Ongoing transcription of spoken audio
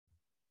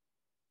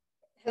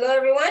Hello,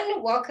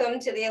 everyone. Welcome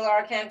to the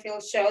Laura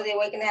Canfield Show, the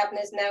Awaken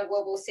Happiness Now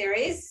Global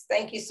Series.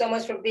 Thank you so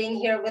much for being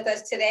here with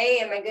us today.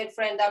 And my good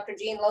friend, Dr.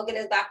 Jean Logan,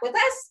 is back with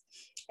us.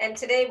 And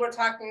today we're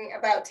talking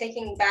about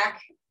taking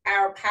back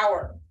our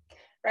power,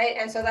 right?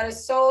 And so that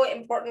is so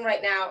important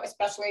right now,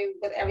 especially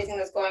with everything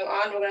that's going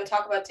on. We're going to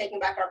talk about taking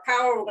back our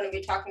power. We're going to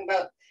be talking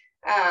about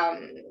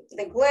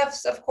the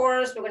glyphs, of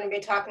course. We're going to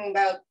be talking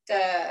about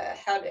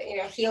how to,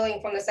 healing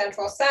from the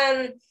central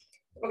sun.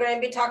 We're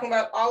going to be talking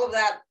about all of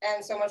that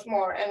and so much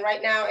more. And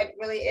right now, it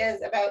really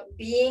is about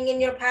being in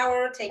your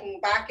power,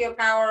 taking back your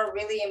power,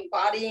 really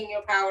embodying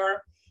your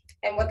power,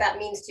 and what that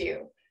means to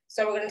you.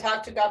 So we're going to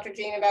talk to Dr.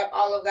 Jean about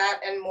all of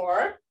that and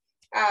more.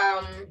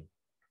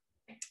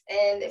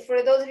 And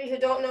for those of you who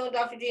don't know,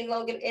 Dr. Jean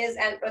Logan is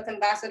an Earth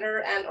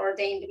Ambassador and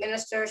ordained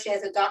minister. She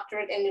has a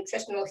doctorate in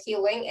nutritional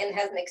healing and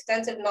has an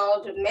extensive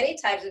knowledge of many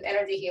types of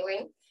energy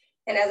healing.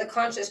 And as a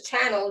conscious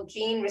channel,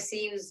 Jean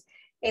receives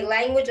a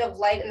language of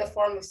light in the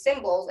form of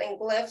symbols and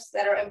glyphs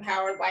that are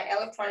empowered by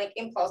electronic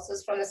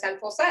impulses from the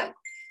central sun.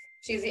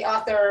 She's the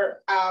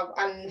author of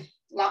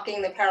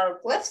Unlocking the Power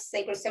of Glyphs,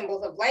 Sacred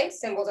Symbols of Light,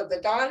 Symbols of the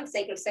Dawn,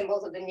 Sacred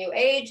Symbols of the New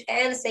Age,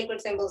 and Sacred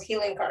Symbols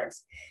Healing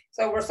Cards.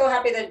 So we're so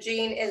happy that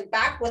Jean is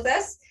back with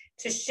us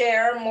to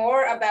share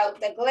more about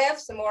the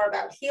glyphs, more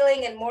about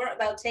healing, and more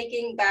about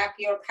taking back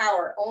your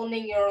power,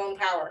 owning your own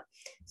power.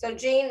 So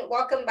Jean,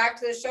 welcome back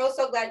to the show.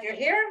 So glad you're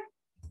here.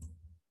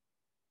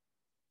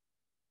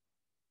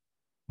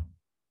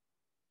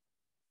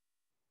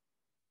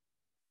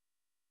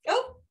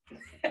 Oh,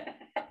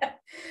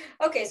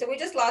 okay, so we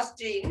just lost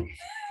Jean.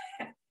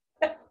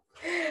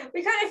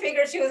 We kind of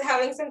figured she was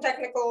having some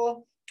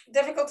technical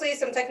difficulties,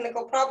 some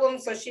technical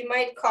problems, so she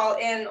might call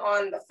in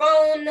on the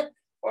phone,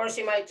 or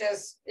she might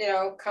just,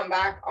 come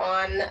back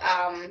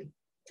on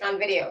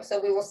video.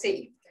 So we will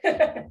see.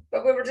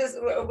 But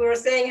we were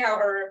saying how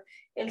her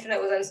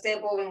internet was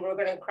unstable, and we're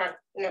going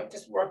to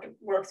just work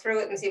through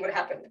it and see what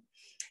happened.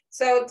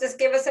 So just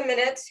give us a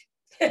minute.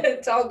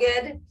 It's all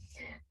good.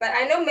 But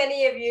I know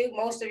many of you,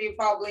 most of you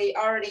probably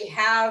already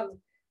have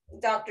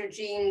Dr.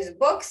 Jean's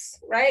books,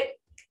 right?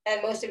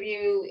 And most of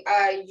you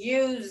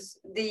use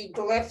the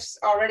glyphs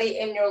already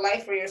in your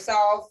life for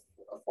yourself,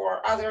 for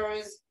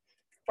others,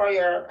 for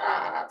your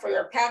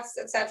pets,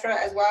 etc.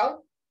 as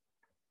well.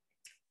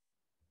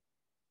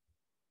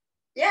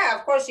 Yeah,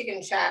 of course you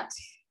can chat.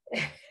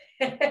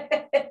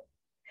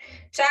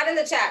 Chat in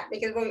the chat,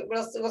 because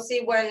we'll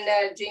see when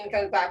Jean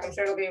comes back. I'm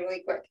sure it'll be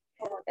really quick.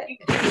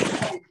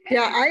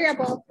 Yeah, I have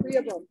all three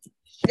of them.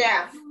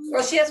 Yeah,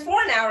 well, she has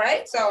 4 now,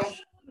 right? So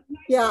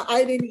yeah,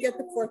 I didn't get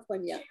the 4th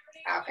one yet.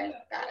 Okay,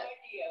 got it.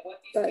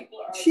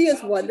 But she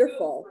is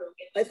wonderful.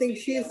 I think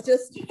she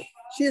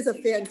is a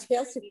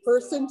fantastic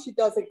person. She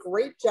does a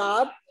great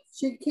job.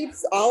 She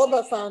keeps all of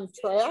us on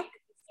track.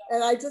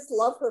 And I just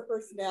love her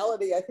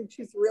personality. I think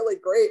she's really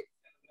great.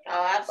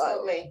 Oh,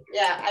 absolutely.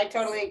 Yeah, I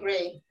totally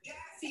agree.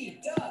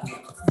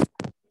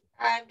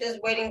 I'm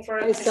just waiting for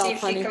her to see if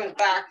she comes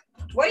back.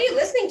 What are you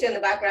listening to in the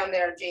background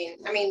there, Jean?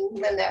 I mean,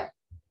 Linda.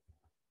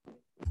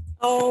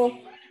 Oh,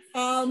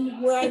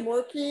 where I'm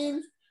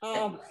working.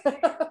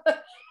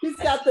 He's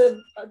got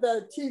the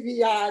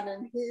TV on,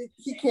 and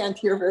he can't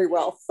hear very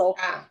well. So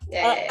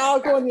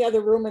I'll go in the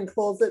other room and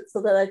close it so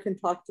that I can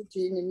talk to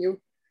Jean and you.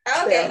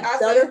 Okay, awesome.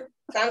 Better?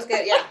 Sounds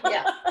good. Yeah.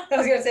 I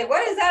was gonna say,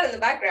 what is that in the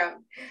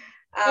background?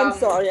 I'm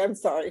sorry.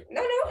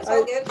 No, it's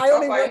all good. I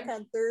only work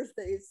on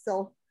Thursdays,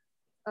 so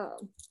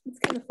it's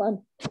kind of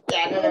fun.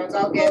 Yeah, no, it's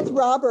all good. How's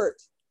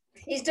Robert?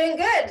 He's doing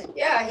good.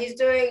 Yeah, he's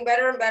doing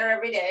better and better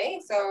every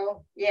day.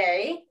 So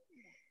yay.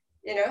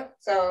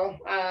 So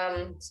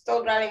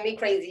still driving me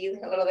crazy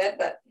a little bit,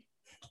 but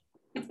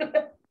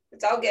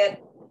it's all good.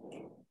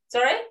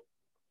 Sorry?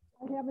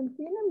 I haven't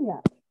seen him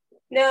yet.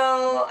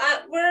 No,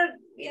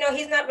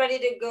 he's not ready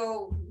to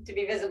go to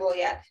be visible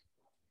yet.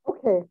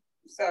 Okay.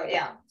 So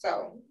yeah,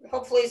 so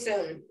hopefully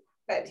soon,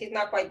 but he's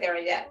not quite there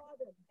yet.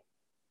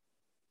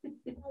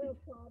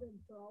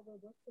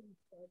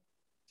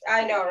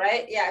 I know,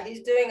 right? Yeah,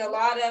 he's doing a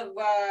lot of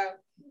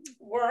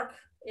work,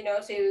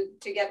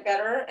 to get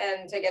better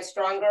and to get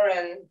stronger,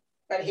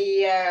 but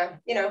he,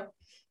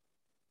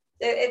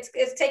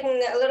 it's taking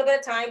a little bit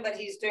of time, but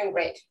he's doing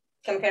great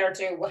compared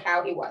to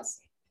how he was.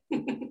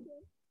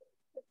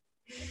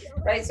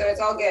 Right, so it's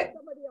all good.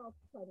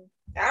 All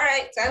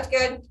right, sounds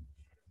good.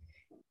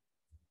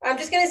 I'm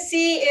just going to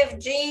see if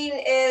Jean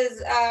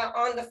is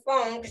on the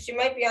phone, because she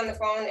might be on the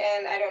phone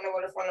and I don't know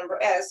what her phone number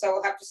is. So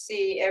we'll have to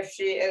see if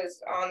she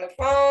is on the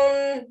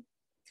phone,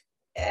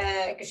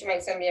 because she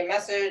might send me a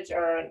message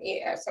or an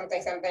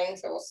something.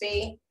 So we'll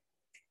see.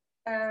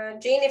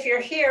 Jean, if you're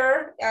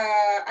here,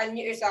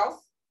 unmute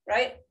yourself,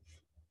 right?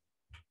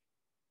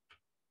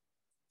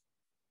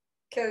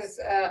 Because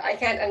I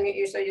can't unmute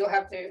you, so you'll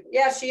have to.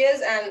 Yeah, she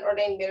is an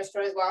ordained minister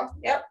as well.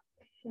 Yep.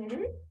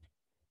 Mm-hmm.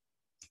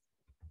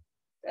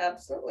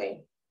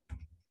 Absolutely.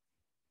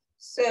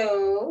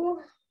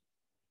 So,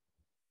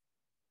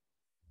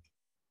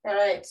 all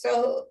right.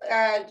 So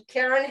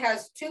Karen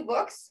has 2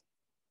 books.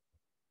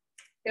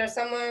 There's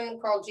someone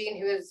called Jean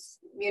who is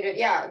muted.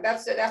 Yeah,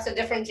 that's a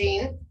different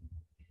Jean.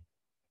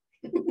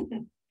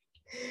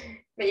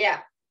 But yeah.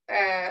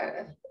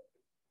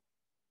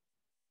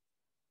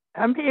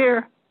 I'm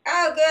here.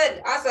 Oh,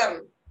 good.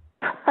 Awesome.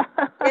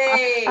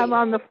 Yay. I'm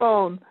on the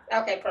phone.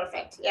 Okay,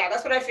 perfect. Yeah,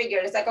 that's what I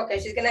figured. It's like, okay,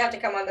 she's going to have to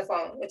come on the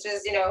phone, which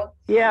is,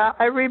 Yeah,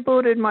 I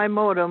rebooted my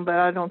modem, but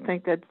I don't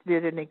think that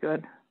did any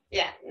good.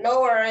 Yeah,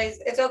 no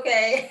worries. It's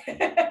okay.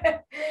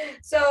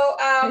 So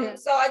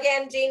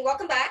again, Jean,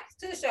 welcome back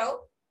to the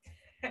show.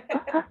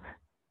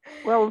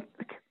 Well,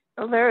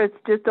 Lara, it's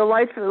just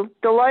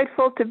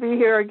delightful to be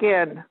here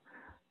again.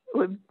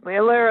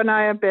 Lara and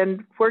I have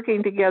been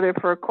working together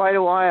for quite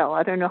a while.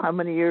 I don't know how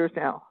many years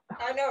now.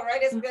 I know,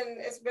 right?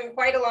 It's been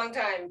quite a long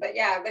time, but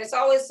yeah, but it's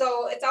always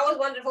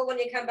wonderful when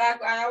you come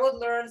back. I always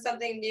learn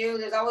something new.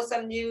 There's always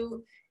some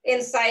new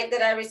insight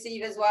that I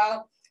receive as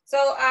well.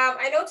 So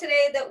I know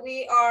today that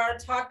we are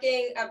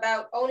talking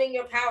about owning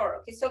your power.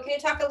 Okay, so can you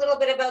talk a little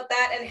bit about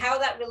that and how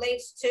that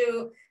relates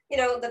to,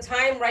 the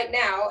time right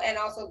now and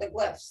also the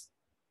glyphs?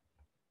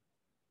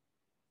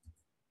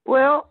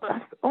 Well,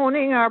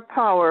 owning our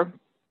power.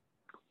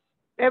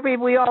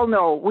 We all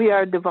know we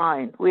are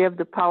divine. We have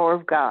the power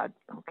of God.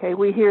 Okay,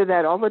 we hear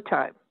that all the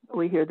time.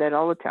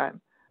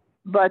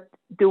 But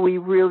do we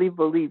really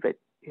believe it?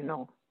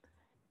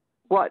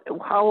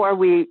 How are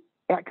we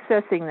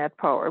accessing that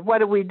power?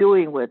 What are we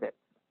doing with it?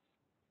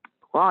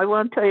 Well, I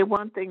want to tell you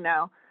one thing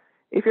now.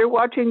 If you're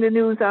watching the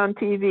news on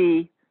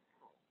TV,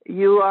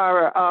 you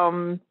are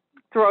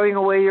throwing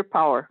away your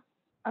power.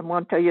 I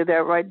want to tell you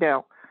that right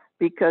now,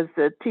 because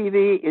the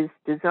TV is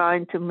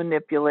designed to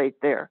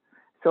manipulate there.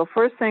 So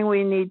first thing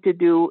we need to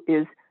do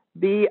is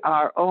be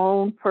our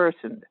own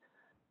person.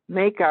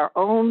 Make our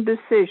own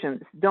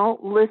decisions.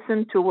 Don't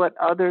listen to what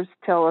others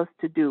tell us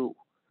to do.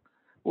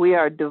 We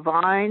are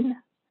divine,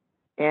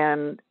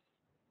 and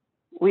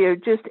we are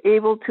just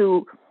able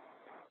to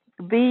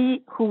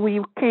be who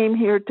we came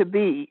here to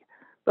be.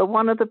 But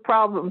one of the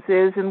problems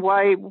is, and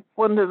why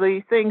one of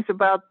the things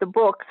about the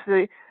books,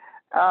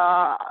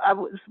 I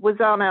was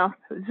on a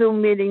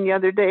Zoom meeting the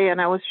other day,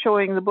 and I was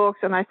showing the books,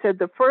 and I said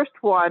the first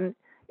one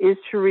is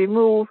to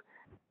remove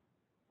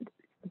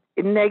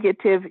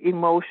negative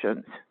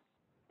emotions.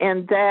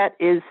 And that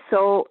is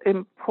so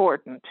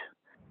important.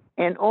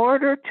 In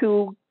order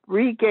to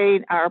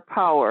regain our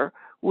power,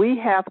 we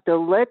have to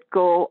let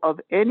go of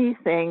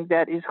anything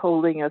that is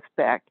holding us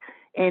back.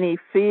 Any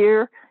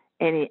fear,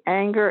 any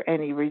anger,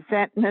 any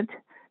resentment,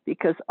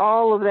 because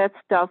all of that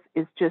stuff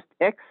is just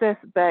excess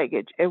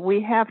baggage. And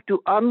we have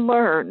to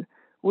unlearn.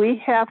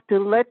 We have to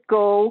let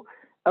go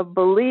of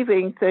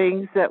believing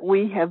things that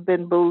we have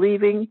been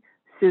believing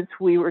since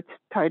we were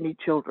tiny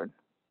children.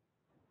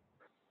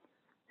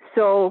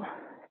 So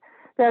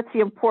that's the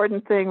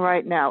important thing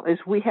right now, is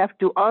we have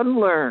to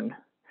unlearn.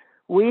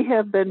 We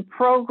have been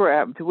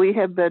programmed, we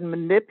have been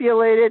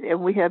manipulated,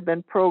 and we have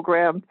been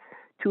programmed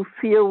to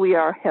feel we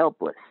are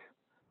helpless.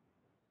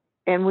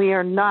 And we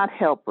are not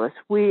helpless.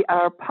 We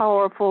are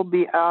powerful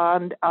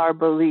beyond our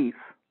belief.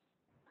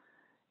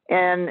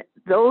 And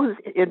those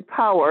in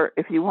power,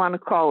 if you want to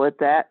call it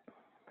that,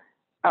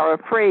 are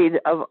afraid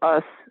of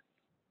us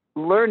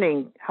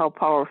learning how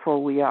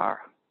powerful we are.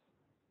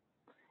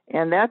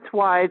 And that's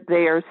why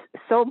there's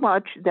so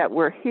much that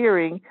we're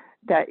hearing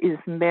that is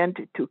meant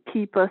to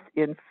keep us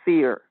in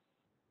fear.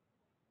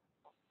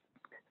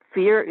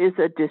 Fear is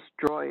a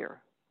destroyer.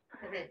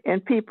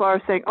 And people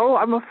are saying, oh,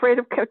 I'm afraid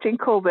of catching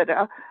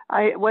COVID.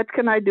 What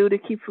can I do to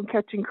keep from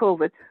catching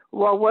COVID?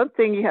 Well, one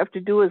thing you have to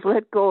do is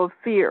let go of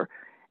fear.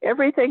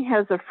 Everything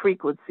has a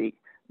frequency.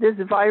 This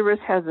virus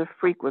has a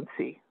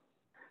frequency.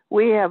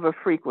 We have a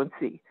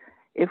frequency.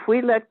 If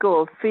we let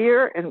go of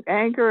fear and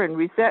anger and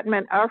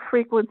resentment, our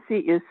frequency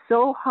is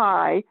so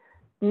high,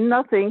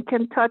 nothing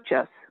can touch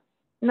us.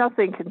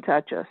 Nothing can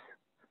touch us.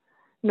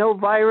 No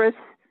virus,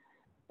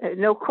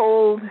 no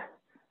cold,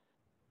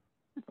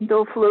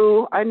 no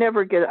flu. I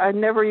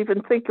never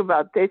even think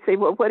about it. They say,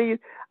 well,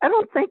 I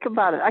don't think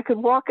about it. I could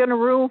walk in a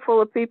room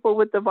full of people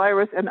with the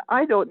virus and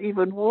I don't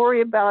even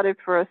worry about it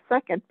for a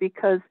second,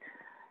 because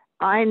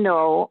I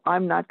know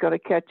I'm not going to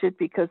catch it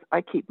because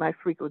I keep my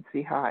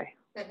frequency high.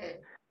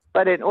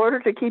 But in order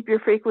to keep your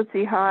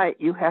frequency high,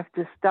 you have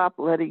to stop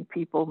letting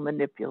people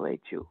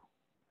manipulate you.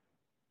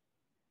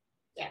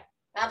 Yeah,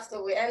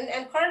 absolutely.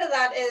 And part of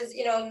that is,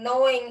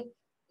 knowing,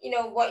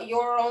 what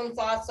your own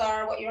thoughts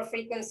are, what your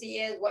frequency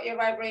is, what your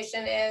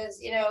vibration is,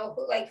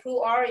 who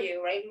are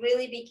you, right?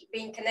 Really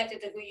being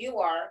connected to who you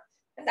are.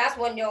 And that's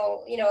when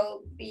you'll,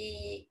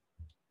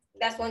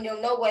 that's when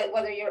you'll know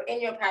whether you're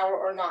in your power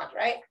or not,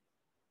 right?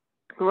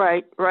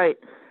 Right.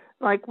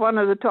 Like one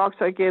of the talks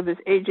I gave is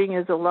aging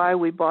is a lie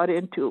we bought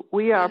into.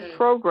 We are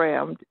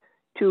programmed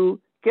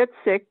to get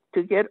sick,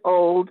 to get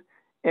old,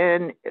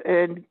 and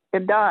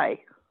die.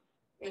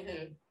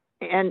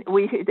 And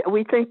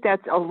we think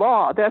that's a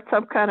law. That's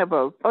some kind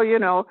of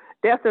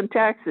death and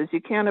taxes.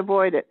 You can't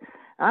avoid it.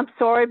 I'm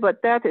sorry,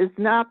 but that is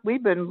not.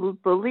 We've been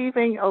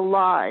believing a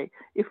lie.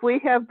 If we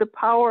have the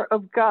power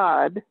of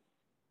God,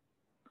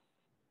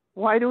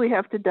 why do we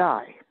have to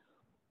die?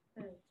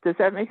 Does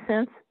that make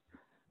sense?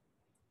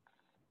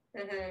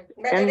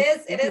 But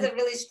it is a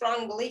really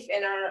strong belief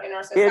in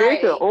our society.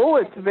 It is.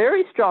 It's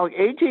very strong.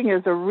 Aging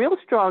is a real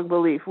strong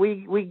belief.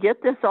 We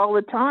get this all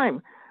the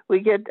time.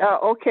 We get,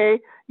 okay,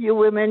 you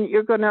women,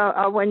 you're going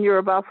to, when you're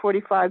about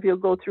 45, you'll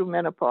go through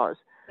menopause.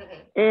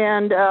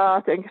 And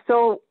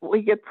so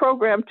we get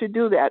programmed to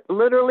do that.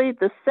 Literally,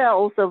 the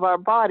cells of our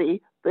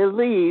body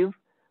believe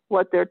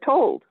what they're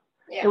told.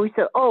 And we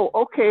say, oh,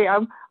 okay,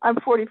 I'm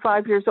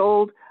 45 years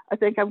old. I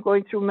think I'm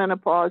going through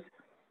menopause.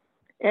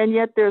 And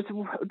yet there's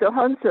the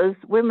Hunsas,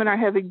 women are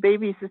having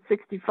babies at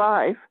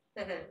 65,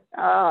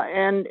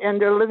 and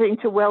they're living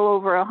to well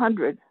over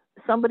 100.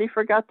 Somebody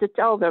forgot to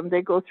tell them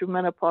they go through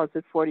menopause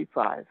at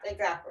 45.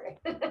 Exactly.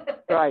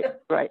 Right.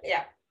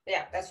 Yeah,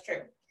 that's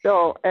true.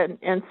 So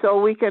and so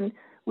we can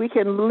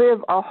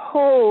live a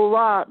whole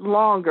lot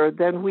longer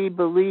than we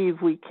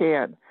believe we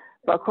can.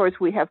 But of course,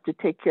 we have to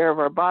take care of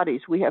our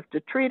bodies. We have to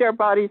treat our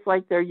bodies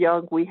like they're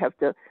young. We have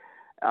to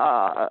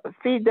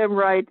feed them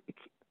right,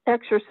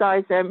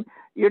 exercise them.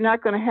 You're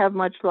not going to have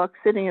much luck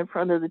sitting in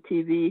front of the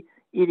TV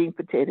eating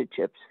potato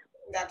chips.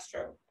 That's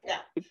true.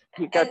 Yeah.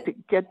 You got to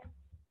get.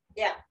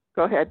 Yeah.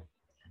 Go ahead.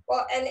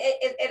 Well, and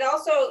it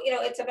also,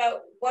 it's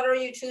about what are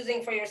you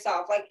choosing for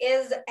yourself? Like,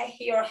 is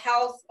your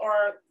health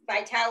or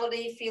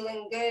vitality,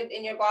 feeling good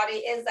in your body,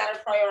 is that a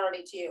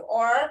priority to you?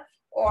 Or,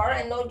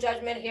 and no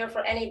judgment here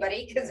for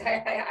anybody, because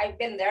I've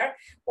been there,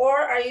 or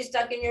are you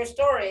stuck in your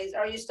stories?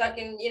 Are you stuck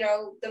in,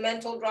 the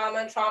mental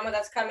trauma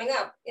that's coming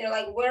up?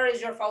 Like, where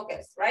is your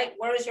focus, right?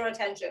 Where is your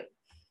attention?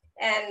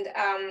 And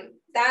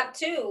that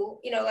too,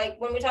 like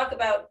when we talk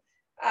about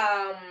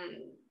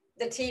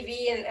the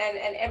TV and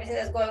everything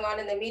that's going on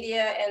in the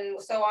media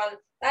and so on,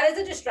 that is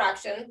a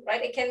distraction,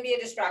 right? It can be a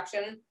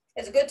distraction.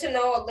 It's good to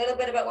know a little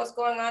bit about what's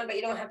going on, but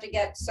you don't have to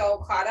get so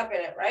caught up in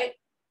it, right?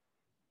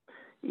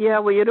 Yeah,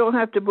 well, you don't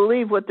have to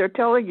believe what they're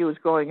telling you is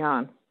going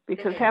on,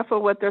 because half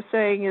of what they're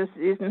saying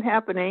isn't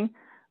happening,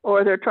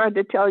 or they're trying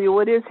to tell you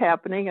what is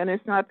happening and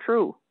it's not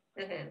true.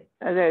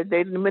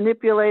 They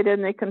manipulate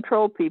and they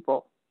control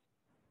people.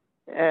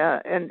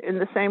 And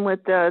the same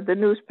with the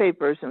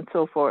newspapers and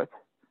so forth.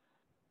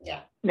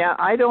 Yeah. Now,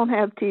 I don't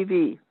have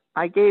TV.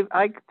 I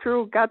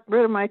got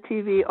rid of my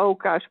TV,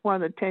 more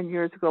than 10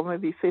 years ago,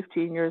 maybe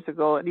 15 years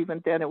ago. And even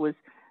then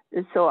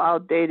it's so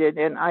outdated,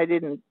 and I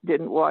didn't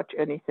watch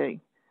anything.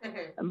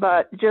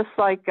 But just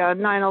like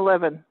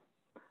 9/11,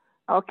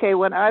 okay,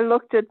 when I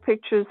looked at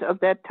pictures of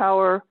that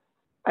tower,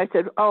 I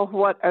said, oh,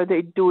 what are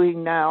they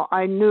doing now?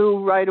 I knew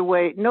right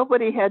away.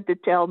 Nobody had to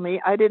tell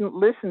me. I didn't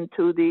listen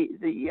to the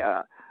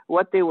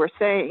what they were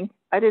saying.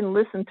 I didn't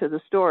listen to the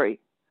story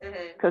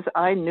because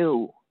I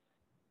knew.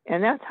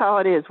 And that's how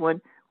it is.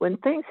 When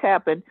things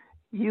happen,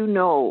 you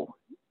know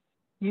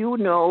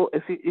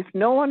if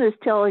no one is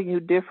telling you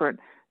different.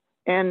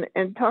 And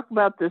talk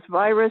about this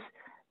virus.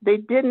 They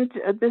didn't,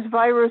 this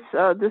virus,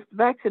 this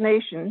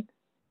vaccination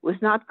was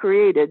not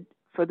created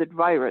for the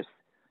virus.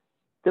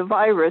 The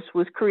virus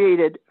was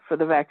created for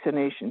the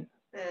vaccination.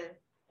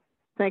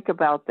 Think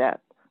about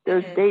that.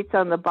 There's dates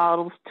on the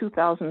bottles,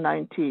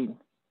 2019.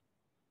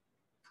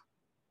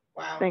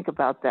 Wow. Think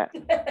about that.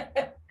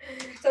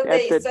 So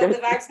the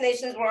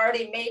vaccinations were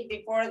already made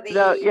before they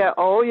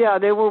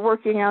were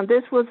working on,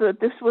 this was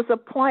a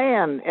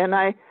plan. And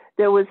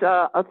there was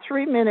a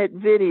 3-minute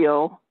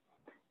video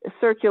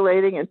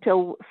circulating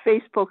until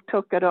Facebook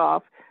took it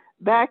off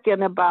back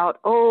in about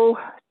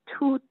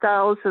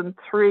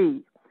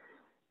 2003.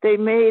 They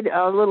made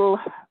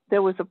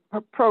there was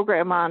a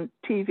program on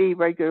TV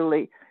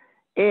regularly,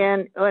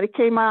 and when it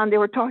came on, they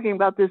were talking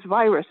about this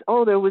virus.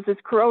 There was this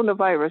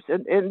coronavirus,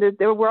 and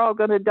they were all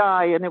going to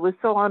die, and it was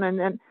so on,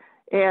 and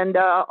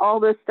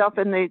all this stuff,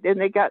 and they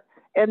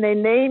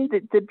named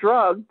the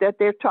drug that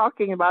they're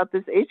talking about,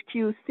 this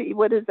HQC.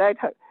 What is that?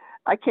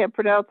 I can't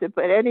pronounce it,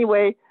 but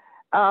anyway.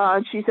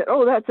 She said,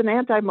 that's an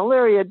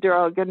anti-malaria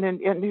drug.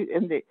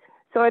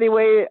 So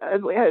anyway,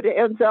 it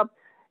ends up,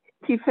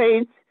 he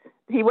faints,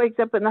 he wakes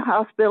up in the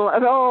hospital,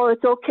 and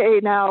it's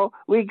okay now.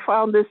 We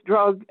found this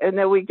drug, and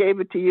then we gave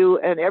it to you,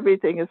 and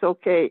everything is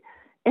okay.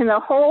 And the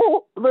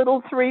whole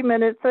little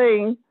 3-minute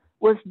thing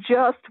was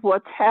just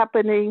what's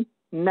happening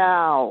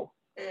now.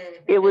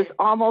 It was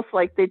almost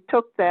like they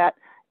took that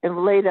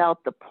and laid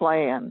out the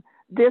plan.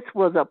 This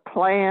was a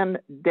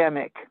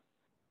plandemic.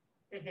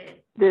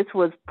 This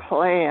was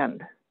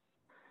planned.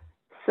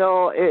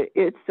 So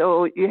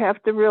so you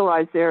have to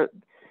realize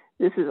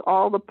this is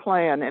all the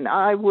plan, and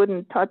I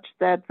wouldn't touch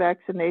that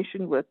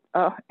vaccination with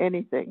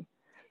anything.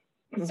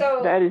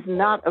 So that is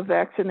not a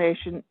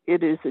vaccination.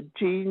 It is a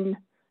gene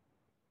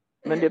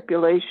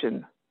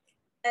manipulation.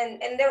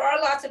 And there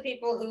are lots of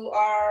people who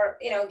are,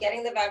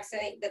 getting the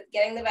vaccine.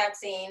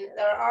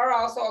 There are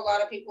also a lot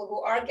of people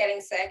who are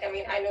getting sick. I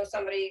mean, I know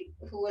somebody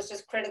who was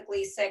just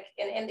critically sick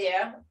in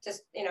India.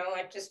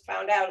 I just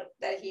found out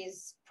that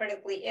he's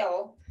critically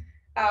ill.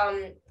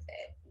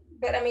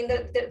 But I mean,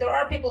 there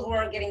are people who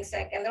are getting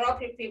sick, and there are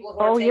people who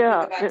are taking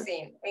the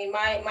vaccine. I mean,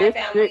 my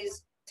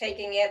family's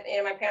taking it. You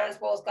know, my parents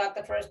both got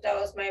the first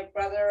dose. My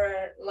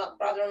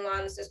brother-in-law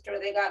and sister,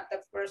 they got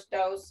the first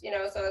dose. You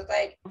know, so it's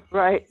like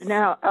right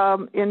now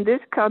in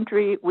this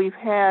country, we've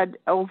had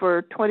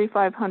over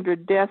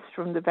 2,500 deaths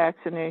from the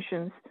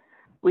vaccinations.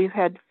 We've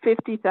had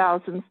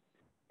 50,000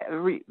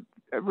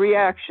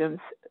 reactions,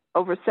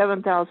 over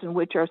 7,000,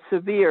 which are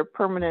severe,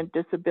 permanent,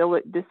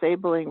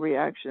 disabling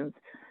reactions.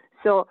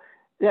 So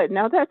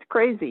now that's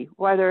crazy.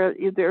 Why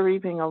they're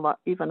even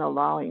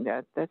allowing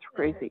that? That's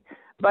crazy.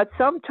 But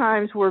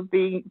sometimes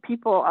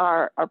people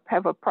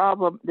have a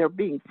problem. They're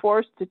being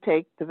forced to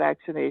take the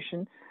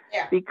vaccination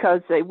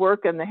because they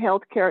work in the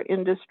healthcare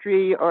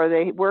industry or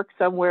they work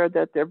somewhere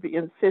that they're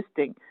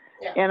insisting.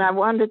 Yeah. And I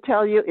wanted to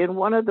tell you, in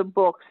one of the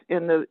books,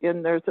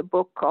 there's a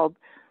book called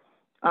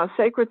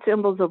Sacred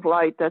Symbols of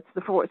Light. That's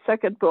the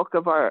second book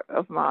of the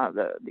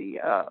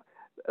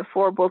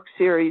 4-book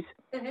series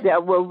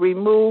that will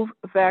remove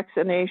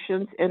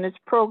vaccinations, and it's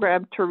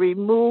programmed to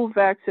remove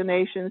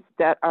vaccinations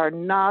that are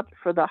not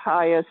for the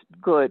highest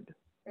good.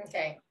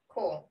 Okay,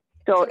 cool.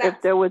 So if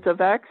there was a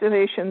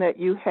vaccination that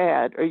you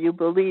had or you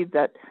believed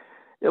that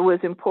it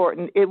was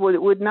important, it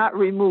would not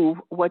remove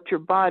what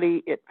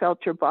it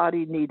felt your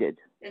body needed.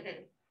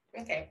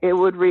 Okay. It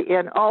would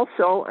and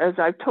also, as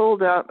I've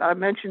told, I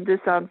mentioned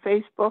this on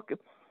Facebook,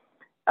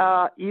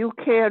 you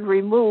can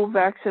remove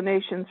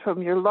vaccinations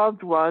from your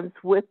loved ones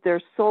with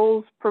their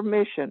soul's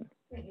permission.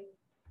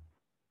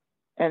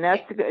 And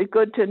that's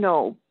good to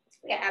know.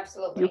 Yeah,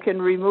 absolutely. You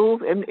can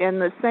remove, and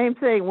the same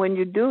thing, when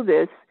you do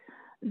this,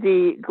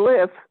 the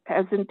glyph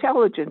has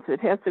intelligence. It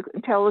has the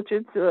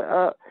intelligence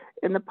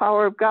in the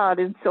power of God.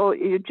 And so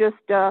you just,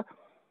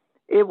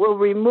 it will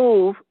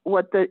remove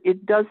what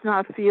it does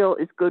not feel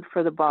is good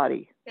for the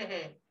body.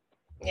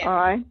 Yeah. All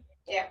right?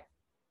 Yeah.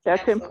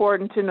 That's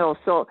important to know.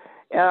 So,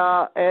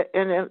 so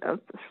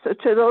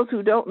to those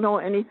who don't know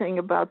anything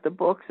about the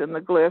books and the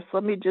glyphs,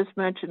 let me just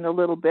mention a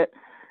little bit.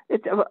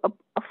 It's a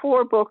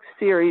 4-book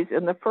series,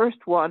 and the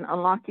first one,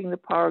 Unlocking the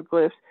Power of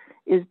Glyphs,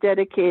 is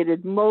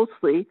dedicated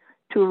mostly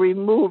to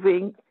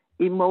removing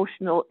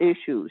emotional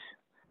issues.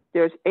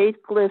 There's 8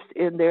 glyphs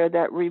in there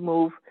that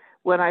remove.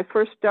 When I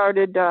first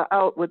started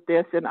out with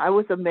this, and I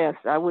was a mess,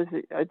 I was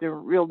a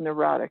real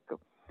neurotic,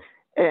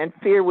 and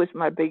fear was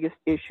my biggest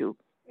issue.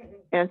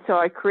 And so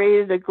I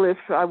created a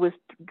glyph. I was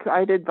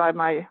guided I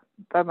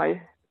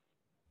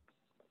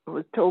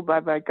was told by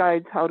my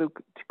guides how to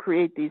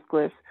create these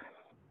glyphs.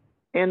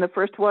 And the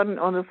first ones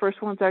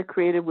I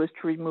created was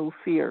to remove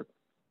fear.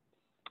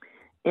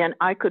 And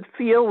I could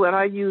feel when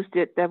I used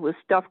it, there was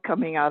stuff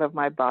coming out of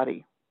my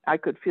body. I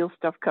could feel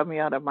stuff coming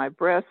out of my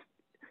breast,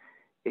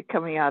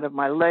 coming out of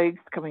my legs,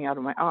 coming out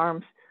of my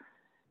arms.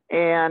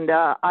 And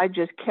I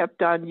just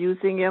kept on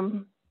using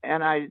them.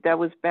 And that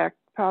was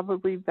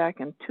probably back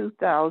in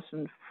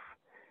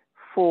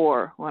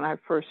 2004 when I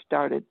first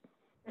started.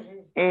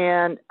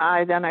 And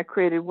then I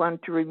created one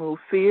to remove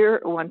fear,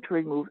 one to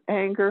remove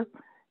anger.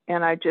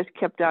 And I just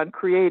kept on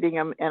creating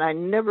them. And I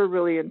never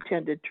really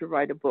intended to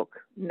write a book.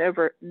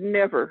 Never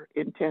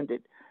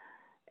intended.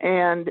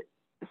 And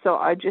so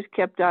I just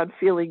kept on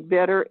feeling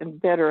better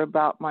and better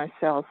about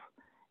myself.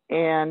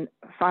 And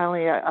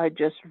finally, I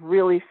just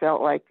really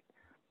felt like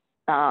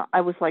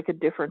I was like a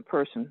different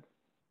person.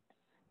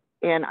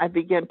 And I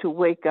began to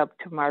wake up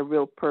to my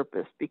real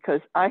purpose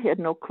because I had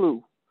no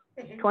clue.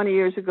 20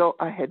 years ago,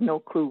 I had no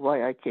clue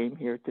why I came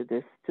here to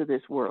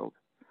this world.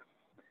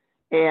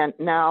 And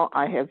now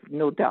I have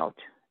no doubt,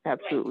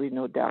 absolutely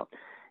no doubt.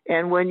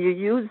 And when you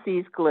use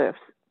these glyphs,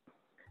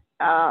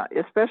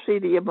 especially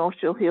the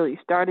emotional healing,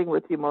 starting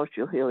with the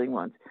emotional healing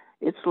ones,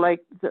 it's like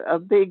a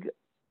big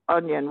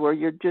onion where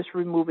you're just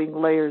removing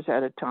layers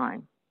at a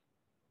time.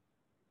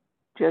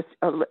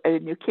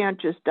 And you can't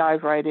just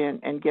dive right in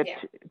and get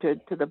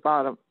to the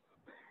bottom.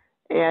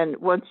 And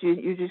once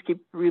you just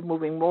keep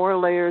removing more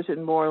layers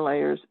and more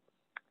layers,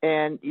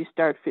 and you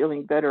start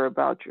feeling better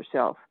about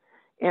yourself.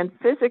 And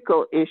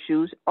physical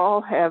issues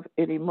all have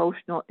an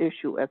emotional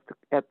issue at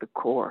the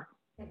core.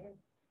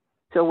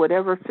 So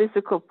whatever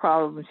physical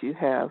problems you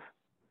have,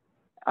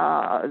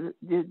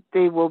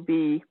 they will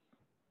be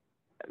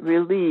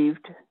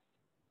relieved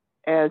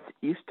as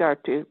you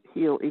start to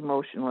heal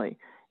emotionally.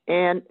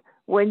 And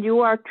when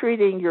you are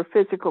treating your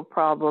physical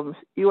problems,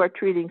 you are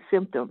treating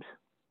symptoms.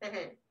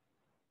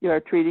 You are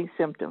treating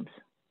symptoms.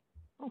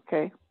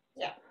 Okay?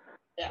 Yeah.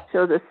 Yeah.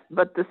 So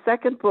but the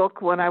second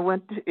book, when I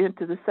went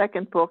into the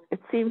second book,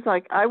 it seems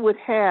like I would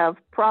have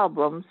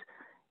problems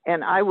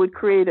and I would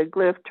create a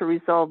glyph to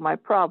resolve my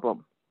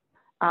problem.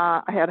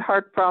 I had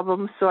heart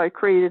problems, so I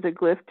created a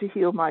glyph to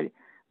heal my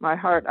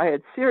heart. I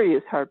had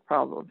serious heart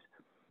problems.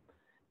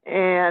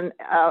 And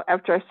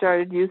after I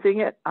started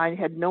using it, I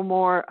had no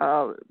more,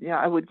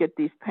 I would get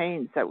these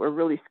pains that were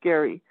really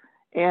scary.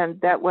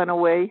 And that went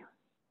away.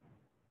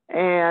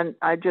 And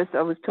I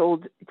was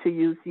told to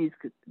use the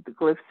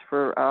glyphs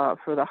for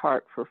the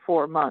heart for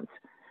 4 months.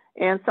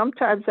 And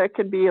sometimes that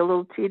can be a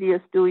little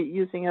tedious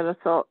using it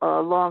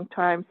a long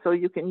time. So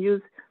you can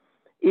use,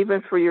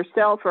 even for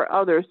yourself or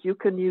others, you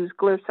can use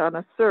glyphs on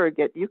a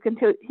surrogate. You can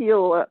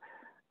heal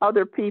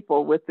other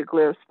people with the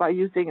glyphs by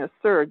using a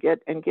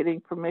surrogate and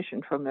getting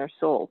permission from their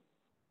soul.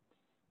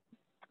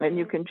 And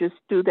you can just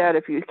do that.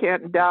 If you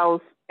can't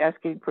douse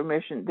asking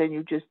permission, then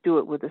you just do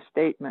it with a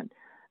statement.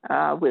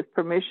 With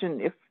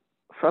permission, if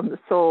from the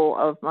soul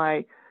of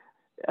my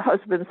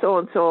husband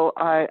so-and-so,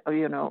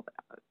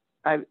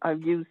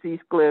 I've used these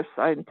glyphs.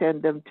 I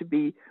intend them to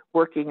be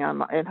working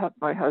on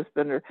my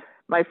husband or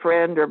my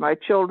friend or my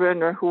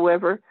children or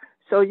whoever.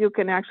 So you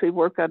can actually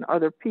work on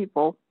other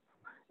people.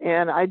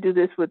 And I do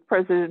this with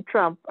President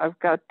Trump. I've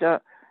got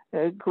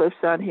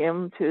glyphs on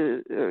him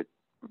to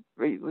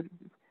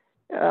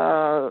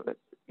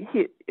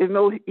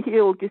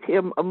heal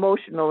him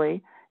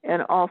emotionally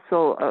and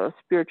also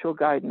spiritual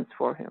guidance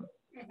for him.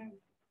 Mm-hmm.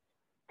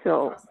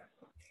 So. Awesome.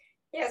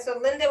 Yeah, so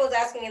Linda was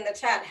asking in the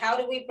chat, how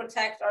do we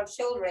protect our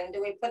children?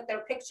 Do we put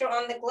their picture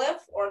on the glyph,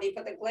 or do you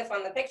put the glyph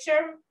on the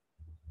picture?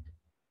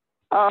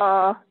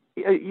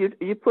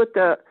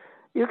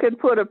 You can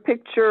put a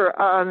picture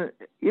on,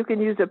 you can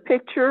use a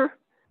picture.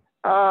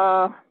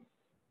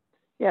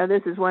 Yeah,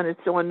 this is when it's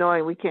so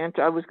annoying. We can't,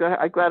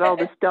 I got all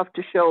this stuff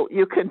to show.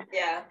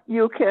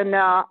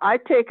 I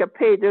take a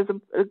page, there's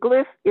a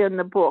glyph in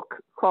the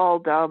book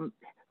called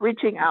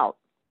Reaching Out.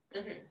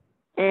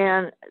 Mm-hmm.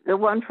 And the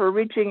one for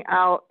reaching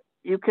out,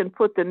 you can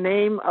put the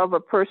name of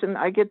a person.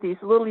 I get these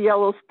little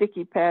yellow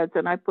sticky pads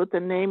and I put the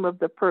name of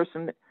the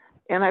person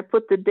and I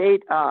put the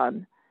date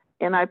on.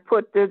 And I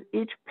put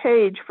each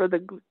page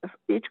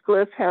each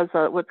glyph has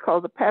what's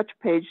called a patch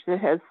page that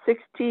has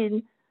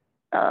 16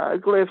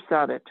 glyphs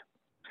on it.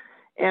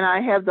 And I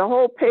have the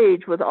whole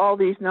page with all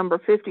these number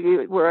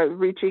 50 where I'm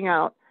reaching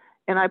out.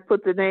 And I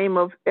put the name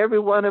of every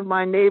one of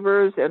my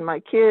neighbors and my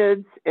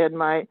kids and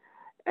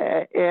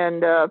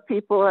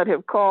people that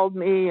have called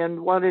me and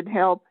wanted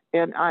help.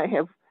 And I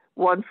have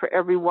one for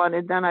everyone.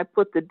 And then I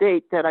put the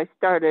date that I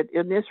started.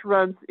 And this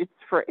runs, it's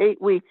for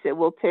 8 weeks. It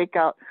will take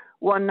out,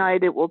 one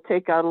night it will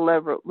take out a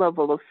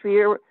level of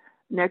fear.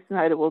 Next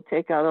night it will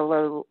take out a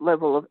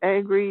level of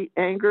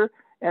anger.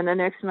 And the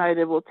next night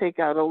it will take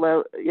out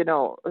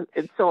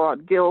and so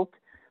on, guilt.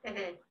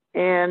 Mm-hmm.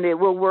 And it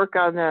will work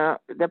on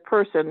the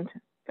person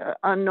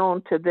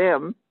unknown to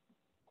them.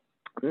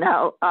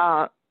 Now,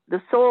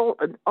 the soul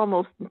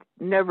almost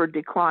never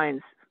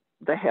declines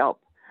the help.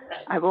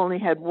 I've only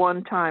had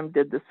one time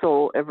did the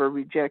soul ever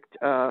reject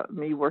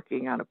me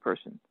working on a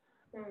person.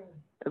 Mm.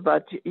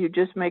 But you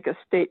just make a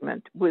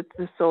statement with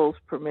the soul's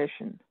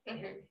permission.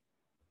 Mm-hmm.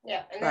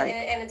 Yeah,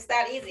 and it's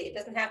that easy. It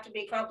doesn't have to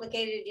be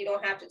complicated. You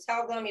don't have to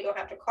tell them. You don't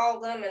have to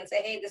call them and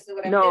say, hey, this is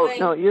what I'm doing.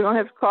 No, you don't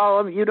have to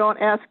call them. You don't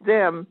ask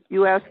them.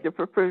 You ask them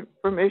for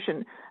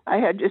permission. I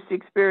had just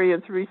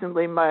experienced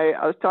recently,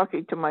 I was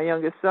talking to my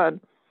youngest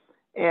son,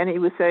 and he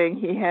was saying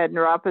he had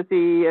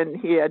neuropathy and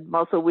he had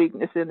muscle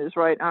weakness in his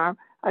right arm.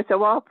 I said,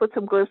 well, I'll put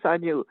some glyphs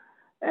on you,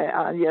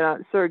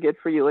 surrogate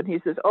for you. And he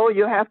says, oh,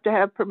 you have to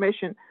have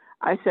permission.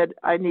 I said,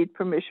 I need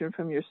permission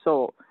from your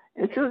soul.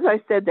 As soon as I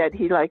said that,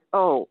 he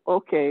oh,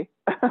 okay.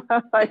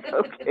 Like,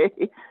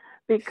 okay.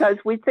 Because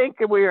we think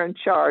we're in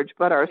charge,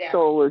 but our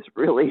soul is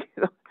really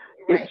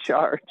in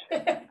charge.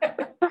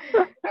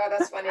 Oh,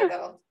 that's funny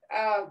though.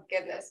 Oh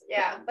goodness.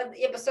 Yeah.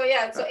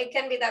 So it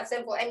can be that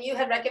simple. And you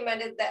had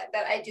recommended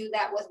that I do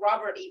that with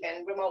Robert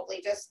even remotely,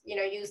 just,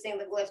 using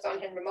the glyphs on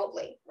him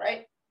remotely,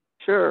 right?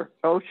 Sure.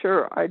 Oh,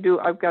 sure. I do.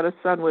 I've got a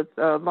son with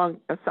a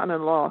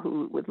son-in-law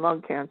with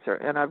lung cancer,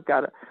 and I've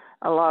got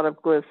a lot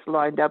of glyphs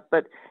lined up,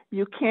 but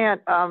you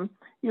can't,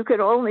 you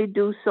can only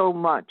do so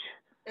much.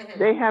 Mm-hmm.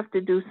 They have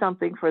to do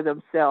something for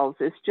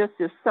themselves. It's just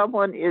if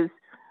someone is,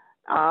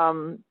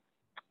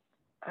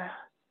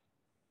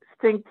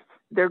 thinks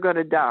they're going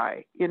to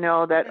die, that,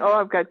 mm-hmm. Oh,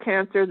 I've got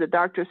cancer. The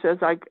doctor says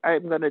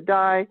I'm going to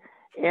die.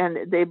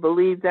 And they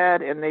believe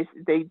that. And they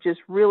just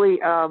really,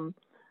 are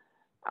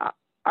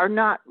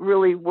not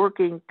really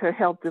working to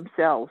help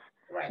themselves.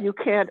 Right. You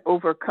can't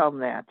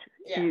overcome that.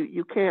 Yeah.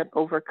 You can't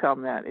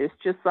overcome that. It's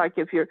just like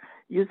if you're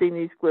using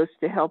these glyphs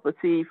to help a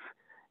thief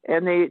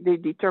and they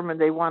determine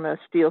they want to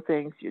steal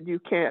things, you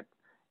can't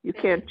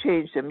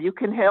change them. You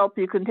can help,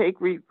 you can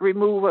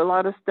remove a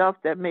lot of stuff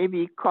that may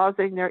be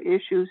causing their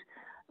issues,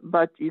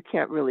 but you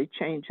can't really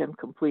change them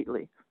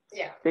completely.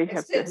 Yeah,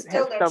 it's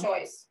still their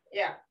choice.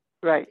 Yeah.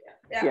 Right.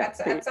 Yeah.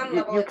 At some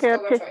level, it's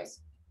still their choice.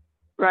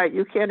 Right,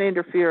 you can't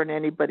interfere in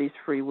anybody's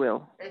free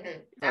will. Mm-hmm.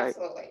 Right.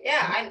 Absolutely,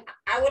 yeah.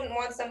 I wouldn't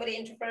want somebody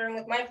interfering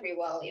with my free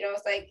will.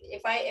 It's like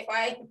if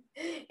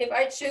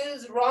I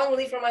choose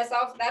wrongly for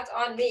myself, that's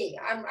on me.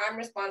 I'm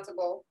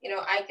responsible.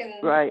 I can.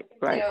 Right.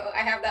 I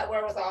have that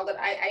wherewithal that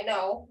I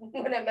know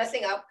when I'm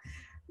messing up,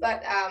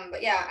 but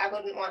yeah, I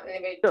wouldn't want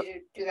anybody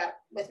to do that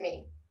with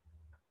me.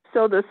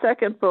 So the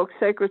second book,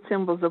 Sacred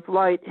Symbols of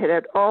Light, it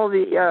had all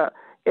the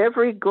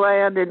every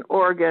gland and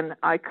organ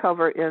I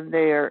cover in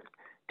there,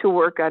 to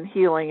work on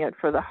healing it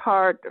for the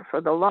heart,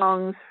 for the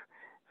lungs,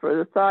 for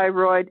the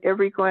thyroid,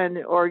 every gland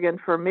and organ,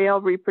 for male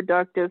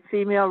reproductive,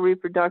 female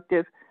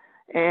reproductive,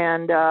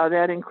 and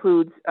that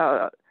includes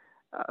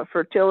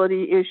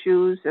fertility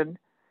issues. And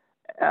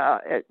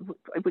I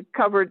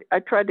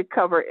tried to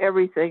cover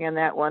everything in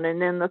that one.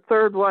 And then the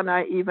third one,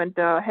 I even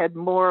had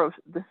more of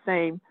the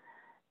same.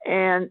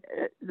 And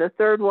the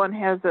third one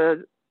has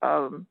a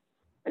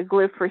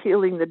glyph for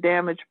healing the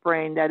damaged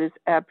brain that is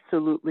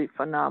absolutely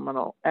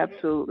phenomenal,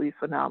 absolutely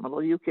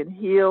phenomenal. You can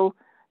heal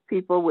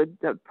people with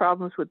the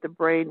problems with the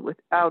brain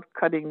without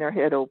cutting their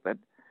head open.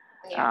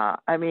 Yeah.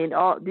 I mean,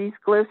 all these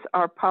glyphs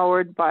are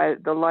powered by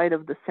the light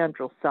of the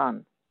central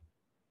sun.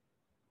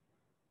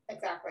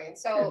 Exactly.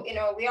 So, you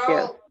know, we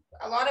all,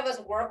 a lot of us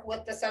work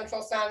with the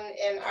central sun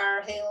in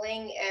our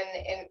healing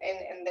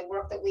and the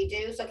work that we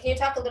do. So can you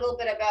talk a little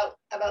bit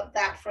about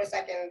that for a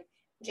second,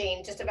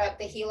 Jane, just about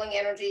the healing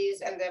energies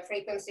and the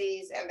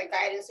frequencies and the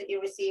guidance that you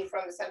receive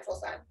from the central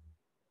sun?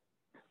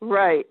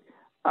 Right.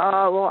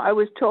 Well, I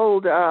was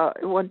told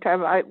one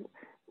time,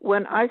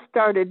 when I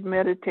started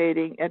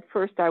meditating, at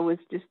first I was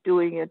just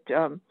doing it,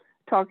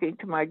 talking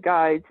to my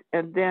guides.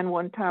 And then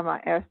one time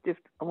I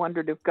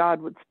wondered if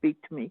God would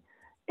speak to me.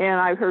 And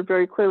I heard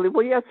very clearly,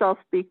 well, yes, I'll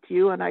speak to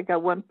you. And I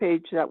got one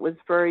page that was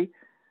very,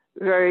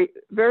 very,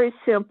 very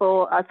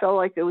simple. I felt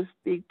like it was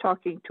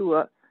talking to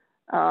a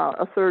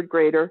third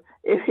grader.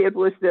 That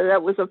was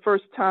the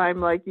first time,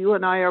 like, you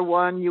and I are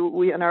one,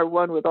 we and are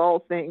one with all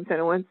things. And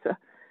it went,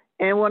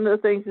 and one of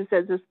the things it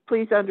says is,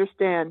 please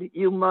understand,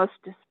 you must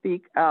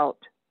speak out.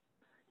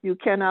 You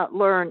cannot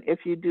learn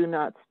if you do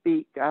not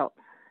speak out.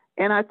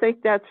 And I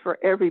think that's for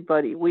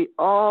everybody. We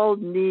all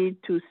need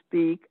to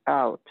speak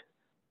out.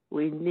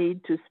 We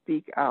need to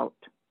speak out.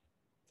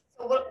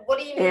 So what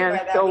do you mean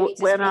by that? We need to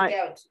speak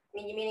out?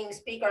 You meaning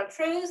speak our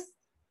truth?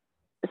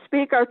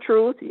 Speak our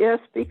truth, yes,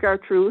 speak our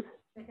truth.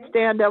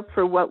 Stand up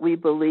for what we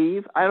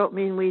believe. I don't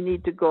mean we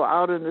need to go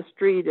out in the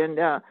street and,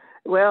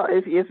 well,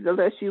 if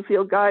unless you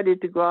feel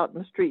guided to go out in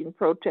the street and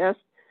protest.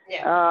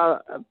 Yeah.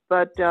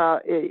 But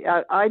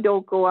I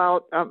don't go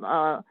out.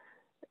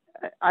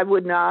 I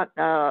would not.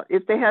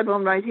 If they had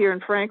one right here in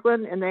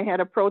Franklin and they had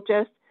a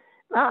protest,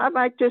 I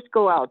might just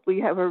go out.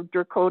 We have a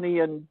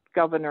draconian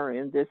governor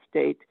in this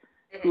state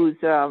who's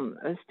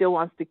still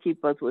wants to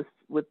keep us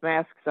with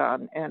masks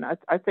on, and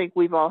I think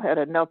we've all had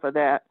enough of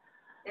that.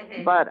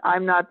 But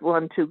I'm not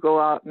one to go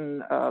out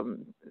and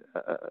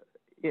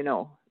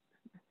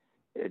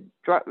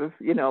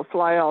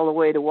fly all the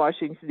way to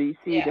Washington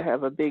D.C. to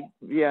have a big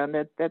and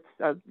that's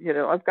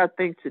I've got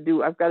things to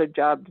do. I've got a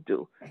job to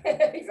do.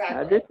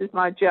 Exactly. This is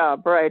my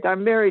job, right?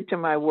 I'm married to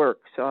my work,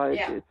 so I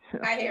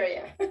hear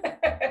you.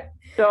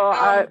 So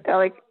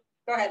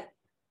Go ahead.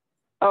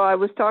 Oh, I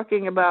was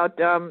talking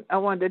about. I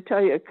wanted to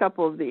tell you a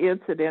couple of the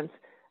incidents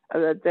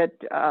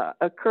that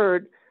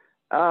occurred.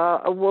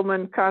 A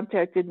woman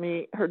contacted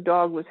me. Her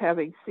dog was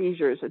having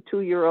seizures. A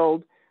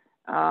 2-year-old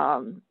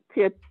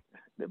pit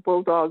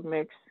bulldog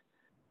mix,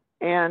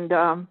 and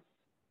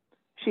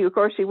she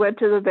went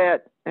to the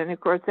vet, and of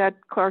course that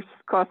cost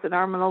an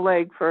arm and a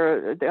leg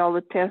for all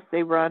the tests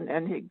they run,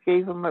 and he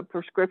gave him a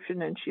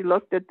prescription, and she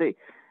looked at the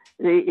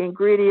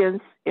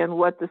ingredients and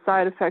what the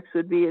side effects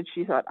would be, and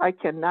she thought,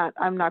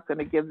 I'm not going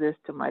to give this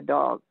to my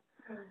dog.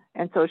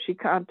 And so she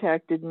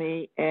contacted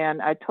me, and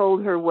I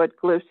told her what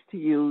glyphs to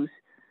use.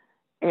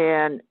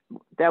 And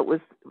that was,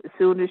 as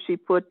soon as she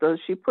put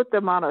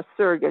them on a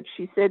surrogate.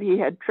 She said he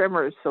had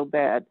tremors so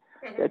bad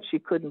that she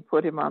couldn't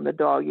put him on the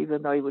dog,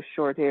 even though he was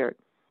short-haired.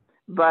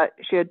 But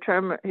he had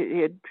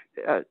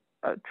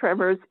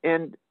tremors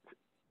and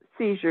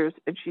seizures.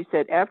 And she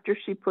said after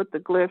she put the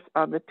glyphs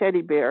on the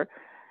teddy bear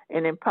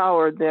and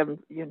empowered them,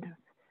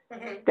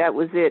 that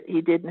was it. He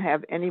didn't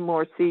have any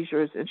more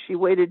seizures. And she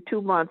waited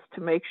 2 months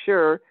to make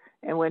sure.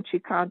 And when she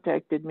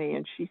contacted me,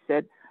 and she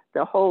said,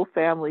 the whole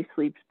family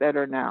sleeps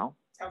better now.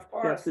 Of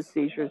course. Since the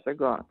seizures are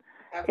gone.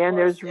 And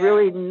there's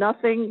really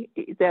nothing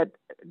that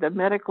the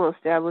medical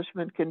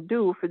establishment can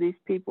do for these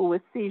people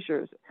with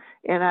seizures.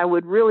 And I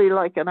would really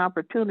like an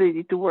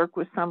opportunity to work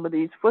with some of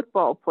these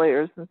football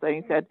players and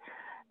things that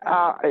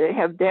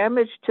have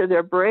damage to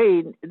their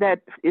brain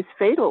that is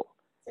fatal.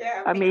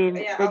 Yeah, I mean,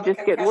 they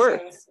just get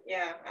worse.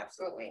 Yeah,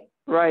 absolutely.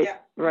 Right, yeah.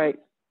 right.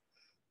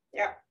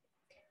 Yeah.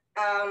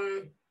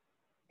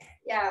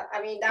 Yeah,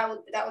 I mean, that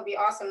would be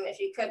awesome if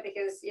you could,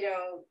 because,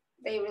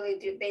 they really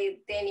do,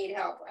 they need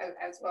help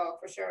as well,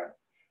 for sure.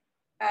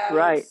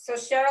 Right. So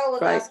Cheryl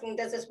was asking,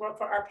 does this work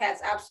for our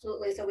pets?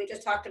 Absolutely. So we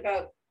just talked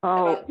about.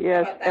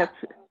 Yes, about that.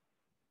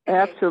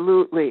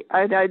 Absolutely.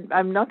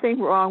 I'm nothing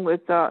wrong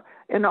with,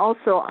 and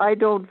also I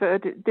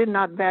did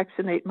not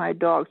vaccinate my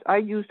dogs. I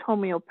used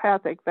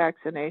homeopathic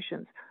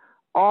vaccinations.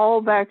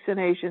 All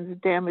vaccinations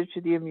damage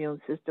the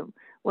immune system.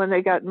 When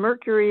they got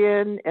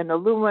mercury in and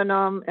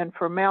aluminum and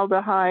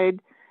formaldehyde,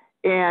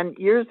 and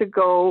years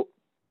ago,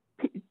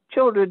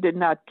 children did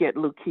not get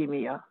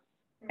leukemia.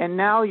 And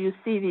now you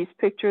see these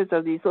pictures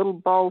of these little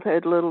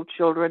bald-headed little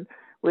children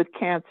with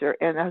cancer.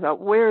 And I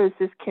thought, where is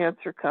this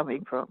cancer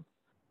coming from?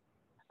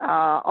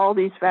 All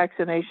these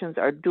vaccinations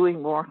are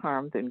doing more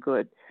harm than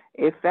good.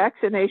 If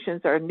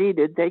vaccinations are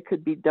needed, they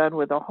could be done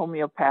with a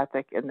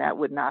homeopathic, and that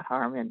would not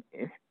harm and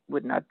it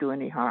would not do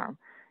any harm.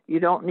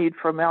 You don't need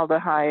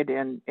formaldehyde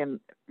and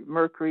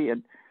mercury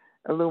and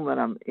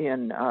aluminum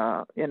in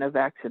a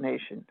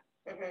vaccination.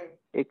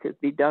 It could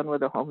be done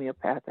with a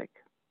homeopathic,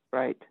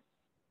 right?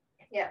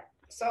 Yeah.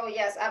 So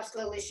yes,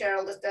 absolutely,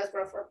 Cheryl. This does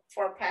work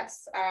for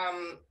pets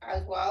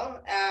as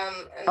well.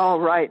 All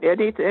right.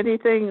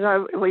 Anything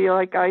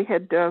like I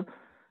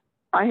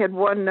had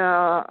one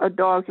a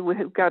dog who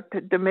had got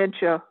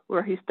dementia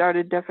where he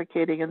started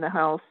defecating in the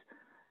house,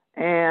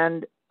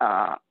 and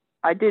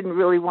I didn't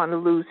really want to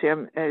lose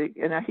him,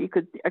 and I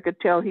could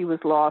tell he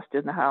was lost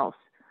in the house.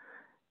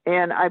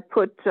 And I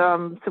put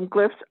some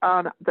glyphs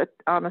on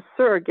a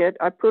surrogate.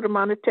 I put him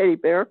on a teddy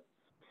bear,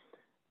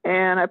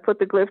 and I put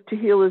the glyph to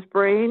heal his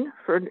brain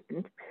for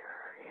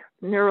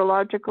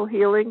neurological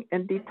healing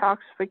and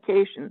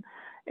detoxification.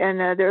 And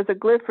there's a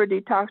glyph for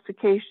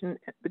detoxification,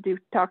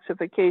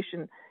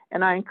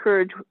 and I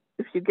encourage,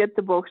 if you get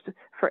the books,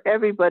 for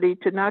everybody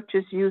to not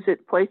just use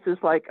it places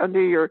like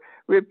under your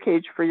rib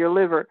cage for your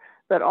liver,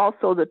 but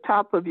also the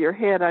top of your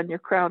head on your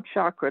crown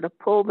chakra to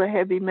pull the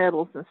heavy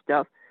metals and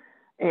stuff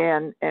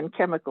and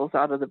chemicals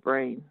out of the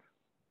brain.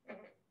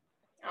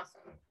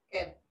 Awesome.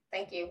 Good.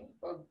 Thank you.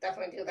 We'll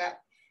definitely do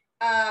that.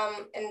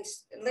 And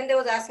Linda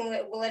was asking,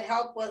 will it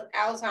help with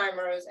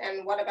Alzheimer's,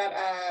 and what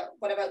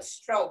about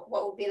stroke?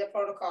 What would be the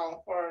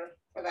protocol for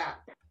that?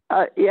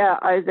 Yeah,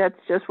 that's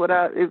just what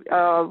I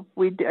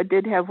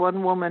did have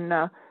one woman.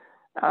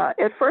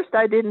 At first,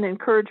 I didn't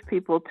encourage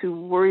people to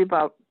worry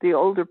about the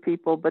older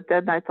people, but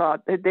then I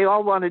thought that they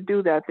all want to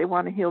do that. They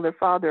want to heal their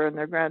father and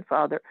their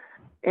grandfather.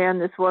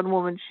 And this one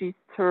woman,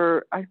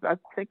 I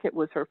think it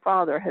was her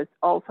father, has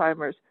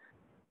Alzheimer's,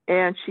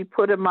 and she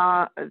put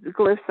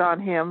glyphs on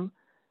him,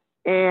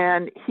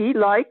 and he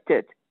liked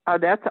it.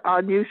 That's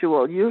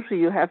unusual. Usually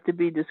you have to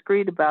be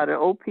discreet about it.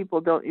 Old people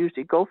don't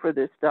usually go for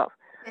this stuff.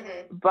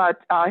 Mm-hmm.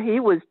 But he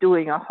was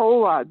doing a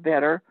whole lot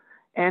better.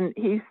 And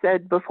he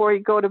said, before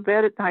he'd go to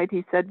bed at night,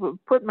 he said, well,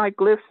 put my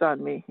glyphs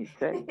on me, he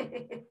said.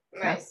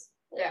 Nice.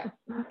 Yeah,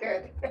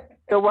 good.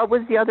 So what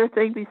was the other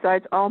thing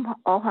besides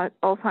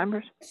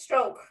Alzheimer's?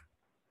 Stroke.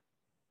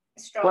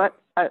 What?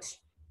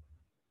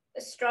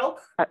 Stroke?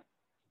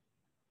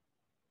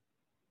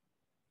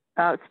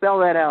 Spell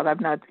that out. I'm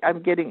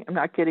not getting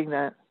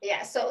that.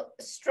 Yeah, so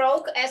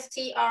stroke,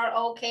 STROKE.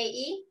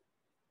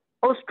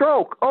 Oh,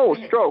 stroke. Oh,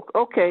 mm-hmm. Stroke.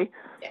 Okay.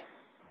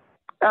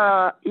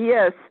 Yeah.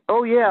 Yes.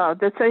 Oh, yeah.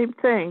 The same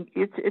thing.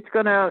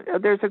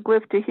 There's a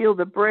glyph to heal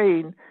the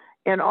brain,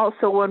 and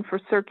also one for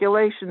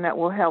circulation that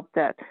will help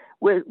that.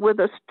 With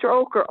a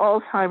stroke or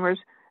Alzheimer's,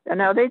 and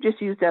now they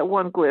just use that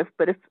one glyph,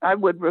 but if I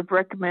would have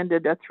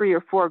recommended 3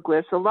 or 4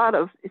 glyphs, a lot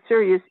of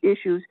serious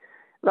issues,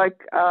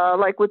 like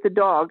with the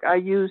dog, I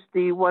used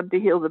the one to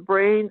heal the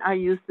brain, I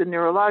used the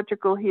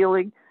neurological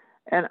healing,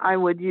 and I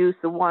would use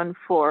the one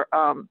for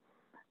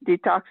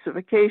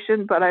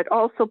detoxification, but I'd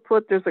also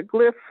there's a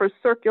glyph for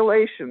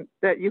circulation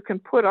that you can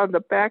put on the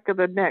back of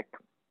the neck,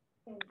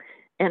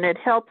 and it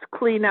helps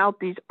clean out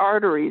these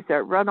arteries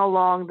that run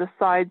along the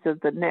sides of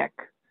the neck,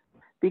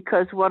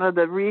 because one of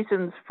the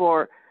reasons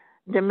for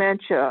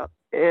dementia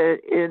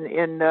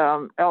in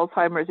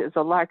Alzheimer's is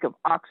a lack of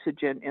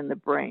oxygen in the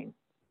brain.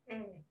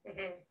 Mm-hmm.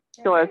 Okay.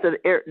 So as the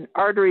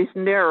arteries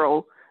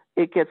narrow,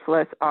 it gets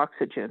less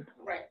oxygen.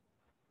 Right.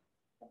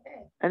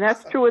 Okay. And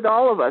that's true with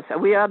all of us.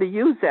 We ought to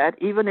use that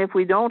even if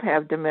we don't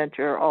have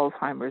dementia or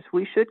Alzheimer's.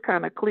 We should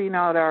kind of clean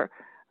out our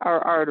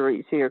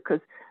arteries here,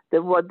 because the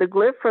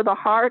glyph for the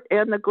heart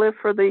and the glyph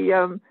for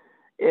the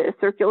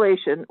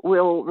circulation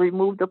will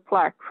remove the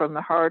plaque from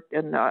the heart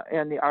and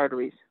the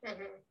arteries.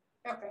 Mm-hmm.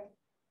 Okay.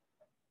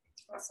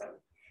 Awesome.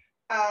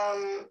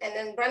 And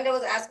then Brenda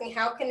was asking,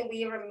 how can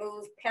we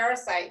remove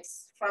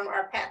parasites from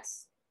our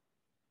pets?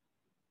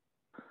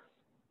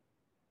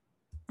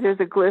 There's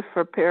a glyph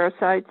for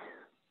parasites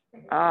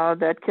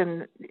that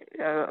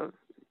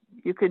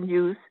you can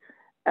use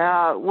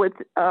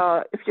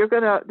if you're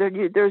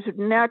there's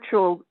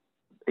natural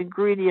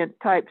ingredient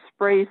type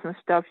sprays and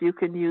stuff you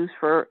can use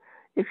for,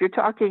 if you're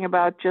talking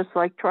about just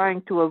like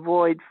trying to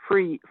avoid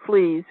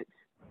fleas.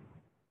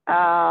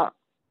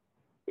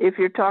 If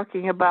you're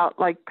talking about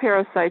like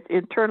parasites,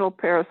 internal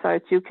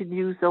parasites, you can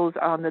use those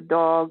on the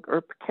dog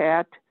or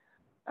cat.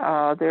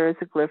 There is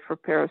a glyph for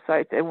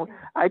parasites. And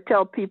I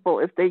tell people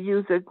if they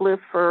use a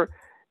glyph for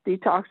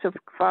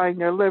detoxifying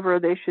their liver,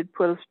 they should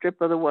put a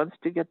strip of the ones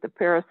to get the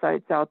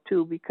parasites out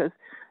too, because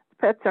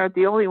pets aren't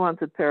the only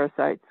ones with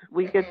parasites.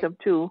 We get them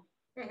too.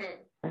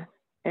 Mm-hmm.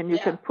 And you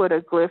can put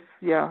a glyph,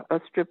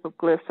 a strip of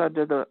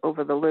glyphs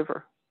over the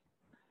liver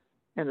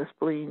and the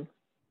spleen.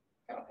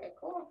 Okay,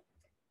 cool.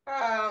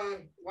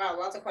 Wow,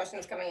 lots of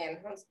questions coming in.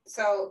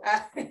 So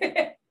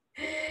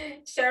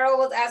Cheryl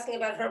was asking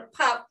about her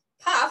pup.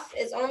 Puff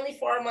is only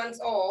 4 months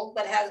old,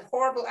 but has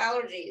horrible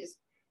allergies.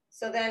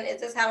 So then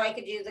is this how I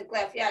could use the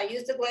glyph? Yeah,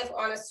 use the glyph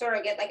on a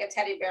surrogate, like a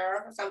teddy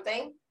bear or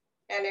something.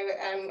 And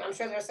I'm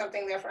sure there's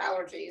something there for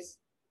allergies,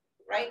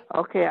 right?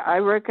 Okay, I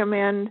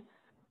recommend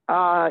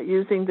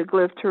using the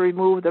glyph to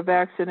remove the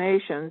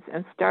vaccinations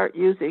and start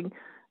using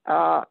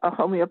a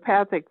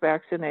homeopathic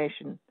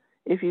vaccination.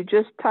 If you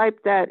just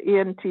type that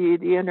into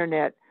the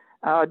internet,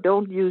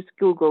 don't use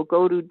Google,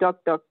 go to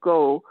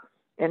DuckDuckGo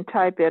and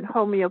type in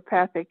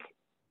homeopathic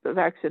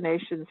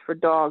vaccinations for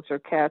dogs or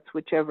cats,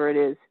 whichever it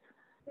is,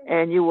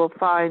 and you will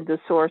find the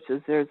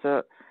sources. There's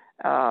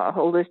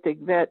holistic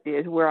vet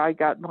is where I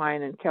got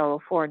mine in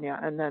California,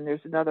 and then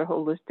there's another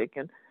holistic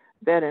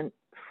vet in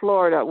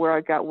Florida where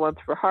I got one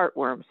for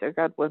heartworms. I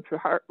got one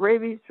for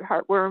rabies,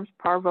 heartworms,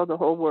 parvo, the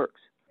whole works.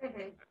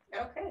 Okay,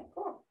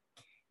 cool.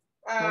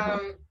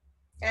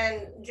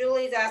 And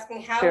Julie's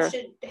asking, how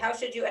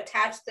should you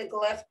attach the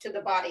glyph to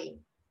the body?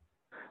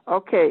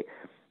 Okay,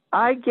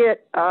 I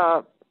get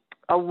a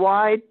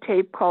wide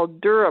tape called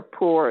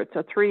Durapur. It's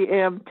a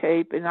 3M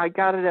tape, and I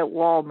got it at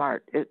Walmart.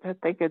 I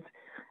think it's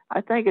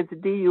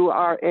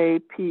Durapour.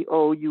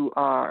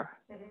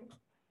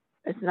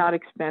 It's not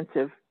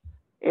expensive,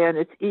 and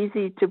it's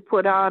easy to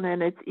put on,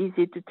 and it's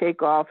easy to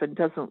take off, and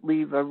doesn't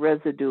leave a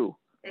residue.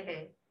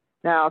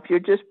 Now, if you're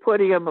just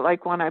putting them,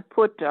 like when I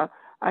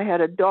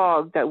had a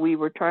dog that we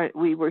were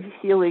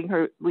healing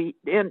her. We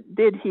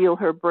did heal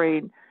her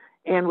brain,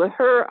 and with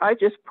her, I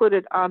just put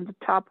it on the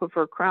top of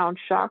her crown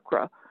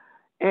chakra.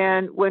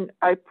 And when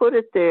I put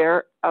it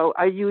there,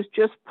 I used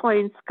just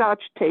plain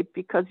Scotch tape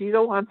because you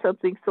don't want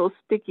something so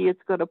sticky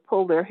it's going to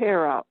pull their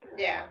hair out.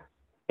 Yeah.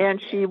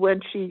 And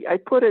I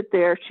put it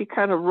there, she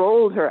kind of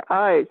rolled her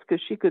eyes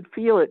because she could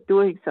feel it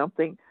doing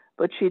something,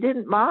 but she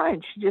didn't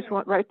mind. She just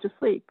went right to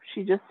sleep.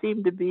 She just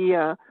seemed to be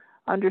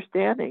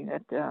understanding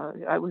that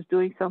I was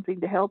doing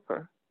something to help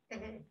her.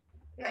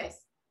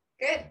 Nice.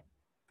 Good.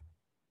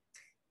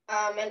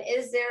 And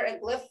is there a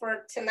glyph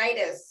for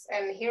tinnitus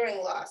and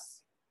hearing loss?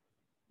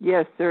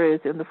 Yes, there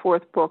is. In the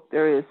 4th book,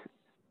 there is.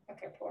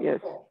 Okay, cool. Yes.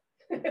 Cool.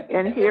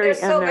 And hearing,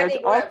 and there's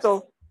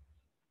also,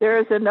 there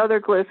is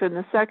another glyph in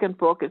the 2nd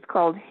book. It's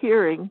called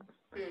hearing,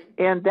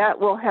 and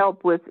that will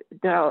help with.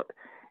 Now,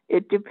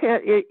 it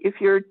depends if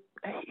your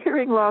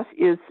hearing loss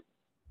is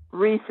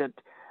recent.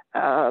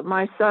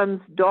 My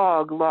son's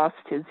dog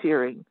lost his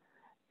hearing,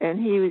 and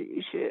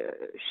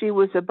she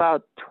was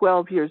about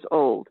 12 years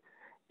old,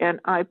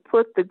 and I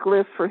put the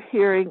glyph for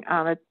hearing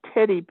on a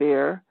teddy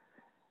bear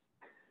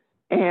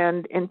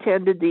and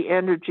intended the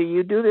energy.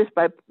 You do this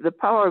by the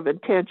power of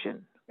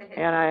intention.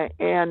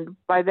 And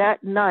by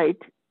that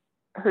night,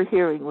 her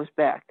hearing was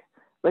back,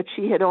 but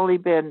she had only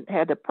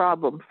had a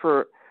problem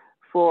for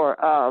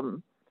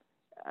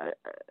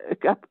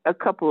a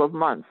couple of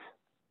months.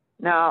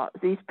 Now,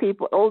 these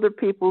people, older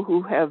people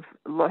who have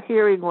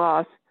hearing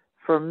loss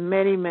for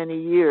many, many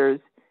years,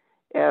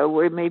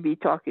 we may be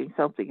talking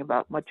something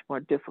about much more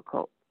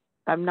difficult.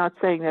 I'm not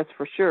saying that's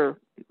for sure.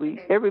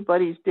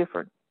 Everybody's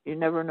different. You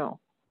never know.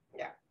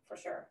 Yeah, for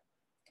sure.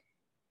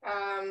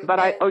 But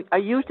I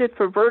used it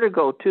for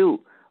vertigo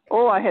too.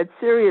 Oh, I had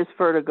serious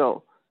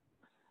vertigo.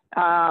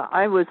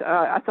 I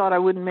thought I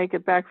wouldn't make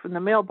it back from the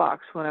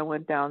mailbox when I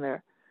went down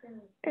there,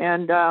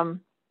 and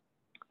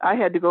I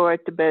had to go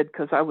right to bed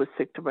because I was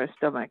sick to my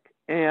stomach.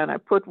 And I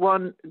put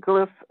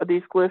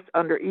these glyphs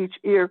under each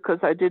ear because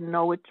I didn't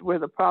know where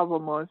the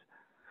problem was.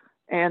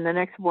 And the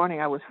next morning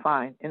I was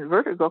fine. And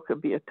vertigo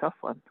could be a tough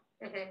one.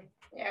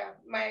 Yeah,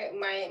 my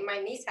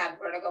niece had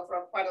vertigo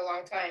for quite a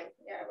long time.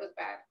 Yeah, it was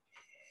bad.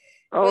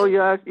 Oh,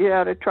 yeah,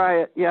 to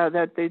try it. Yeah,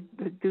 that they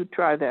do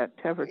try that.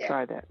 Have her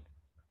try that.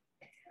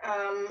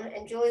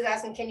 And Julie's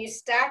asking, can you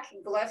stack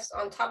glyphs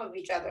on top of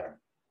each other?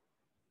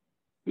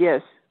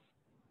 Yes.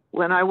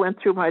 When I went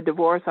through my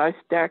divorce, I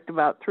stacked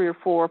about 3 or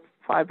 4 or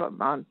 5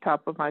 on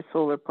top of my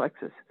solar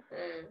plexus.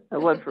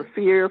 One for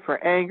fear, for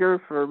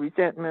anger, for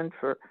resentment,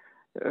 for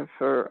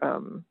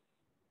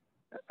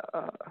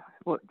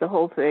the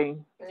whole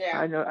thing. Yeah.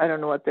 I don't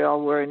know what they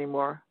all were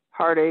anymore.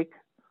 Heartache.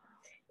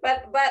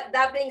 But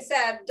that being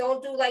said,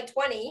 don't do like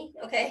 20,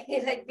 okay?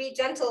 Like be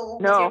gentle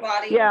with your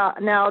body. Yeah.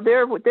 Now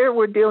there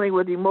we're dealing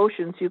with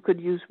emotions. You could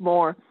use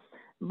more,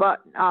 but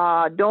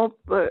don't.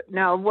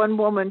 Now one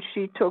woman,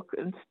 she took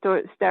and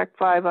stacked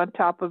 5 on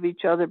top of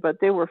each other,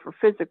 but they were for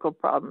physical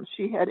problems.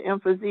 She had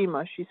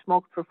emphysema. She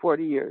smoked for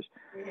 40 years,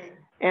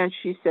 and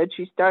she said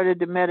she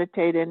started to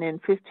meditate, and in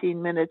 15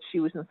 minutes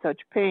she was in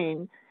such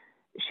pain.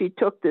 She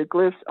took the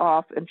glyphs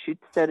off, and she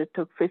said it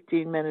took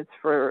 15 minutes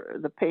for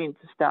the pain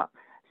to stop.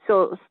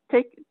 So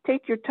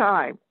take your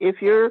time.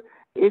 If you're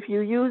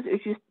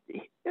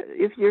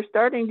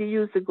starting to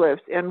use the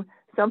glyphs and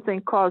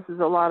something causes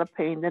a lot of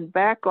pain, then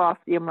back off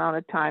the amount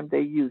of time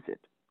they use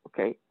it.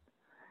 Okay.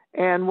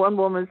 And one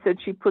woman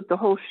said she put the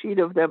whole sheet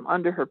of them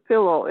under her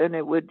pillow, and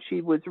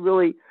she was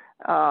really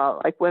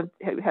like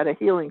had a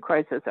healing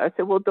crisis. I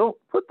said, well, don't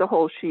put the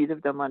whole sheet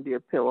of them under your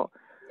pillow.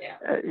 Yeah.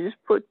 Just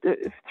put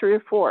 3 or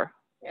 4.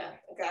 Yeah,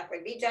 exactly.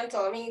 Be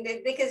gentle. I mean,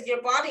 because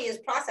your body is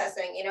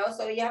processing,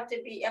 so you have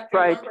to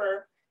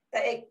remember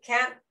that it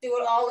can't do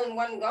it all in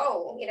one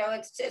go.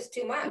 It's just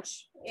too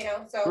much,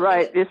 so.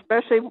 Right.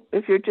 Especially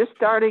if you're just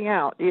starting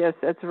out. Yes,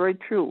 that's very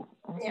true.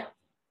 Yeah.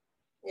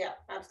 Yeah,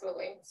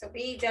 absolutely. So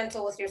be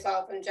gentle with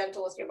yourself and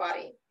gentle with your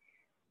body.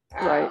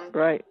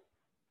 Right.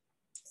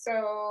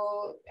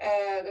 So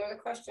there's a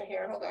question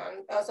here. Hold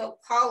on. So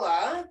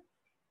Paula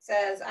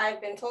says,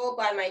 I've been told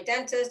by my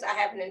dentist I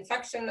have an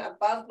infection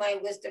above my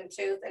wisdom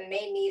tooth and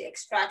may need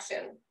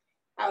extraction.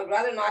 I would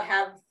rather not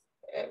have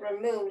it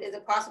removed. Is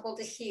it possible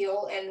to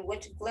heal, and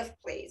which glyph,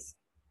 please?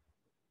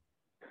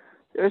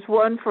 There's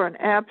one for an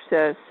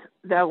abscess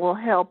that will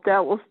help.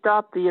 That will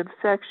stop the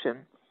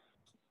infection.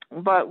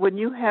 But when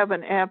you have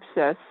an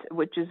abscess,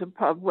 which is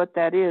what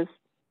that is,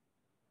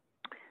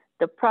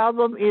 the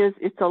problem is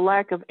it's a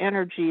lack of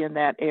energy in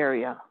that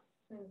area.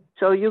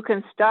 So you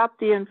can stop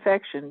the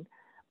infection,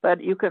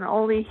 but you can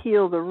only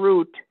heal the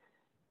root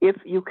if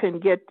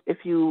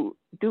you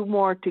do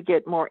more to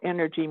get more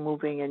energy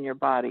moving in your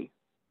body.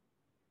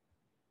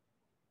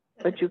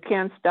 But you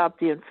can stop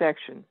the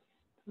infection,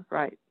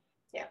 right?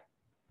 Yeah,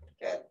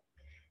 good.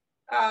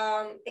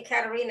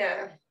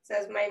 Ekaterina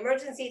says, my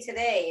emergency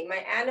today, my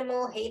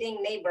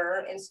animal-hating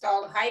neighbor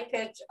installed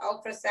high-pitch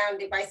ultrasound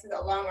devices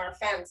along our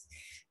fence.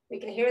 We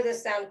can hear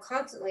this sound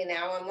constantly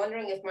now. I'm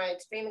wondering if my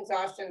extreme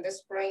exhaustion this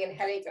spring and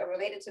headaches are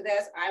related to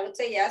this. I would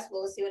say yes.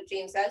 We'll see what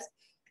Jean says.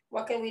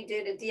 What can we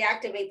do to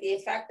deactivate the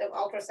effect of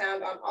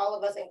ultrasound on all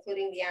of us,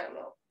 including the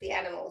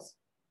animals?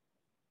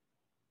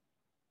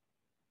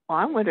 Well,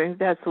 I'm wondering if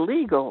that's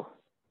legal.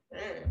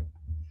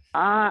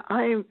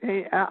 I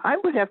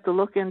would have to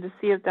look in to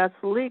see if that's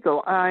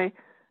legal. I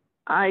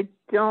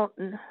don't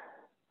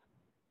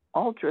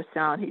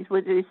ultrasound.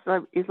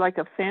 He's like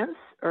a fence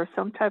or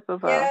some type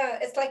of yeah,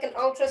 it's like an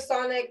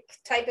ultrasonic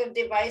type of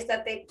device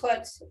that they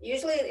put.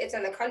 Usually it's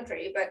in the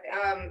country, but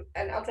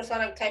an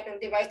ultrasonic type of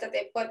device that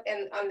they put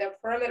in on the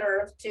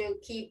perimeter to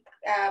keep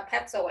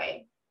pets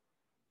away.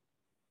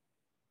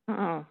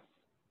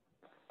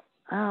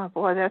 Oh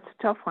boy, that's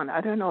a tough one.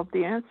 I don't know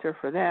the answer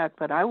for that,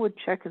 but I would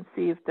check and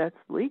see if that's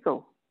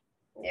legal.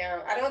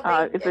 Yeah, I don't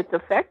think if it's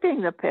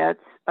affecting the pets,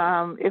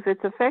 if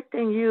it's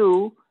affecting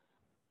you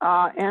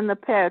and the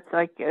pets,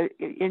 like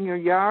in your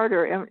yard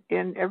or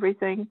in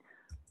everything,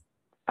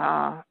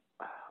 I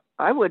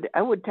would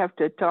have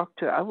to talk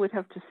to. I would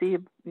have to see.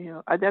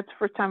 That's the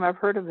first time I've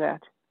heard of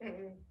that.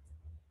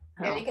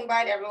 Yeah, you can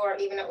buy it everywhere,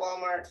 even at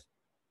Walmart.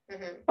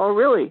 Oh,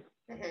 really?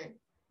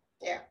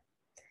 Yeah.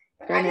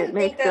 And it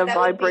makes a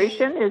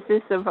vibration. Is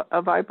this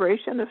a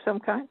vibration of some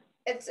kind?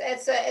 It's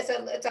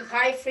a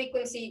high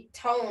frequency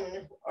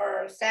tone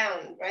or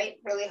sound, right?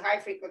 Really high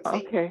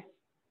frequency. Okay.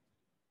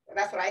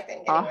 That's what I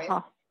think, anyways.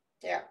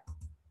 Yeah.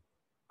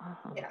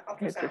 Yeah.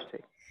 Ultrasound.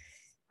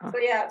 So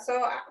yeah.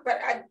 But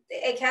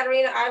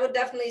Ekaterina, I would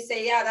definitely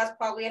say, yeah, that's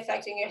probably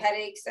affecting your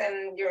headaches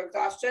and your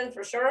exhaustion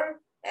for sure.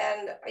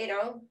 And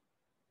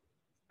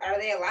are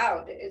they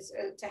allowed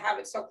to have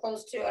it so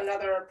close to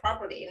another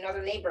property,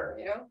 another neighbor?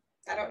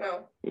 I don't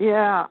know.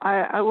 Yeah,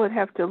 I would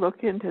have to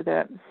look into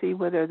that and see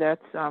whether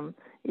that's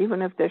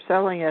even if they're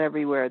selling it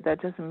everywhere,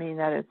 that doesn't mean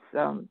that it's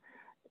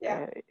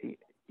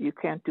you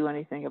can't do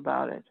anything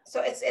about it.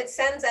 So it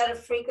sends out a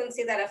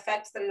frequency that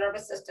affects the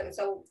nervous system.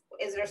 So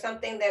is there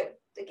something that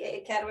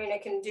Ekaterina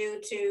can do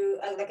to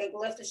like a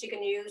glyph that she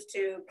can use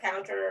to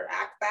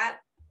counteract that?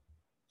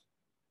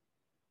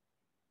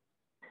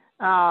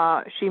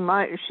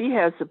 She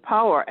has the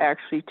power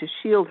actually to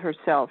shield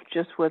herself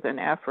just with an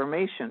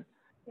affirmation.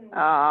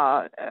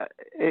 But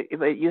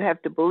you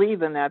have to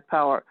believe in that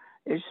power.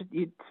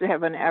 You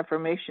have an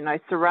affirmation. I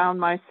surround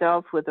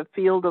myself with a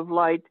field of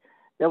light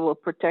that will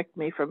protect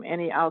me from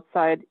any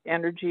outside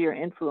energy or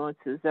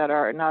influences that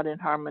are not in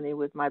harmony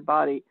with my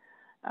body.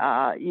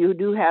 You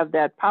do have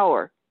that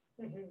power.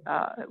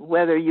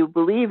 Whether you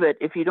believe it,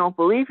 if you don't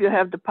believe you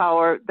have the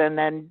power,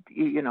 then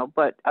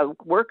but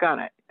work on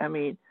it. I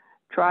mean,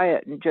 try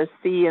it and just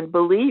see and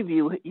believe.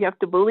 You have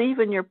to believe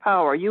in your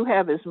power. You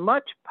have as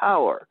much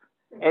power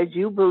as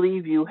you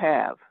believe you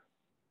have.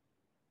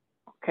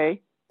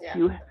 Okay?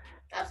 Yeah,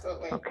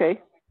 absolutely.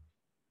 Okay?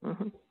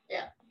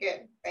 Yeah,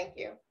 good. Thank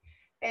you.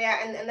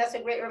 Yeah, and that's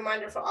a great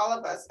reminder for all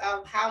of us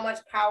of how much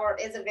power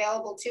is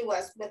available to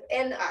us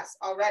within us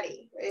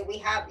already. We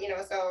have,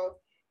 so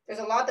there's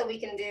a lot that we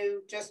can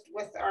do just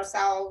with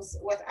ourselves,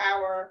 with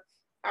our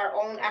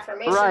own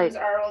affirmations,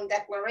 our own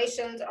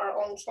declarations, our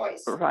own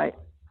choice. Right.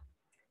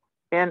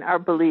 And our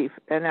belief,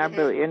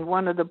 belief. In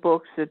one of the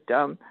books, it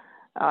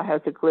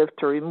has a glyph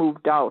to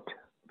remove doubt,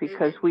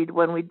 because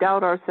when we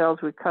doubt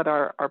ourselves, we cut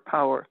our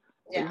power.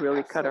 Yeah, we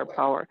really absolutely. cut our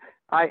power.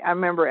 I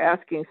remember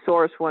asking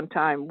Source one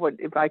time what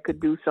if I could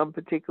do some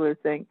particular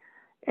thing,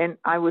 and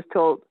I was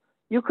told,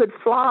 you could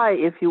fly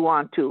if you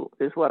want to,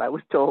 is what I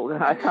was told.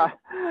 And I thought,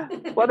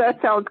 well,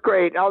 that sounds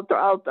great.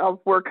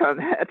 I'll work on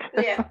that.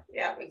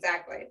 Yeah,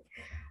 exactly.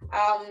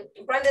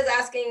 Brenda's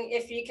asking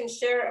if you can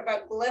share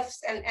about glyphs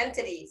and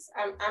entities.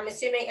 I'm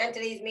assuming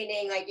entities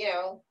meaning like,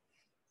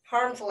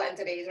 harmful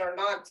entities or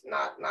not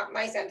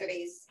nice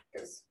entities,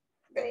 because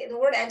the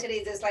word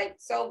entities is like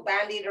so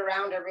bandied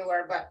around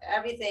everywhere, but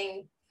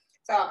everything.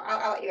 So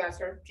I'll let you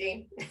answer,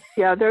 Jean.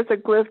 Yeah, there's a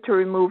glyph to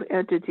remove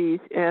entities,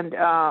 and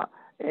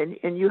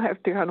you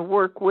have to kind of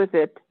work with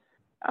it,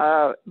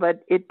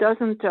 but it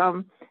doesn't.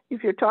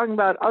 If you're talking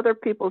about other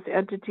people's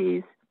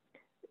entities,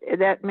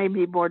 that may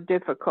be more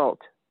difficult.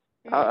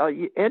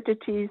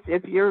 Entities,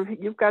 if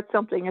you've got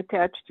something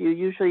attached to you,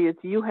 usually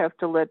it's you have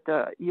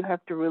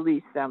to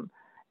release them,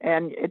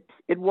 and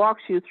it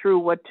walks you through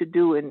what to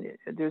do, and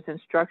there's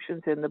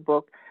instructions in the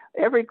book.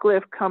 Every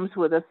glyph comes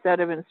with a set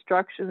of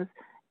instructions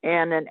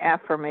and an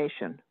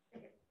affirmation.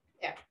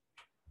 Yeah.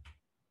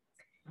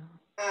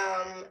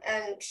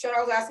 And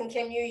Cheryl's asking,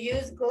 can you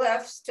use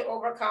glyphs to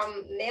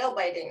overcome nail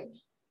biting?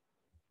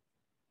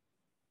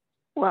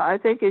 Well, I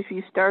think if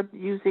you start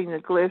using the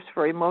glyphs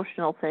for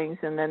emotional things,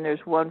 and then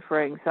there's one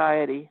for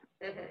anxiety.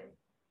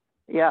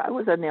 Yeah, I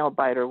was a nail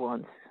biter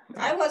once.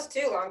 I was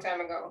too, a long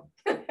time ago.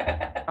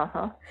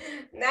 Uh-huh.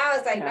 Now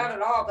it's like not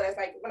at all, but it's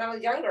like when I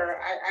was younger,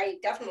 I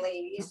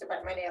definitely used to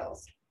bite my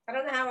nails. I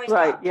don't know how I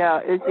stopped. Right,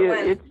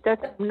 yeah,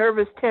 that's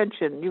nervous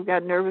tension. You've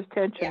got nervous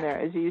tension there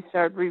as you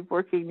start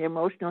reworking the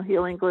emotional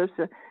healing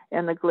glyphs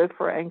and the glyph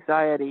for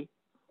anxiety.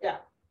 Yeah,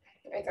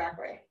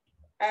 exactly.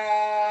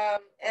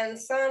 And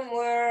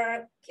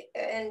somewhere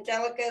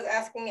Angelica is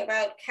asking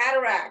about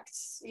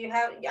cataracts.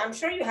 I'm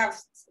sure you have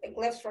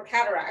glyphs for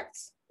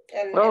cataracts.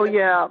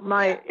 Yeah,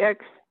 my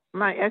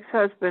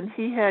ex-husband,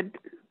 he had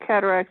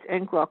cataracts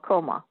and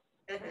glaucoma.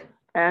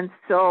 And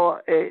so,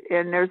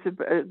 and there's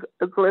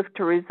a glyph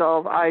to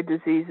resolve eye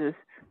diseases.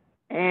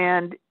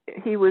 And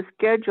he was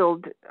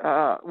scheduled,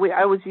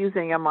 I was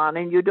using them on,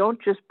 and you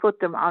don't just put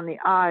them on the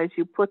eyes,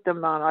 you put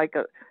them on like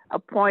a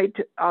point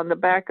on the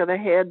back of the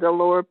head, the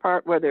lower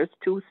part where there's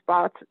two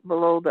spots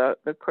below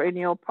the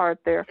cranial part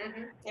there.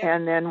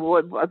 And then I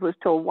was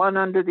told one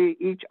under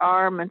each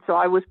arm, and so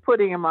I was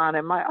putting him on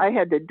him. I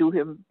had to do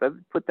him,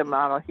 put them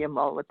on him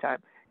all the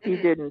time. He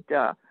didn't,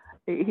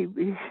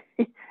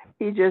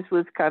 he just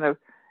was kind of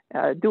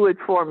do it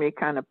for me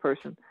kind of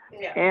person.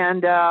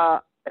 And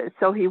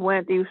so he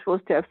was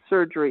supposed to have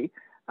surgery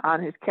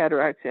on his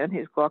cataracts and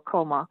his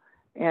glaucoma.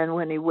 And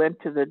when he went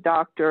to the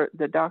doctor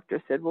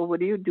said, well, what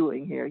are you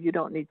doing here? You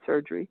don't need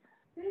surgery.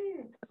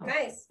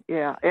 Nice.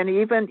 Yeah. And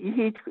even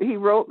he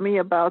wrote me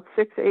about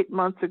 6-8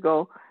 months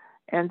ago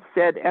and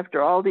said,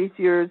 after all these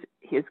years,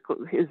 his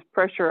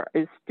pressure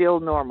is still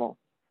normal.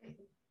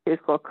 His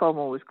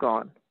glaucoma was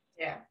gone.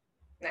 Yeah.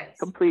 Nice.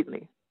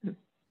 Completely.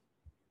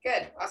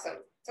 Good. Awesome.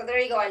 So there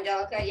you go,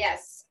 Angelica.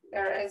 Yes,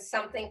 there is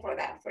something for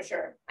that for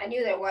sure. I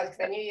knew there was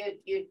because I knew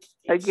you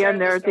again,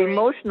 there's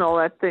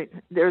emotional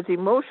there's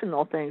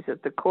emotional things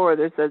at the core.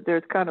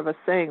 There's kind of a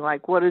saying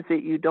like, what is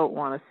it you don't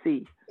want to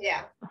see?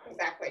 Yeah,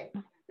 exactly.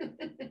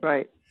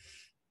 Right.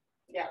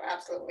 Yeah,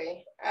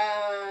 absolutely.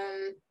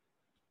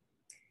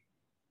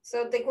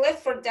 So the glyph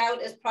for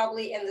doubt is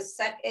probably in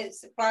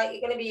it's probably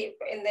going to be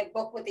in the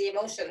book with the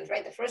emotions,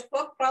 right? The first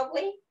book,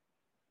 probably.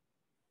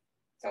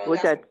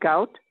 Was that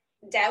gout?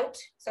 Doubt.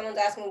 Someone's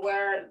asking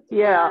where.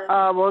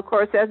 Well, of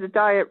course, that's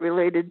diet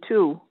related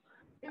too.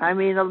 I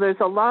mean, there's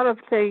a lot of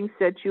things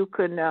that you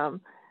can,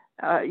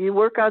 you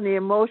work on the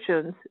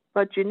emotions,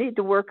 but you need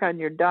to work on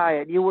your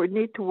diet. You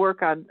need to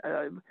work on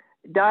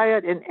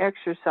diet and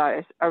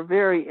exercise are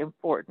very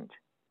important.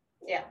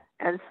 Yeah.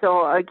 And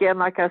so, again,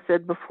 like I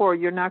said before,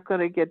 you're not going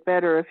to get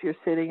better if you're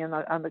sitting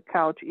on the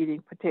couch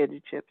eating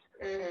potato chips.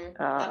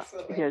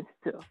 Absolutely.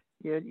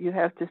 You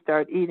have to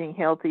start eating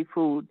healthy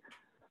food.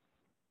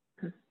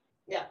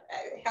 Yeah,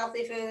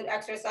 healthy food,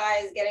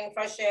 exercise, getting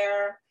fresh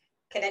air,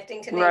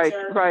 connecting to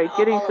nature. Right.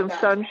 Getting some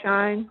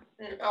sunshine.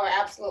 Oh,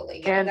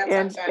 absolutely. Getting that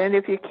sunshine. And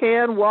if you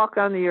can, walk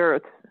on the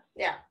earth.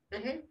 Yeah.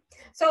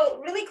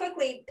 So really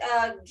quickly,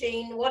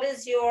 Jean, what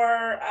is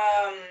your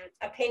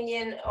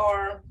opinion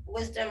or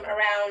wisdom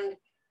around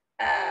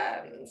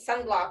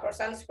sunblock or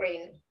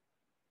sunscreen?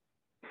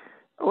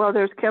 Well,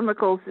 there's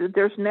chemicals,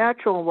 there's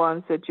natural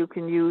ones that you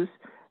can use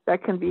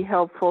that can be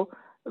helpful,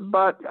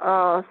 but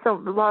a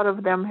lot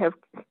of them have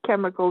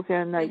chemicals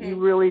in that you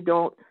really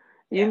don't.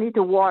 You need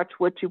to watch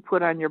what you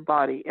put on your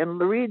body and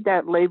read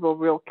that label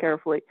real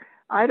carefully.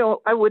 I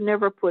would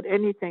never put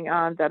anything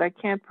on that I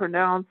can't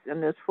pronounce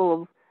and is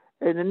full of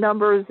the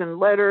numbers and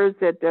letters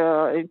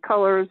and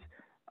colors.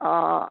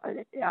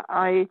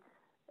 I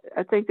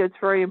think that's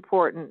very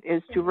important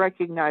is to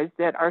recognize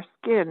that our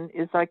skin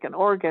is like an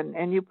organ,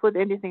 and you put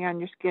anything on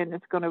your skin,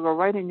 it's going to go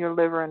right in your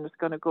liver and it's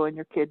going to go in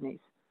your kidneys.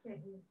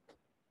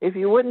 If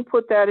you wouldn't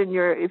put that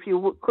if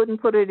you couldn't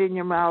put it in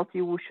your mouth,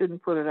 you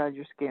shouldn't put it on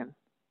your skin.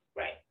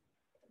 Right.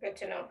 Good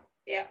to know.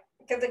 Yeah.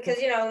 Because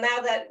now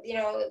that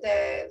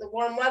the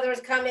warm weather is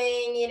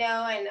coming,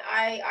 and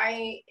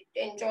I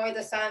enjoy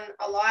the sun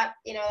a lot,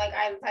 like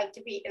I like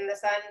to be in the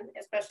sun,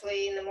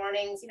 especially in the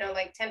mornings,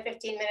 like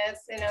 10-15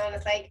 minutes, and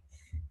it's like,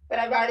 but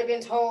I've already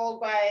been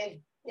told by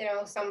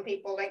some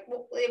people, like,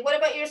 well, what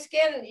about your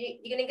skin?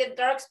 You're gonna get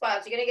dark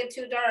spots, you're gonna get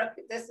too dark,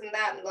 this and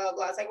that and blah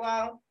blah. It's like,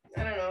 well,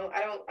 I don't know,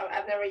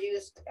 I've never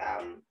used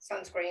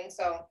sunscreen,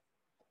 so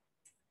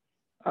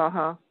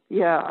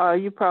yeah,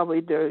 you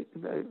probably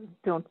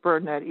don't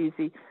burn that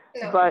easy.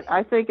 No. But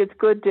I think it's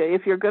good to,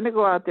 if you're going to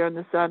go out there in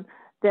the sun,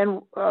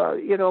 then,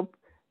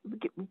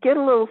 get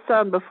a little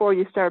sun before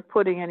you start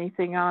putting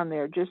anything on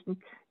there. Just,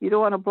 you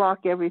don't want to block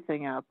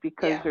everything out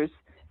because there's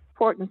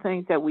important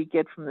things that we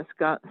get from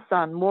the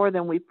sun more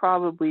than we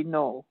probably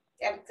know.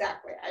 Yeah,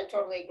 exactly. I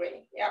totally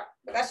agree. Yeah,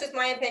 but that's just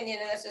my opinion,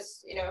 and that's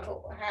just,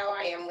 how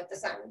I am with the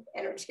sun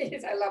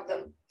energies. I love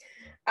them.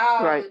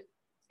 Right.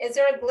 Is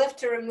there a glyph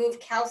to remove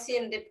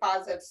calcium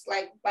deposits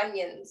like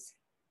bunions?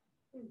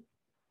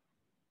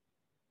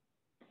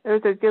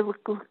 There's a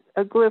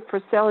glyph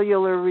for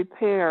cellular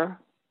repair,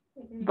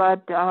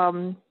 but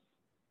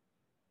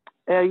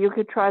you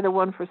could try the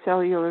one for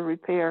cellular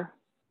repair.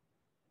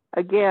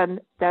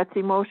 Again, that's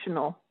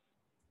emotional.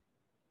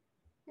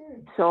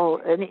 So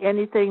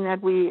anything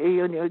that we,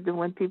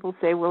 when people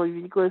say, well,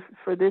 you go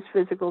for this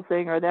physical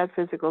thing or that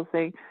physical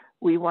thing,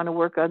 we want to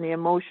work on the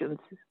emotions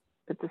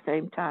at the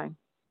same time.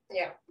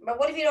 Yeah, but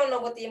what if you don't know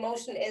what the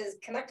emotion is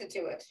connected to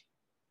it?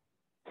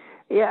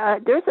 Yeah,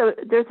 there's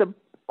a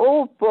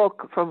old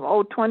book from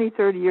 20,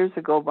 30 years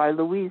ago by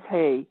Louise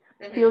Hay,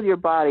 Heal Your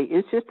Body.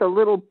 It's just a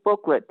little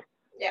booklet.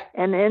 Yeah.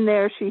 And in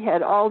there she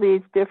had all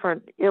these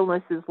different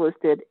illnesses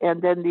listed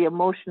and then the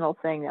emotional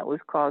thing that was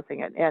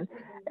causing it. And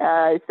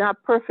it's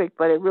not perfect,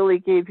 but it really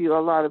gave you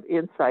a lot of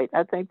insight.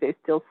 I think they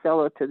still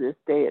sell it to this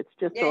day. It's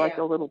just like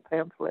a little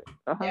pamphlet.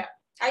 Yeah.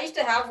 I used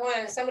to have one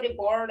and somebody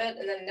borrowed it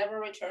and then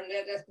never returned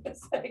it.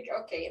 It's like,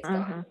 okay, it's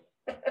gone.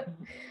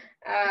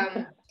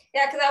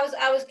 Yeah, because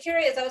I was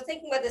curious. I was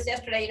thinking about this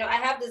yesterday. I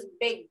have this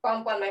big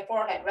bump on my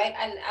forehead, right?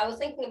 And I was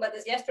thinking about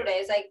this yesterday.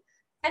 It's like,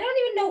 I don't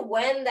even know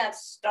when that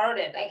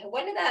started. Like,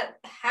 when did that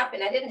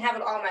happen? I didn't have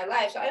it all my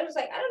life. So I was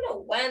like, I don't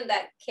know when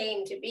that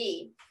came to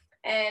be.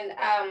 And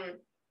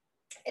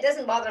it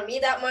doesn't bother me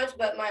that much,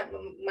 but my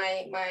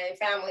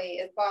family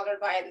is bothered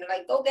by it. And they're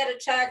like, go get it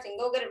checked and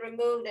go get it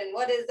removed. And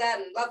what is that?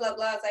 And blah, blah,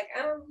 blah. It's like,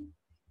 I don't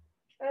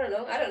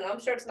know. I'm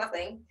sure it's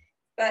nothing.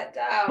 But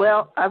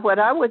well, what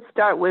I would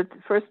start with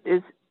first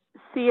is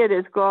see it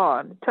as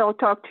gone. Talk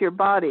to your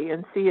body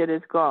and see it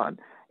as gone.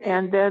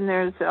 And then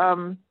there's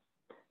I'm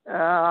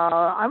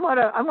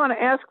gonna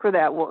ask for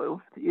that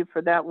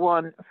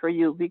one for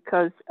you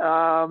because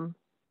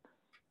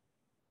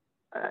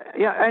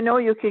yeah, I know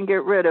you can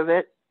get rid of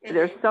it.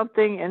 There's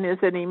something, and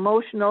there's an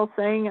emotional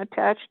thing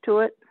attached to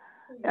it.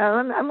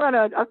 I'm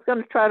gonna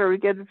try to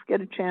get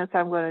a chance.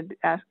 I'm gonna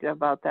ask you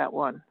about that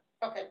one.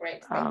 Okay,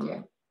 great. Thank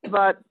you.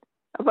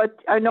 But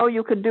I know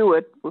you can do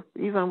it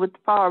even with the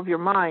power of your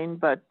mind.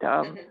 But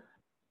I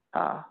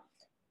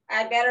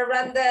better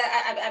run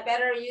I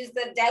better use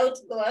the doubt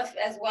glyph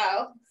as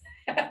well.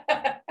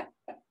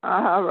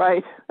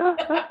 Right.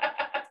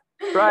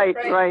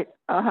 Right.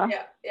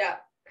 Yeah.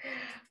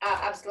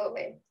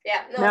 Absolutely.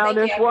 Yeah. No, now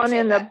there's one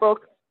in the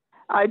book.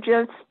 I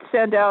just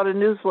sent out a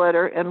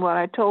newsletter, and when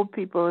I told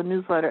people in the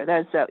newsletter,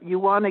 that's you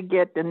want to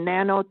get the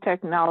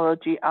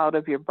nanotechnology out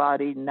of your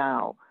body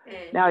now.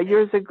 Now,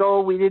 years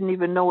ago, we didn't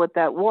even know what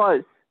that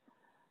was.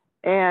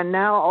 And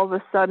now all of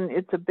a sudden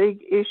it's a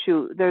big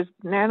issue. There's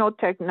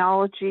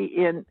nanotechnology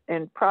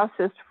in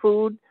processed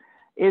food.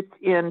 It's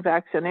in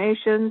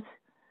vaccinations.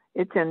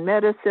 It's in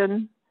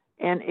medicine.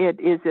 And it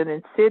is an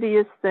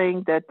insidious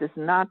thing that does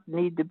not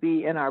need to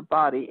be in our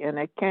body. And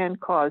it can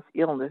cause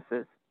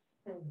illnesses.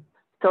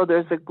 So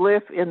there's a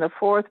glyph in the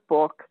 4th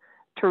book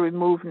to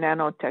remove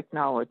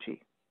nanotechnology.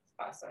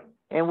 Awesome.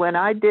 And when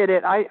I did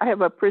it, I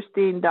have a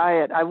pristine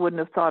diet. I wouldn't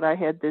have thought I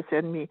had this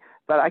in me,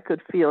 but I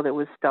could feel there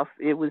was stuff.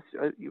 It was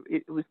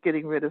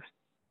getting rid of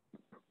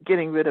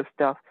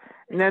stuff.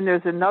 And then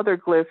there's another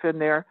glyph in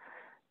there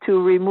to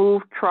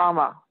remove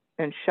trauma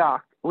and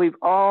shock. We've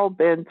all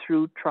been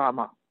through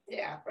trauma.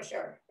 Yeah, for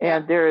sure.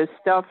 And there is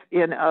stuff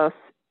in us,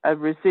 a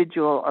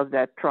residual of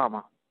that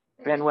trauma.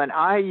 And when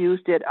I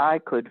used it, I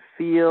could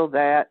feel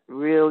that,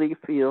 really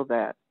feel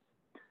that.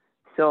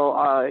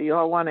 So you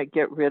all want to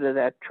get rid of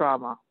that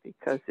trauma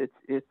because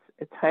it's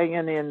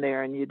hanging in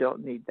there and you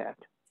don't need that.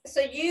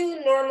 So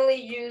you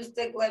normally use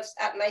the glyphs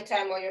at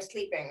nighttime while you're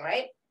sleeping,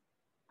 right?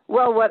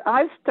 Well, what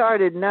I've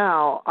started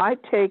now, I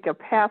take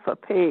half a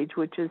page,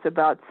 which is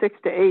about 6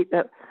 to 8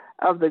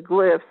 of the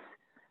glyphs,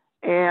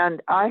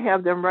 and I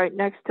have them right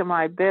next to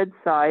my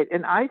bedside,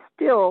 and I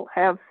still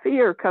have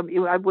fear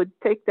coming. I would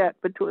take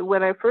that between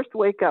when I first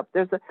wake up.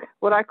 There's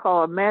what I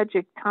call a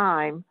magic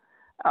time.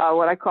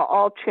 What I call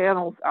all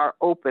channels are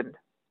opened,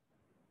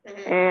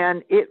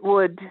 and it's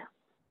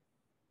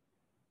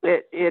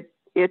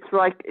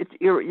like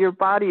your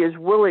body is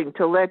willing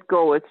to let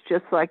go. It's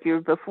just like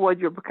before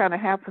you're kind of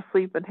half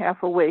asleep and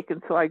half awake.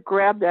 And so I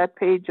grab that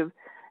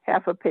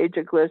half a page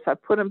of glyphs. I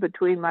put them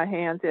between my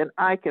hands, and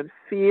I can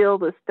feel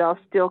the stuff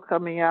still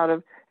coming out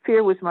of.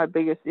 Fear was my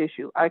biggest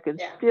issue. I can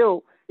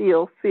still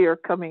feel fear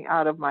coming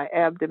out of my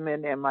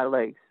abdomen and my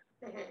legs.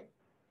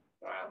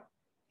 Wow.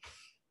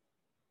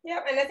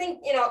 Yeah, and I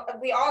think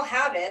we all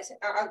have it.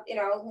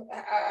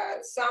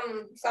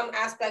 Some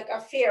aspect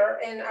of fear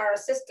in our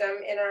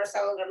system, in our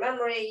cellular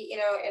memory, in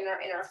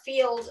our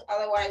field.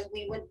 Otherwise,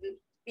 we would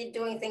be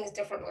doing things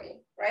differently,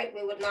 right?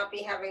 We would not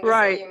be having the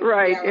same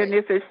reality. And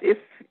if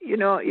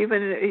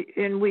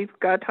even we've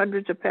got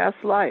hundreds of past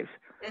lives.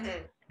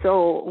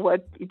 So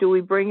what do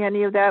we bring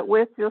any of that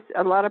with? Just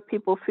a lot of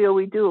people feel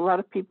we do. A lot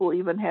of people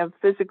even have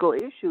physical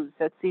issues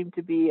that seem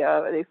to be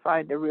they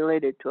find are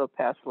related to a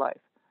past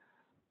life.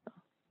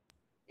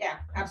 Yeah,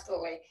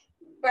 absolutely.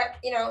 But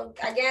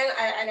again,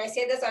 I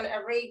say this on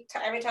every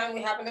time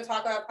we happen to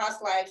talk about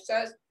past lives.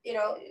 Just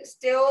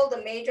still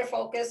the major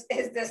focus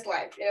is this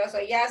life. So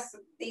yes,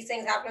 these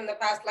things happen in the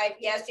past life.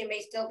 Yes, you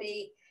may still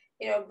be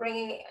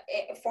bringing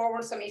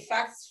forward some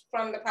effects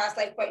from the past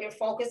life, but your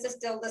focus is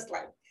still this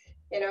life.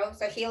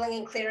 So healing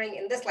and clearing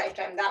in this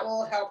lifetime, that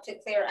will help to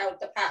clear out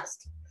the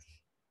past.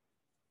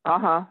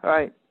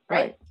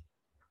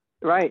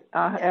 Right.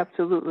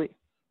 Absolutely.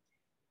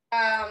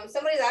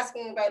 Somebody's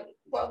asking about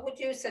what would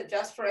you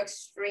suggest for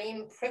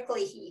extreme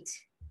prickly heat?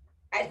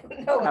 I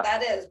don't know what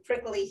that is,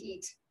 prickly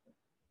heat.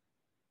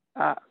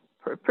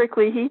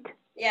 Prickly heat?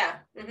 Yeah.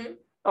 Mm-hmm.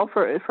 Oh,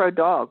 for a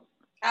dog.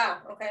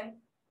 Ah, okay.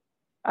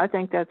 I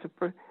think that's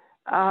boy.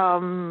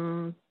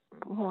 I'm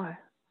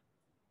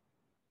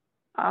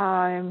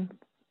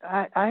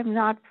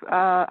not.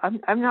 I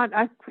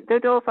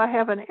don't know if I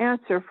have an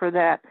answer for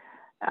that.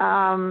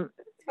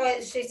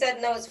 She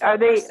said no, it's for a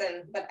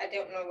person, but I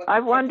don't know what.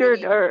 I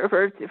wondered,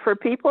 for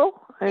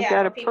people, is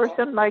that a people.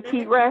 person like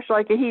heat rash,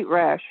 like a heat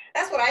rash?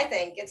 That's what I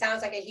think. It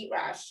sounds like a heat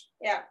rash.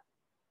 Yeah.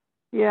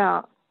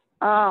 Yeah.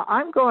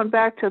 I'm going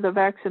back to the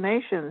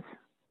vaccinations.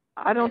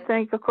 I don't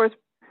think, of course,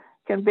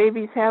 can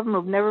babies have them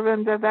who've never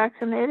been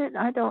vaccinated?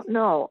 I don't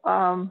know.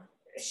 I'm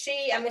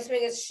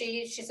assuming it's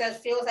she says,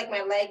 feels like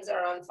my legs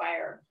are on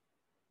fire.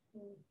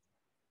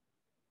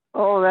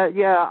 Oh,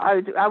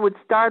 I would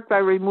start by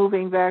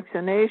removing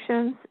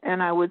vaccinations,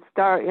 and I would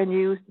start, and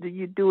you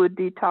do a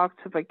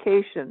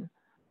detoxification.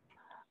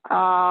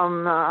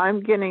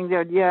 I'm getting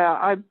there.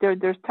 Yeah,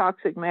 there's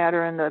toxic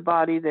matter in the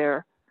body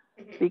there,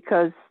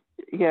 because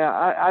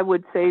I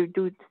would say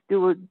do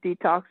a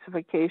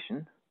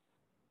detoxification.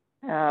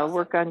 Awesome.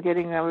 Work on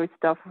getting every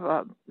stuff,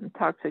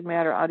 toxic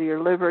matter out of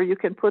your liver. You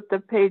can put the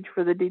page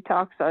for the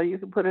detox. You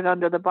can put it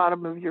under the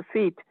bottom of your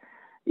feet.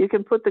 You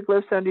can put the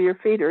glyphs under your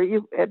feet, or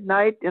you at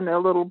night in a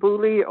little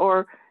buoy,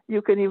 or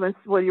you can even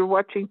when you're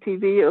watching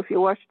TV, if you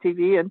watch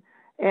TV,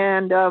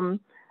 and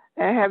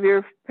have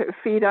your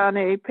feet on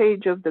a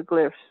page of the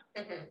glyphs.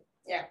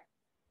 Yeah,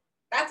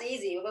 that's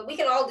easy. But we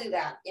can all do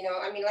that.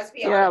 I mean, let's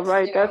be honest. Yeah,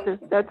 right. That's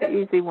an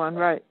easy one,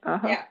 right?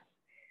 Yeah.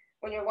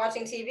 When you're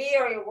watching TV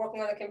or you're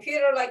working on the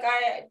computer, like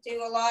I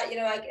do a lot,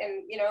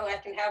 I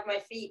can have my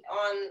feet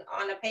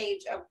on a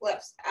page of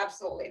glyphs.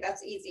 Absolutely,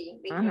 that's easy.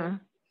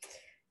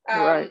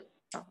 Right.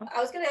 I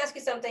was going to ask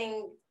you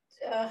something.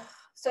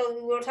 So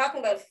we were talking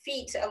about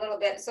feet a little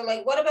bit. So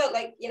like, what about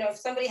if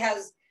somebody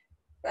has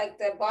like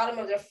the bottom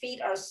of their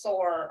feet are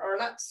sore, or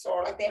not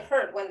sore, like they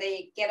hurt when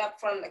they get up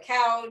from the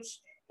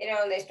couch,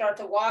 and they start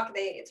to walk,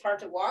 it's hard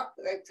to walk.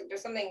 Like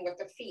there's something with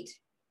the feet.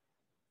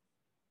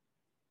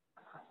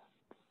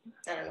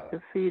 I don't know.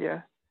 The feet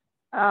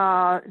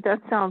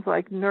that sounds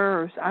like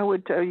nerves. I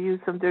would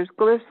use them. There's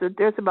glyphs.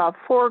 There's about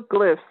 4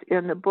 glyphs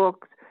in the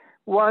book.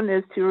 One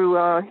is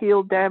to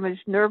heal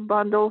damaged nerve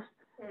bundles.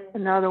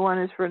 Another one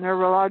is for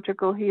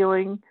neurological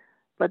healing,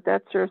 but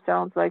that sure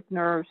sounds like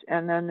nerves.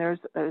 And then there's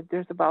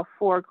about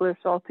 4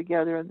 glyphs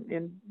altogether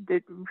in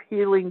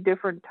healing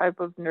different type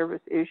of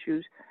nervous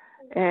issues.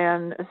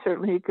 And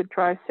certainly you could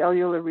try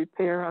cellular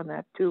repair on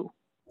that too.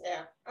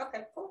 Yeah.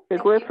 Okay. Cool. The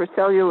glyph for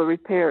cellular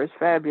repair is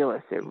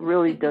fabulous. It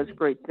really does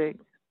great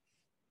things.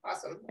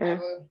 Awesome. I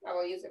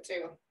will use it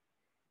too.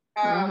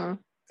 And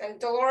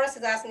Dolores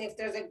is asking if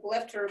there's a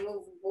glyph to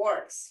remove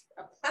warts,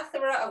 a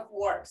plethora of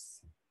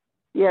warts.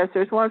 Yes,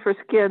 there's one for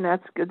skin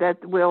that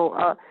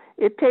will.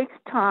 It takes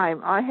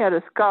time. I had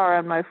a scar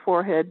on my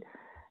forehead,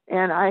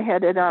 and I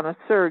had it on a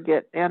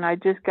surrogate, and I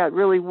just got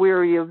really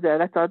weary of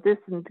that. I thought this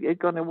isn't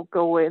going to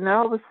go away, and then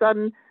all of a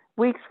sudden,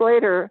 weeks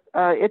later,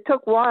 it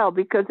took a while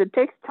because it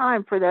takes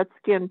time for that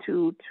skin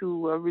to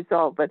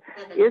resolve. But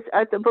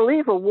I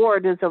believe a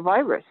wart is a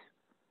virus.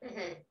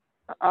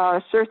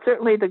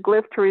 Certainly the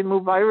glyph to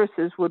remove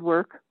viruses would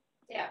work.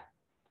 Yeah,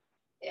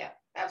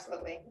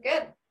 absolutely.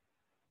 Good.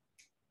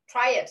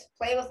 Try it,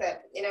 play with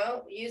it,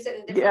 use it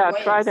in different ways.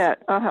 Yeah, try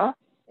that.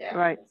 Yeah,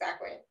 right.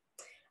 Exactly.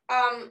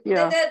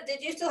 Linda,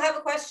 did you still have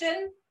a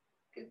question?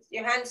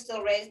 Your hand's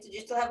still raised. Did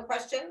you still have a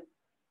question?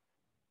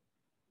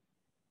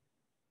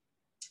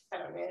 I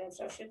don't know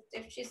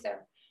if she's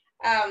there.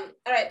 All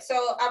right,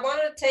 so I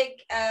wanted to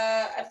take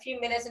a few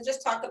minutes and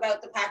just talk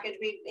about the package.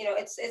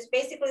 It's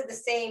basically the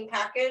same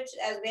package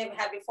as we have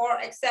had before,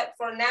 except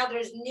for now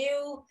there's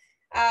new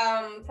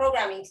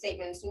programming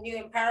statements,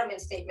 new empowerment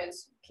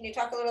statements. Can you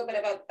talk a little bit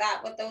about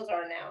that, what those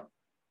are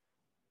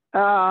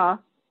now?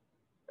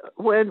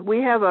 When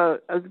we have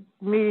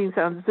meetings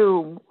on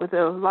Zoom with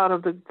a lot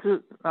of the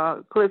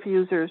glyph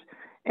users,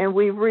 and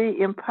we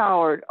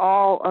re-empowered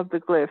all of the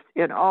glyphs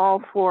in all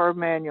 4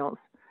 manuals.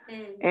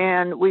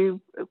 And we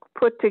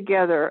put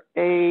together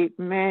a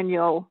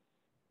manual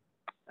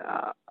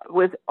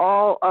with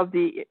all of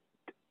the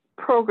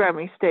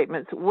programming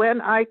statements.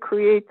 When I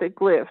create the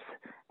glyphs,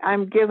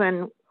 I'm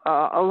given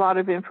a lot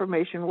of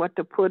information what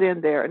to put in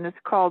there, and it's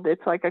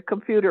like a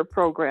computer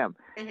program.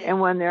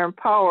 And when they're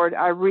empowered,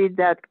 I read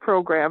that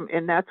program,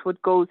 and that's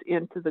what goes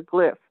into the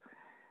glyph.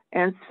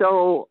 And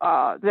so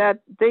that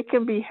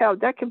can be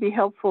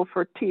helpful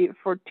for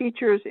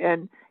teachers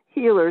and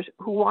healers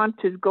who want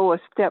to go a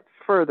step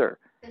further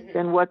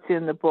than what's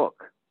in the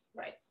book.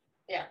 Right.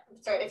 Yeah.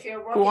 So if you're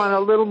working, who want a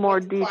little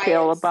more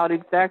detail about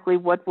exactly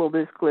what will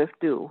this glyph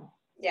do.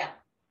 Yeah.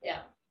 Yeah.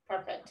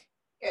 Perfect.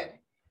 Good.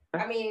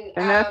 I mean,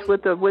 and that's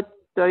with the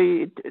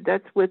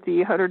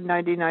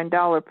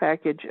 $199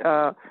 package,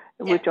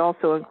 which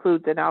also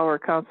includes an hour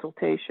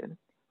consultation.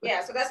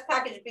 Yeah, so that's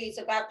package B.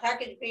 So that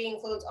package B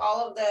includes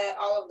all of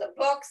the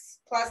books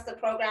plus the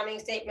programming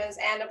statements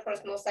and a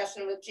personal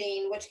session with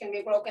Jean, which can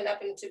be broken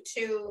up into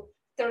two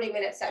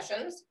 30-minute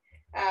sessions.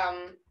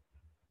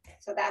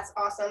 So that's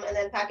awesome. And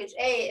then package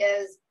A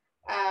is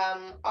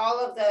all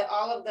of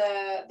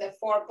the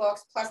 4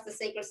 books plus the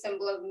Sacred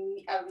Symbol of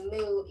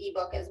Mu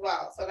ebook as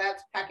well. So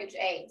that's package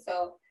A.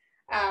 So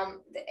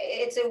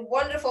it's a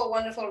wonderful,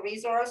 wonderful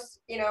resource,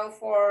 you know,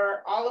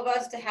 for all of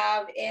us to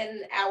have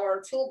in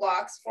our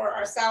toolbox for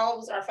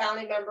ourselves, our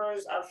family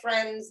members, our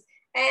friends,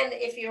 and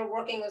if you're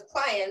working with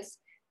clients,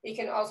 you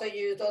can also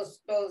use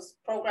those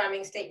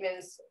programming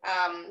statements,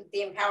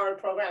 the empowered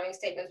programming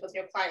statements with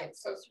your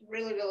clients. So it's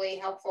really, really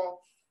helpful.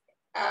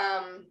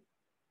 Then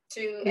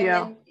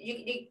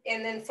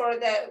and then for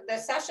the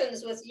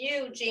sessions with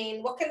you,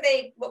 Jean, what can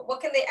they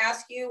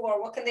ask you,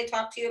 or what can they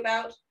talk to you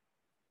about?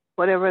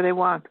 Whatever they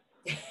want.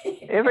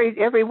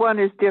 Everyone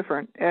is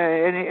different,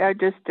 and I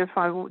just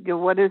define, you know,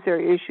 what is their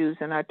issues,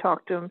 and I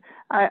talk to them.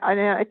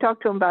 I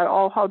talk to them about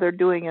all how they're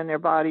doing in their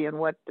body and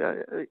what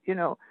you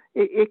know.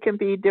 It can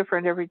be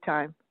different every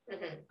time.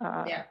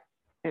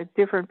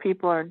 Different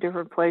people are in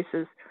different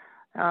places.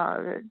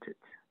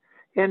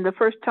 And the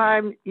first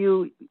time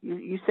you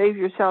save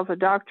yourself a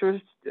doctor's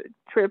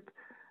trip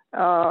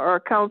or a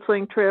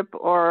counseling trip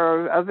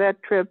or a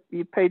vet trip,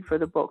 you paid for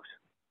the books.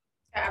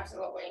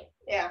 Absolutely.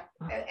 Yeah.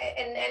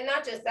 And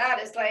not just that,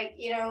 it's like,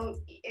 you know,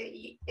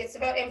 it's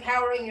about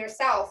empowering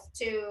yourself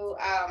to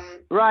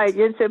right.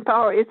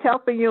 It's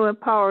helping you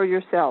empower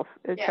yourself.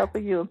 It's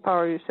helping you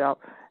empower yourself.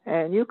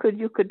 And you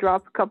could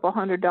drop a couple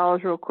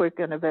 $100 real quick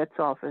in a vet's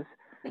office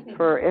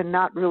and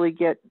not really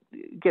get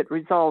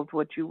resolved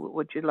what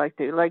you'd like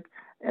to. Like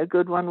a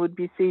good one would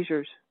be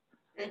seizures.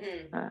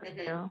 You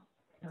know?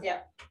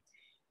 Yeah.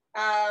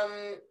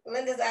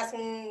 Linda's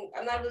asking,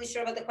 I'm not really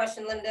sure about the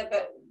question, Linda,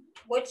 but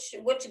which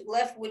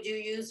glyph would you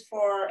use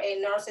for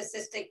a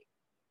narcissistic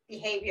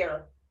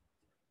behavior?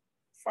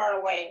 Far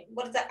away.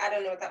 What is that? I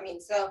don't know what that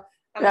means. So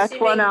that's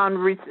assuming... one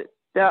on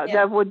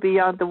that would be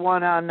on the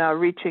one on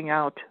reaching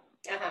out.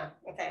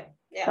 Okay.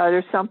 Yeah.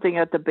 There's something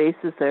at the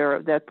basis there.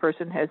 That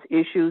person has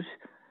issues.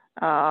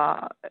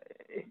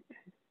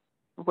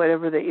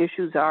 Whatever the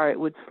issues are, it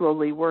would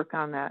slowly work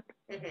on that.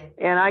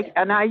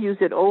 And I use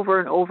it over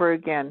and over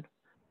again.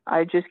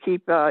 I just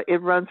keep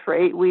it runs for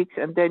 8 weeks,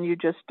 and then you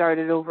just start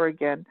it over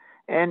again,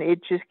 and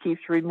it just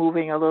keeps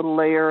removing a little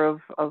layer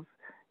of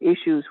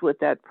issues with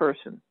that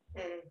person.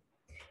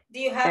 Do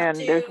you have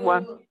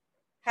to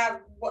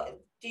have what?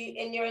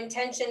 In your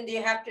intention, do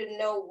you have to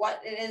know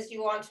what it is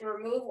you want to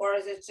remove, or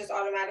is it just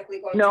automatically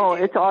going to do? No,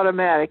 it's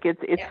automatic.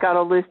 It's got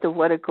a list of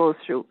what it goes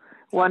through.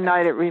 One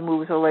night it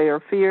removes a layer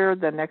of fear,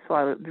 the next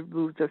night it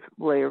removes a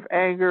layer of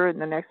anger,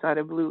 and the next night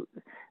it removes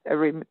a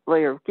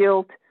layer of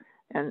guilt,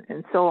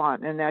 and so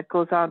on. And that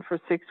goes on for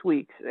 6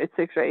 weeks. It's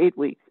 6 or 8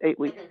 weeks. 8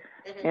 weeks.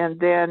 And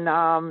then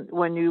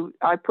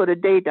I put a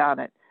date on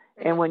it.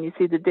 And when you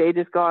see the date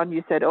is gone,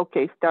 you said,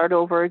 okay, start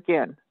over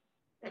again.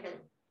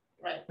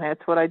 Right. That's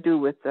what I do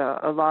with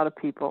a lot of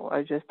people.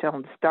 I just tell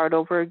them to start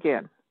over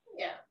again.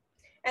 Yeah.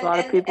 A lot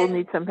of people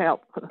need some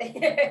help.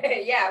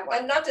 Yeah,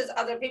 well, not just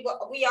other people.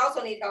 We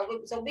also need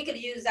help. So we could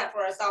use that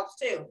for ourselves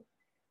too.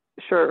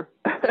 Sure.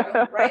 You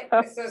know, right?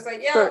 So it's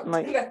like,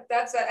 certainly.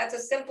 That's a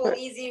simple,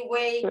 easy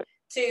way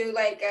to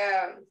like.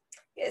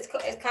 It's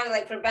kind of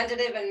like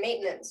preventative and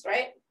maintenance,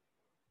 right?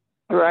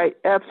 Right.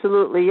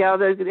 Absolutely. Yeah.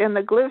 And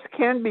the glyphs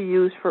can be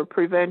used for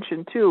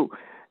prevention too.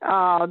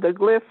 The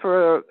glyph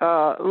for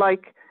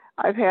like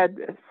I've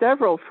had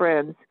several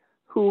friends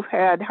who've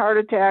had heart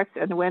attacks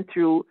and went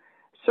through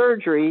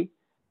surgery,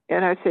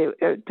 and I say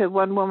to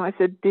one woman, I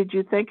said, did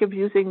you think of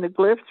using the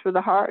glyphs for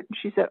the heart? And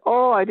she said,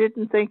 oh, I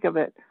didn't think of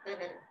it.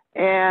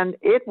 And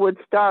it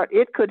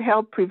could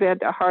help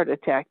prevent a heart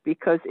attack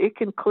because it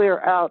can clear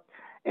out,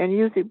 and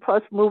using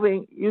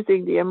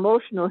the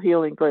emotional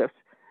healing glyphs,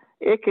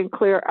 it can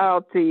clear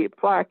out the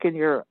plaque in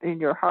your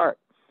heart.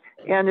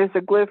 And there's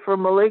a glyph for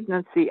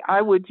malignancy.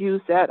 I would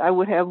use that. I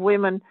would have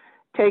women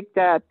take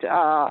that,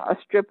 a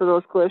strip of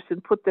those glyphs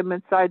and put them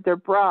inside their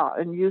bra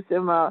and use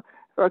them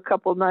for a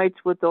couple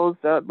nights with those,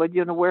 but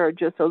wear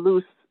just a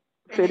loose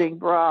fitting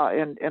bra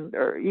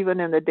or even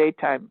in the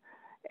daytime.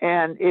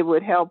 And it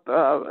would help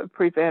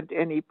prevent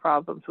any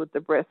problems with the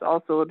breast.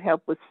 Also, it would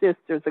help with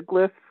cysts. There's a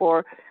glyph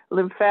for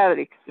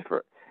lymphatics,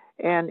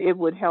 and it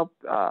would help.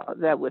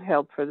 That would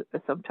help for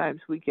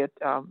sometimes we get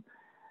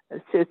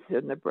cysts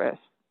in the breast.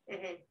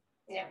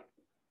 Yeah,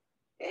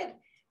 good.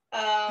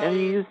 And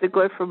you use the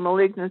glyph for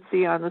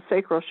malignancy on the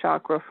sacral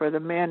chakra for the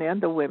men and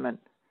the women.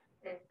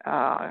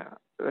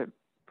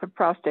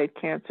 Prostate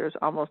cancer is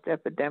almost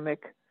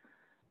epidemic,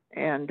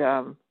 and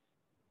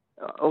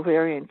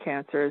ovarian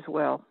cancer as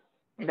well.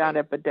 Not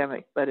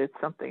epidemic, but it's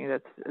something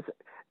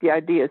the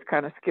idea is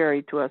kind of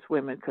scary to us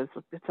women because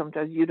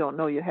sometimes you don't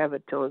know you have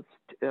it till it's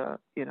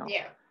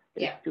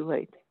it's too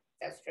late.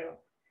 That's true.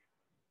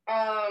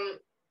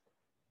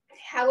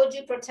 How would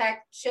you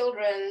protect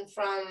children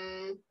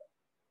from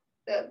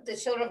the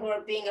children who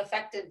are being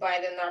affected by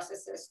the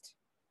narcissist?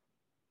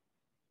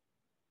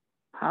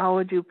 How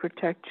would you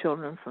protect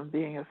children from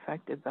being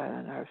affected by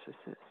a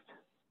narcissist?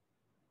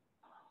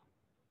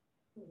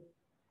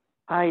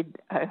 I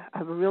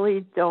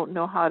really don't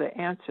know how to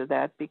answer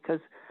that, because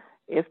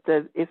if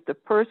the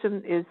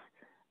person is,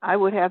 I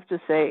would have to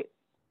say,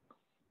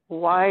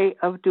 why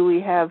do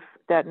we have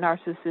that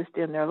narcissist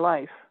in their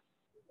life?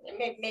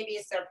 Maybe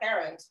it's their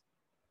parent.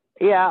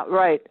 Yeah,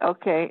 right.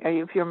 Okay.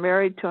 If you're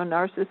married to a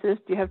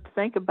narcissist, you have to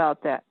think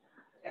about that.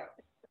 Yeah.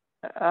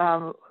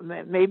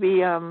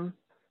 Maybe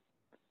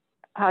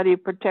how do you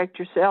protect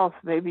yourself?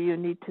 Maybe you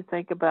need to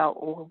think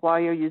about, well,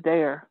 why are you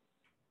there?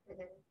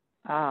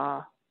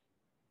 Mm-hmm.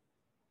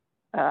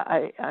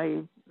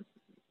 I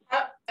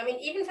mean,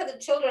 even for the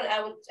children,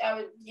 I would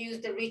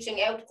use the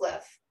reaching out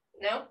glyph.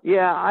 No.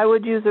 Yeah, I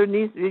would use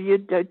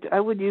I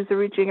would use the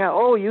reaching out.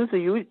 Oh, you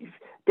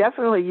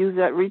definitely use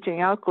that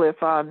reaching out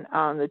glyph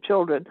on the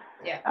children.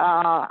 Yeah.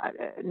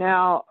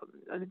 Now,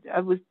 I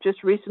was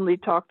just recently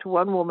talked to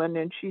one woman,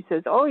 and she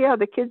says, "Oh yeah,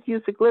 the kids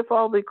use the glyphs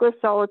all the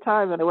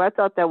time," and I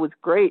thought that was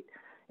great.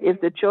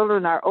 If the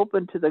children are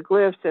open to the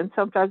glyphs, and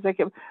sometimes they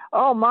can,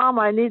 "Oh, Mom,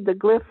 I need the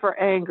glyph for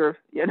anger,"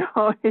 you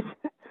know.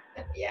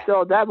 Yeah.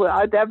 So that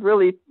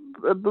really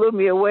blew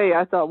me away.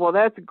 I thought, well,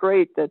 that's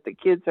great that the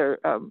kids are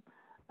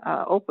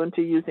open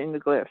to using the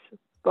glyphs,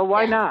 but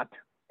why not?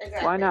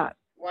 Exactly. Why not?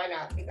 Why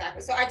not?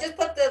 Exactly. So I just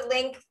put the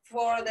link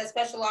for the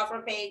special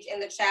offer page in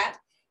the chat.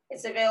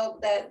 It's available.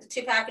 The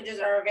 2 packages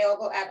are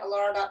available at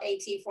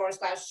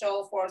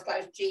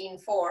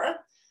alara.at/show/Gene4.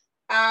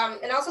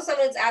 And also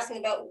someone's asking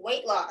about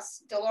weight loss.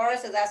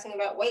 Dolores is asking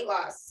about weight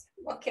loss.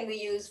 What can we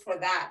use for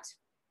that?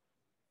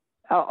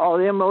 Oh,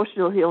 the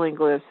emotional healing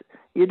glyphs.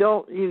 It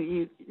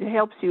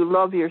helps you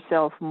love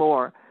yourself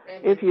more.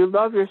 Mm-hmm. If you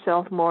love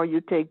yourself more, you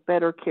take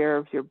better care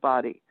of your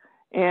body,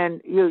 and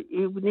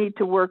you need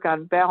to work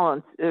on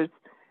balance. If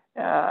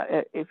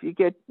you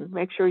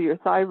make sure your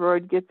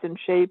thyroid gets in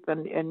shape,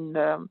 and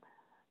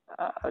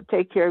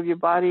take care of your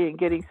body, and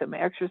getting some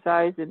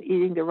exercise and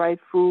eating the right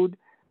food.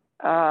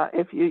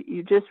 If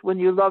you just, when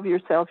you love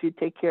yourself, you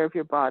take care of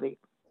your body.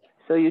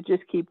 So you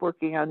just keep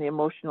working on the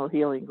emotional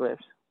healing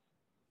glyphs.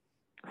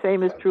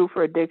 Same is true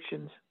for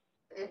addictions.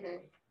 Mm-hmm.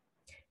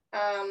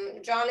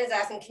 John is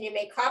asking, can you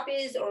make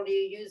copies, or do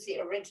you use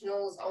the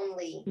originals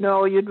only?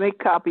 No, you'd make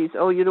copies.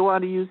 Oh, you don't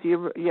want to use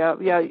yeah.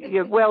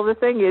 Well, the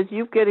thing is,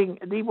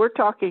 we're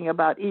talking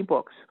about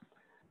ebooks,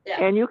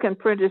 and you can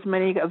print as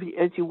many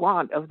as you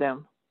want of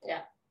them.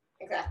 Yeah,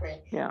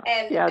 exactly. Yeah,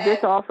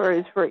 this offer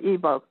is for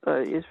ebooks.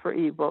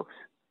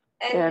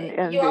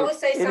 And you always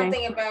say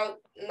something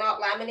about not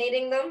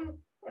laminating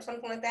them or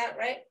something like that,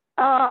 right?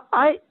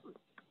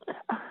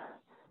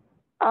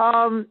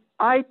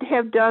 I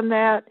have done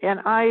that,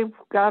 and I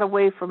got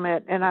away from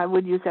it, and I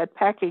would use that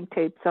packing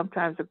tape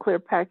sometimes, a clear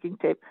packing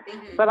tape.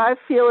 Mm-hmm. But I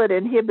feel it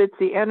inhibits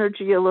the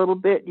energy a little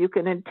bit. You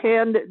can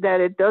intend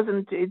that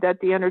that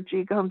the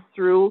energy comes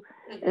through.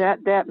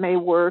 Mm-hmm. That may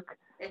work.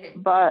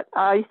 Mm-hmm. But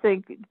I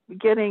think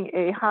getting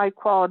a high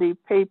quality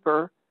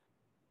paper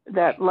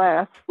that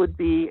lasts would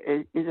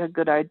is a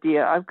good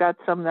idea. I've got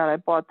some that I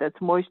bought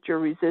that's moisture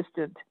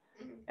resistant.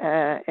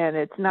 And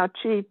it's not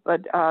cheap,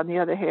 but on the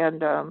other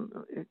hand,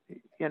 it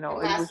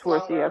was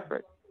worth the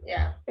effort.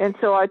 Yeah. And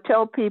so I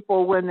tell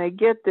people when they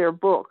get their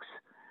books,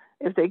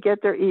 if they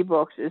get their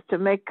ebooks, is to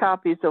make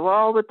copies of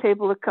all the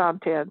table of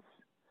contents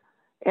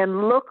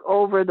and look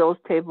over those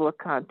table of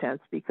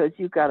contents, because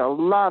you've got a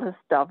lot of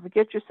stuff.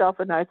 Get yourself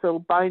a nice little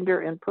binder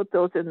and put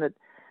those in the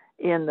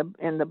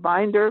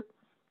binder,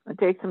 and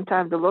take some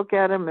time to look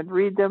at them and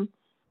read them.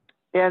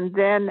 And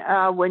then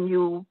when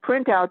you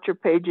print out your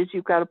pages,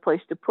 you've got a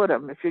place to put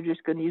them. If you're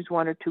just going to use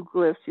 1 or 2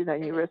 glyphs,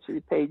 then the rest of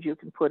the page you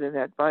can put in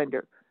that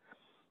binder.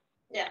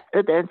 Yeah.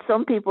 And then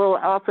some people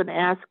often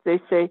ask, they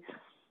say,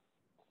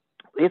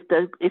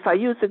 if I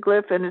use a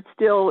glyph and it's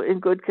still in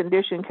good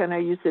condition, can I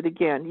use it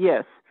again?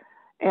 Yes.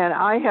 And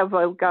I have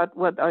got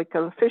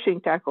a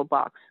fishing tackle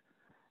box,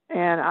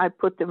 and I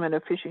put them in a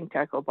fishing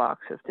tackle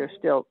box if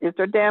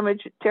they're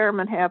damaged, tear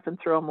them in half and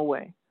throw them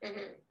away.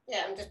 Mm-hmm.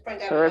 Yeah, I'm just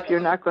printing out. Or if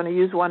you're not going to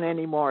use one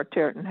anymore,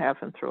 tear it in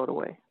half and throw it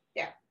away.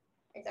 Yeah,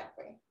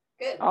 exactly.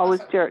 Good. Always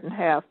tear it in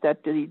half.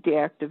 That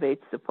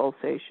deactivates the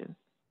pulsation.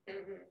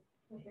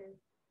 Mm-hmm.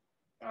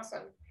 Mm-hmm.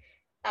 Awesome.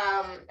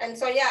 And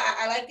so,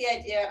 I like the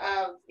idea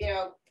of,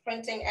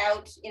 printing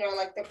out,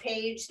 like the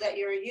page that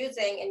you're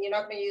using, and you're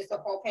not going to use the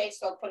whole page,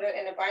 so put it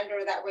in a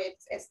binder. That way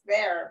it's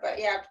there. But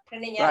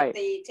printing out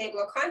the table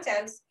of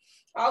contents.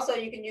 Also,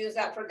 you can use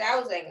that for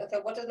dowsing.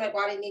 So what does my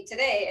body need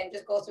today? And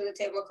just go through the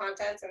table of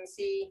contents and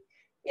see,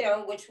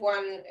 which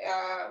one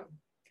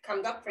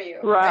comes up for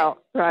you. Right.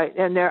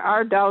 And there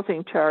are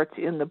dowsing charts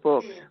in the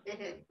book.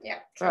 Mm-hmm. Yeah.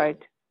 True.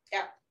 Right.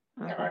 Yeah.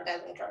 There are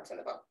dowsing charts in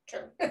the book.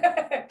 True.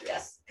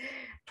 Yes.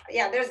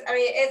 Yeah.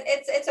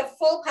 It's a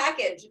full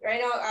package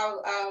right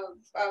now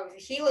of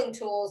healing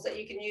tools that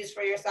you can use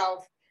for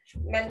yourself,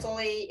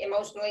 mentally,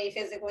 emotionally,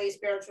 physically,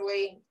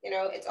 spiritually.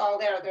 It's all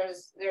there.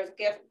 There's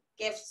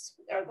gifts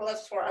or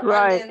glyphs for abundance.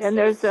 Right, and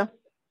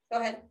go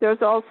ahead.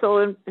 There's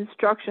also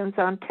instructions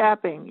on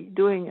tapping,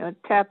 doing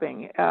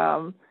tapping,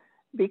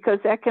 because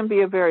that can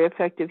be a very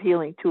effective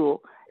healing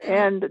tool.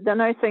 And the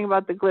nice thing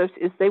about the glyphs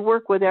is they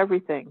work with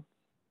everything.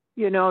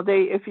 You know,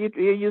 if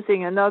you're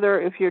using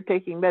if you're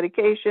taking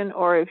medication,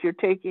 or if you're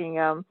taking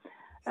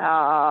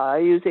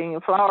using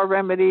a flower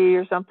remedy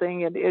or something,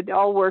 it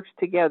all works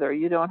together.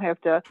 You don't have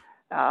to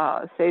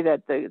say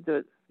that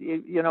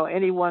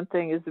any one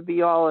thing is the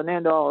be all and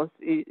end all.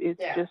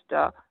 It's just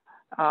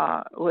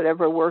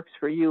whatever works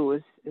for you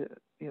is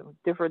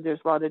different. There's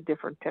a lot of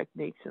different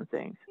techniques and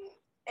things.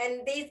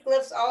 And these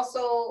glyphs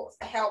also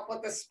help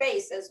with the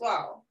space as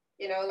well.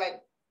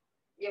 Like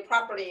your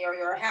property or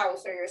your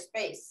house or your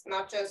space,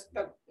 not just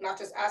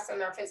us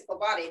and our physical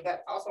body,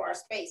 but also our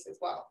space as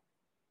well.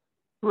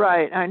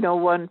 Right. I know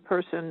one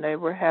person, they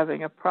were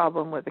having a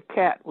problem with a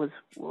cat was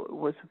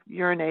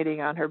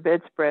urinating on her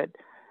bedspread,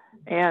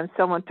 and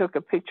someone took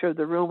a picture of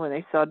the room and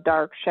they saw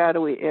dark,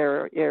 shadowy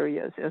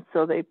areas, and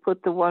so they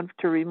put the one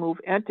to remove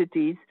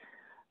entities,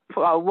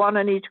 one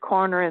on each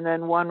corner and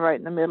then one right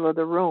in the middle of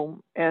the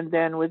room. And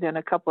then within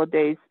a couple of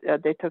days,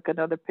 they took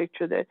another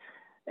picture that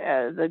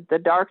the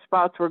dark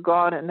spots were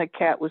gone and the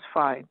cat was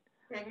fine.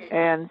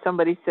 And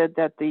somebody said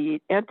that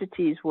the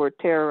entities were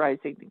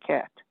terrorizing the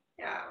cat.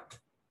 Yeah.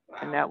 Wow.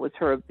 And that was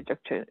her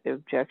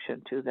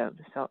objection to them.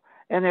 So,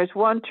 and there's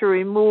one to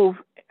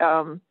remove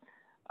not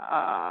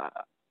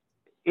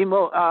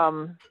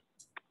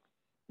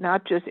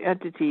just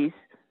entities,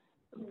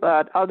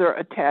 but other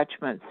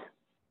attachments,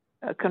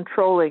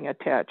 controlling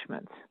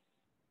attachments.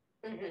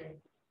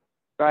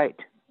 Right.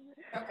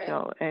 Okay.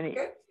 So any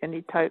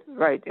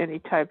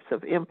types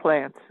of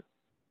implants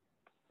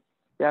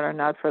that are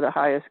not for the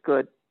highest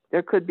good.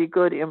 There could be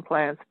good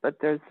implants, but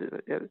there's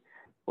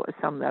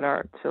some that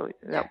aren't. So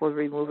that will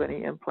remove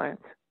any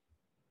implants.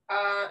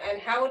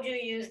 And how would you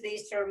use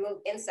these to remove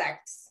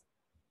insects?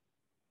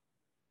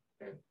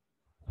 There's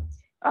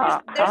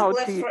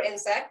glyphs for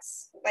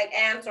insects, like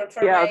ants or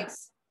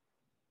termites.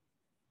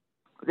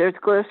 Yeah. There's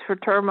glyphs for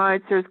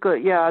termites. There's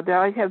good. Yeah,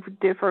 I have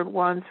different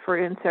ones for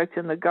insects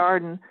in the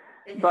garden.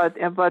 But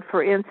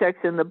for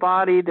insects in the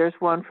body, there's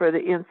one for the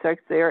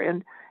insects there,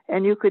 and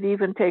you could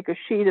even take a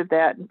sheet of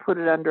that and put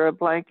it under a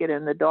blanket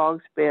in the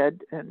dog's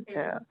bed, and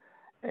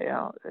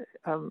I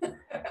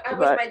wish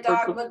my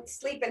dog would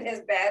sleep in his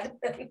bed.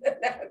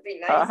 That would be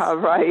nice.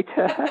 Right.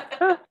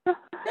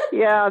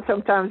 Yeah,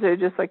 sometimes they're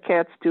just like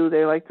cats do.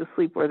 They like to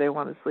sleep where they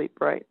want to sleep,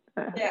 right?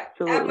 Yeah,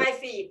 absolutely. At my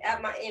feet,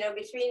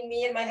 between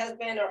me and my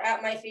husband, or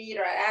at my feet,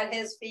 or at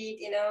his feet.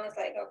 It's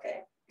like,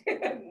 okay.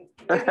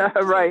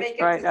 Right.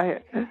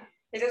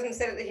 He doesn't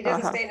stay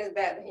in his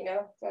bed,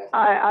 So.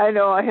 I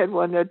know. I had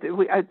one that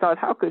I thought,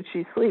 how could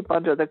she sleep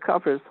under the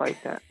covers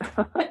like that?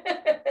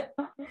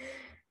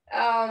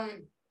 All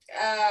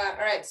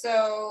right.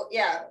 So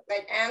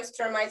like ants,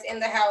 termites in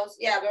the house.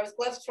 Yeah, there's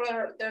glyphs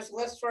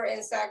for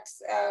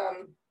insects.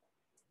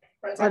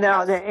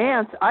 Now the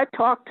ants, I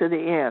talked to the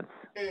ants.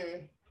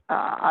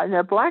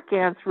 The black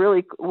ants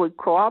really would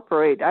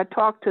cooperate. I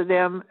talked to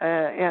them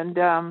and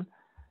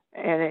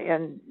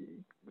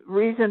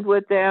reasoned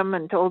with them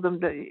and told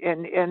them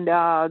and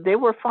they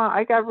were fine.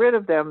 I got rid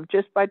of them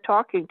just by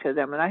talking to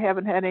them, and I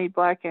haven't had any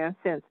black ants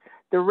since.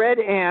 The red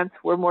ants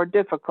were more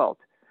difficult.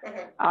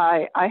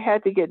 I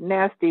had to get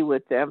nasty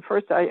with them.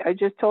 First, I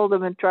just told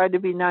them and tried to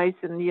be nice,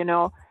 and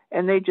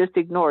and they just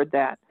ignored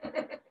that.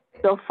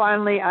 So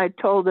finally, I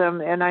told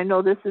them, and I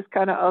know this is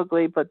kind of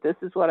ugly, but this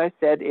is what I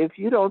said: if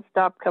you don't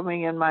stop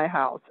coming in my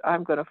house,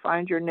 I'm going to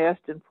find your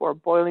nest and pour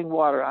boiling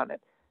water on it.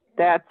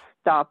 That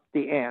stopped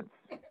the ants.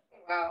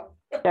 Wow.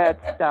 That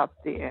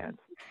stopped the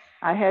ants.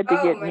 I had to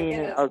get mean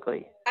and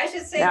ugly. I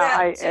should say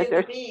that to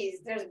the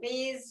bees. There's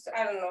bees.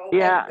 I don't know.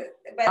 Yeah,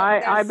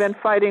 I've been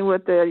fighting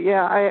with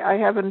I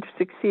haven't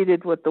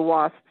succeeded with the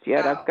wasps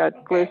yet. I've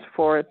got glyphs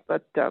for it,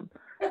 but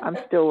I'm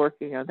still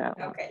working on that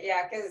one. Okay,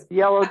 yeah, because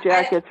yellow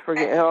jackets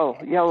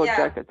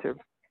jackets are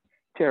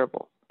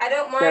terrible. I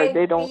don't mind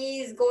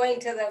bees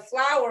going to the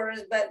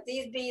flowers, but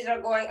these bees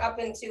are going up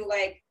into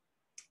like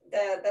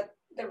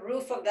the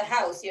roof of the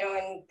house,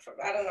 and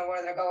I don't know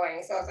where they're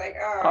going. So it's like,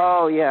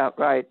 oh yeah,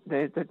 right.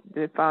 They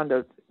found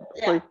a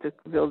place to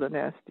build a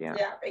nest. Yeah.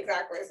 Yeah,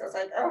 exactly. So it's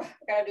like, I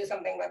gotta do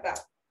something about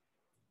that.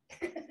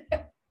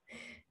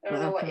 I don't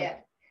know what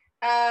yet.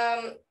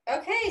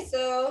 Okay,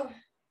 so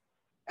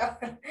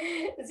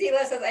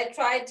Zila says, I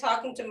tried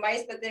talking to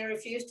mice, but they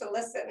refused to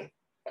listen.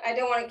 I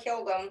don't want to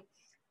kill them,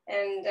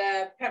 and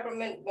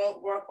peppermint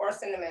won't work, or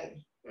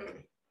cinnamon.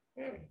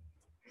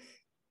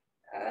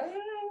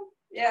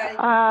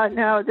 Yeah.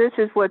 Now, this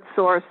is what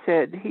Source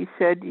said. He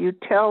said, you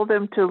tell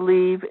them to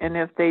leave, and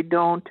if they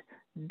don't,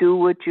 do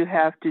what you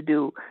have to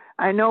do.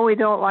 I know we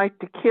don't like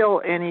to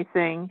kill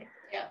anything,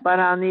 but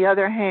on the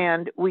other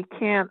hand, we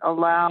can't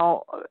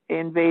allow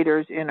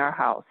invaders in our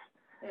house.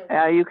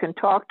 You can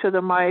talk to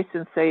the mice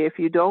and say, if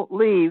you don't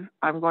leave,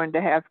 I'm going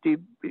to have to,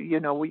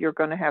 you're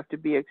going to have to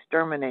be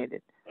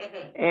exterminated.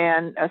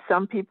 And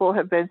some people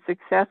have been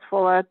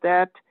successful at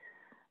that,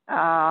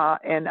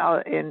 and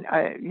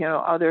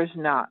others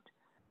not.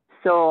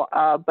 So,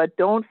 but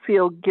don't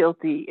feel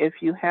guilty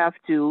if you have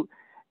to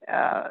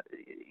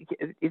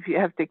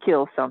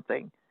kill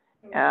something.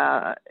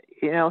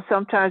 you know,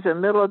 sometimes in the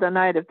middle of the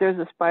night, if there's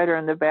a spider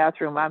in the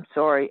bathroom, I'm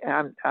sorry,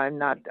 I'm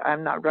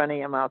not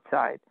running them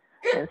outside.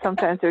 And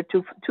sometimes they're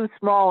too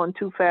small and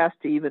too fast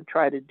to even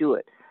try to do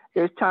it.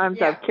 There's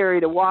times I've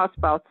carried a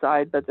wasp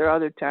outside, but there are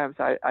other times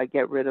I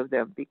get rid of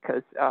them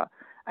because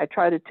I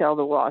try to tell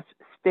the wasp,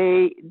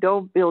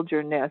 don't build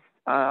your nest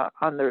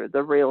on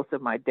the rails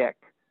of my deck.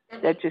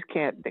 That just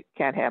can't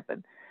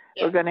happen.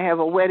 We're going to have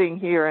a wedding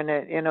here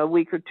in a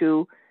week or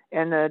two,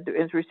 and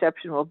the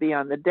reception will be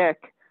on the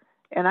deck.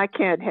 And I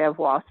can't have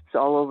wasps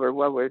all over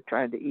what we're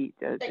trying to eat.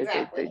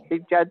 Exactly.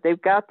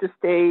 They've got to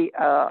stay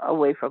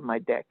away from my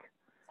deck.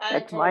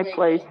 That's my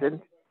place. Agree.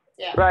 And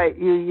right,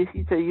 you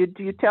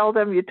tell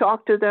them, you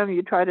talk to them,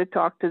 you try to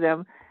talk to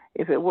them.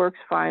 If it works,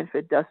 fine. If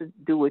it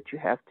doesn't, do what you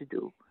have to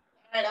do.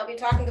 All right, I'll be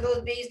talking to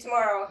those bees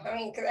tomorrow. I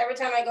mean, because every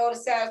time I go to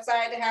sit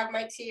outside to have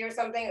my tea or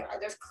something,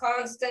 there's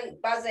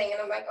constant buzzing,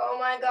 and I'm like, oh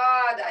my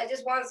God, I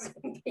just want some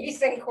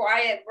peace and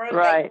quiet.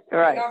 Right.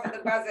 Enough of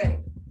the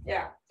buzzing.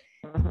 Yeah.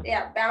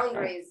 Yeah,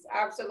 boundaries,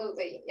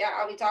 absolutely. Yeah,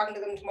 I'll be talking to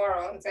them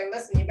tomorrow and saying,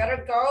 listen, you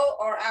better go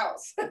or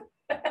else.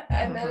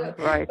 And then,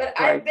 but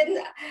I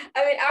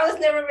was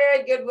never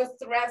very good with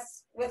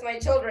threats with my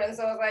children,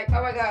 so I was like,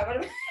 oh my God, what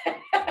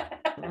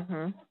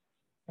am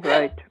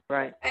I?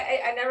 Right.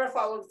 I never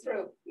followed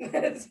through.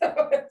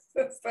 So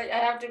it's like I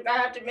have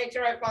to make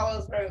sure I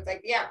follow through. It's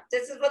like, yeah,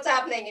 this is what's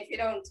happening if you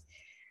don't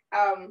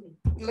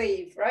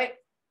leave, right?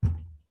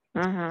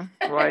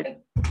 Right.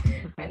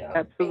 I know,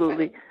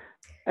 absolutely.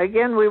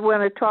 Again, we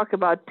want to talk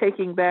about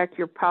taking back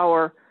your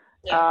power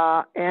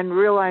and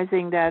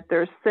realizing that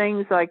there's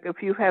things like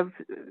if you have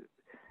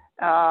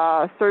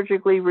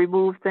surgically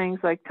removed things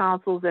like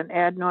tonsils and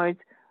adenoids,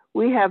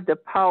 we have the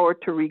power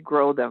to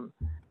regrow them.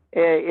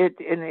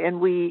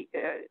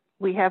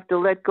 We have to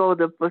let go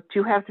but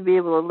you have to be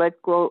able to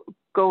let go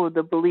of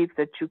the belief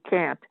that you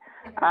can't.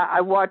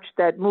 I watched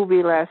that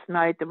movie last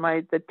night.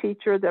 The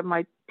teacher,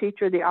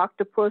 the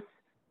octopus,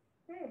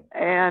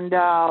 and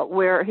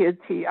where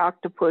the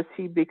octopus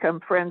he become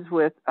friends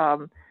with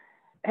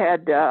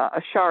had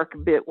a shark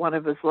bit one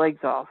of his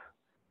legs off,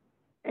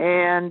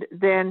 and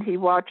then he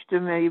watched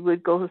him and he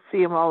would go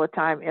see him all the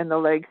time, and the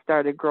legs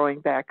started growing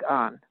back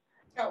on.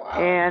 Oh, wow.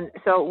 And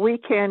so we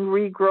can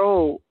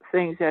regrow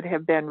things that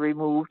have been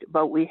removed,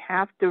 but we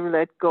have to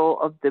let go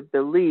of the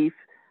belief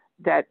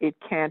that it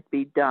can't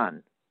be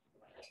done.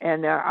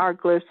 And there are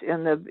glyphs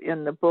in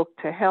the book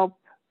to help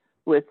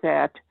with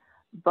that,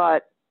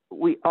 but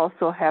we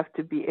also have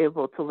to be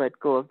able to let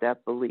go of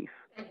that belief.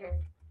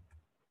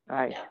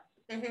 Right. Yeah.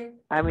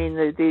 I mean,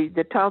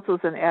 the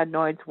tonsils and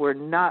adenoids were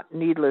not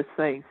needless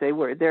things.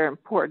 They're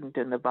important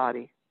in the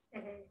body.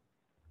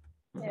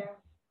 Yeah.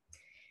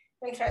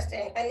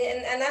 Interesting.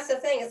 And that's the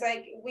thing. It's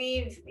like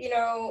we've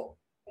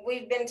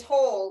been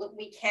told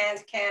we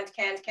can't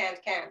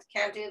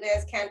do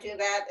this, can't do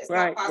that. It's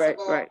not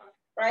possible.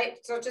 Right.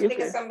 So just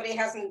because somebody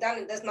hasn't done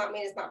it does not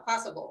mean it's not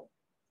possible.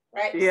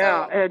 Right.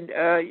 Yeah, so,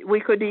 and we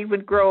could even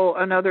grow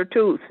another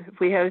tooth. If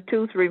we had a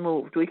tooth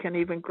removed, we can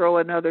even grow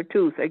another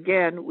tooth.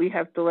 Again, we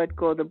have to let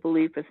go of the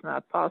belief it's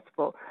not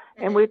possible.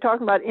 And we were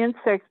talking about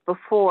insects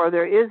before.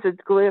 There is a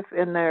glyph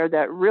in there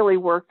that really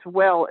works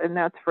well, and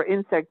that's for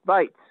insect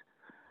bites.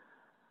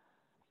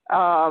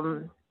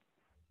 And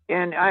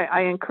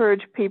I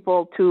encourage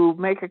people to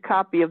make a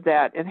copy of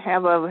that and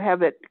have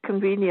it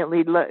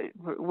conveniently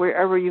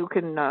wherever you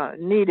can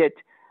need it.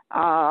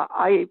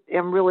 I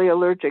am really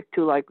allergic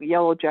to like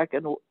yellow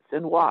jackets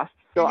and wasps,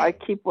 so I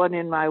keep one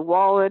in my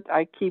wallet.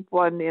 I keep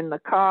one in the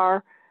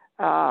car.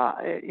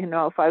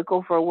 If I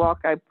go for a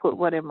walk, I put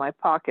one in my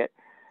pocket.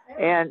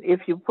 And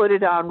if you put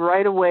it on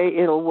right away,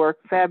 it'll work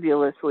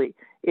fabulously.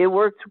 It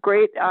works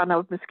great on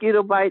a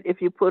mosquito bite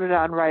if you put it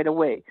on right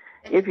away.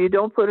 If you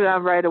don't put it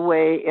on right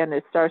away and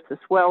it starts to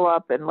swell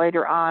up, and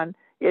later on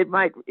it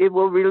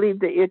will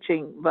relieve the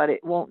itching, but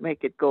it won't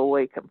make it go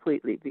away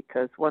completely,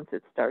 because once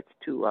it starts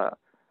to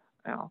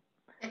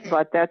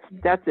but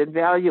that's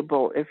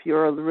invaluable if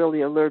you're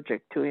really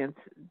allergic to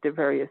the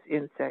various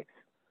insects.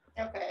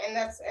 Okay, and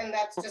that's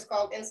just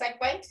called insect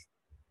bite?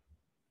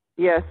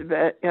 Yes,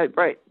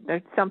 right.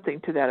 There's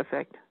something to that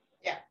effect.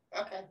 Yeah.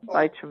 Okay. Cool.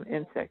 Bites from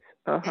insects.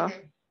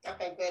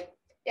 Okay, good.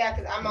 Yeah,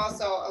 because I'm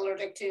also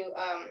allergic to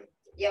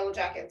yellow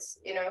jackets.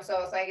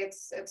 So it's like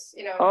it's.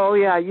 Oh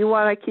yeah, you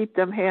want to keep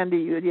them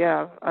handy.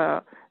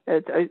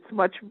 It's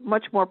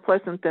much more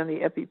pleasant than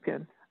the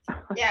EpiPen.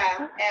 Yeah,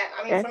 and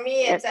I mean, for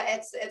me, it's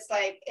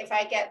like if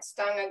I get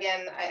stung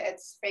again,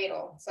 it's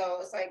fatal. So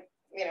it's like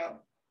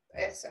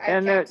I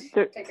can't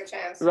take a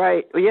chance.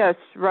 Right. Yes.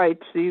 Right.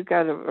 So you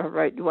got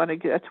to You want to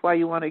get. That's why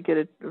you want to get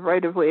it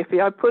right away. If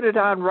I put it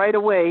on right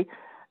away,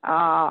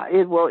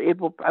 it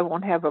will. I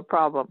won't have a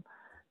problem.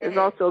 There's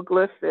also a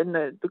glyph in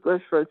the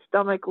glyph for the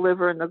stomach,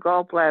 liver, and the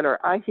gallbladder.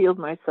 I healed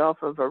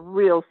myself of a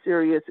real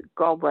serious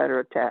gallbladder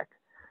attack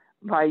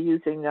by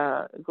using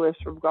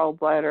glyphs from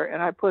gallbladder,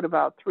 and I put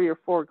about 3 or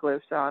 4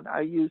 glyphs on. I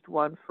used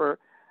one for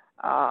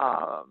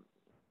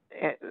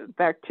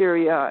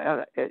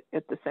bacteria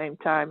at the same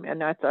time,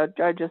 and I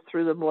just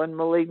threw the one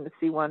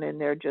malignancy one in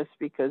there just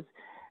because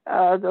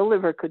the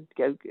liver could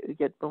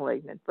get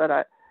malignant.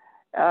 But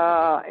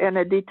and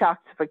a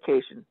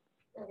detoxification.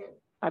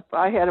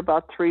 I had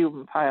about 3 of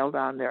them piled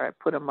on there. I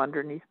put them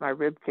underneath my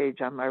rib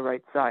cage on my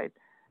right side.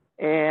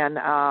 And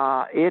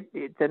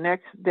the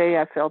next day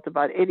I felt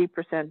about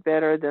 80%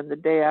 better. Then the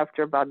day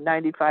after, about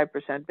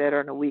 95% better.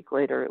 And a week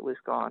later, it was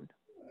gone.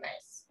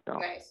 Nice. So,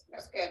 nice.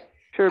 That's good.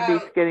 Sure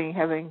beats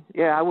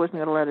I wasn't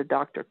going to let a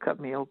doctor cut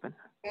me open.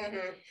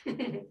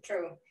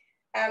 True.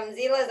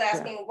 Zila is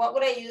asking, what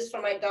would I use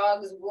for my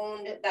dog's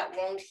wound that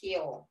won't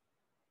heal?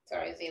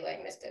 Sorry, Zila,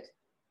 I missed it.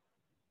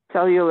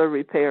 Cellular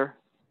repair.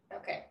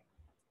 Okay.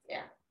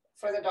 Yeah.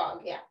 For the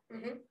dog. Yeah.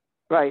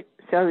 Right.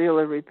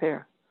 Cellular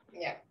repair.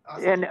 Yeah.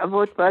 Awesome. And I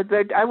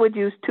would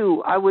use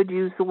 2. I would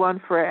use the one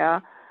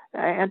for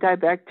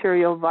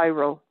antibacterial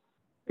viral,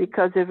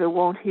 because if it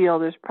won't heal,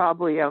 there's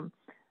probably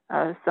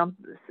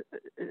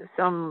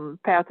some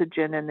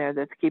pathogen in there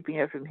that's keeping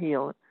it from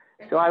healing.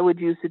 So I would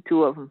use the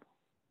 2 of them.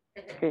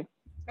 Okay.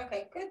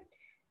 Okay, good.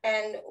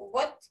 And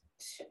what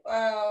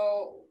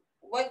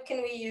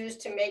can we use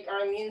to make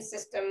our immune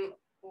system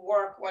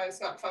work when it's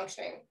not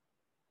functioning?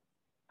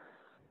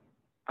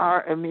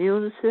 Our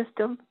immune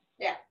system?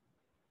 Yeah.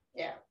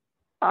 Yeah.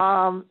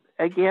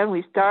 Again,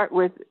 we start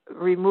with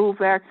remove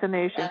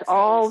vaccinations. Vaccines.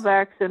 All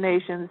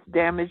vaccinations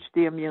damage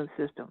the immune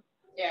system.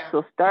 Yeah.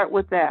 So start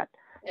with that.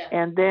 Yeah.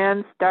 And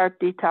then start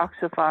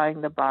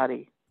detoxifying the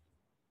body.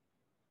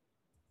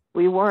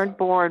 We weren't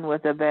born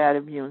with a bad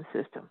immune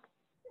system.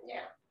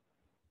 Yeah.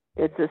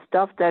 It's the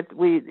stuff that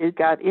it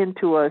got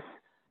into us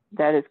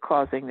that is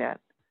causing that.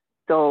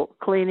 So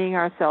cleaning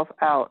ourselves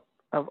out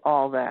of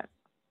all that.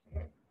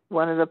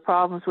 One of the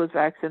problems with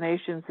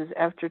vaccinations is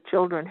after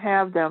children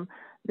have them,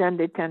 then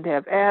they tend to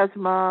have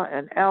asthma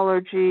and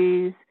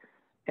allergies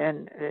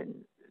and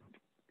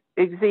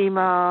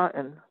eczema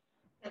and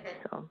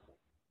so.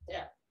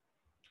 Yeah.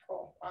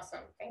 Cool.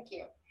 Awesome. Thank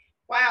you.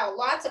 Wow.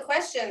 Lots of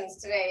questions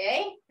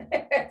today,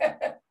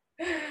 eh?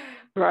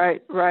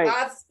 Right.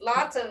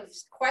 Lots of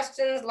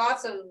questions,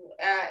 lots of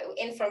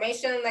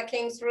information that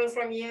came through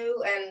from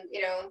you, and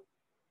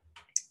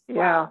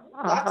yeah,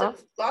 wow,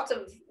 lots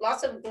of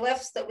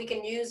glyphs that we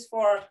can use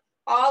for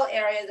all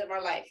areas of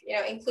our life,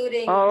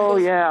 including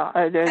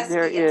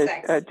there is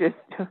just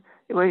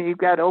when you've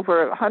got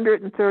over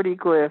 130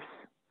 glyphs.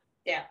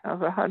 Yeah.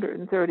 Of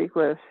 130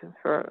 glyphs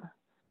for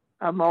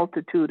a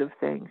multitude of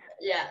things.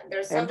 Yeah,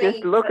 there's something. And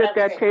just look at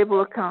that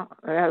table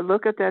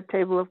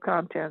of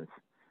contents.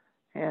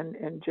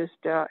 And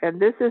just and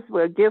this is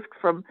a gift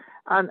from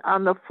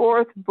on the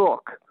 4th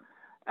book.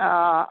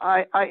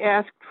 I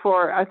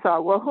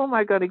thought, well, who am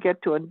I going to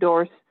get to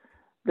endorse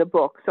the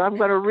book? So I'm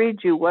going to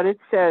read you what it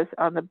says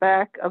on the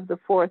back of the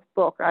 4th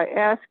book. I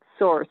asked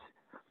Source.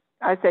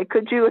 I say,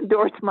 could you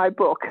endorse my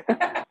book?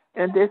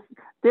 And this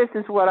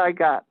is what I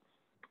got.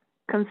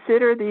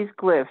 Consider these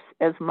glyphs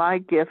as my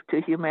gift to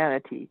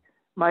humanity.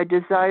 My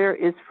desire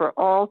is for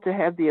all to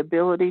have the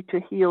ability to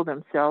heal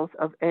themselves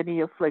of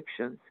any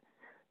afflictions.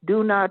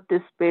 Do not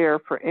despair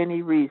for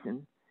any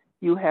reason.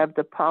 You have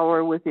the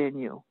power within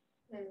you.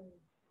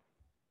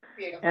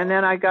 Beautiful. And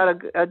then I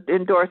got an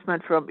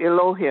endorsement from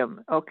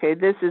Elohim. Okay,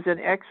 this is an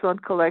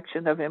excellent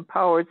collection of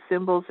empowered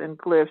symbols and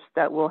glyphs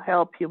that will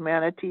help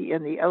humanity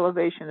in the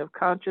elevation of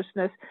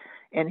consciousness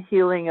and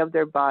healing of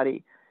their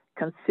body.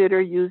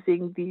 Consider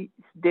using these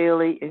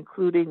daily,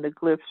 including the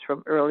glyphs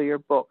from earlier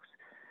books.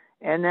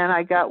 And then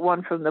I got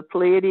one from the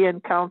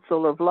Pleiadian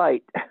Council of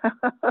Light.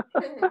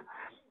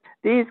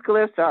 These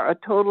glyphs are a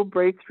total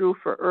breakthrough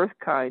for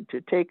Earthkind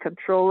to take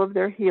control of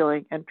their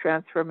healing and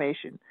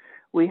transformation.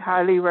 We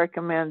highly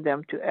recommend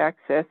them to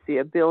access the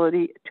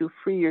ability to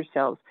free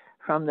yourselves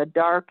from the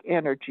dark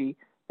energy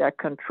that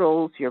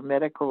controls your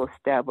medical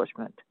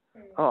establishment.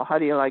 Oh, how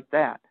do you like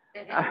that?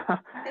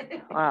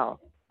 Wow.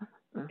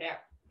 Yeah,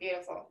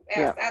 beautiful.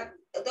 Yes, yeah.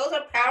 Those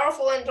are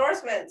powerful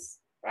endorsements,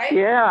 right?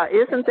 Yeah,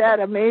 isn't that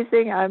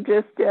amazing? I'm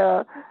just,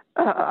 I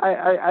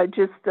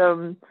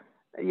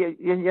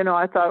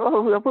thought,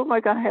 oh, who am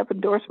I going to have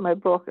endorse my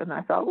book? And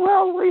I thought,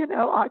 well,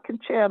 I can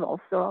channel,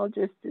 so I'll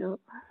just do.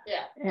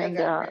 Yeah, and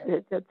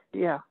exactly.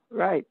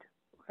 Right,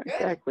 Good.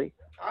 Exactly.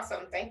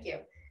 Awesome, thank you.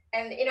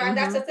 And and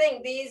that's the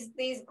thing. These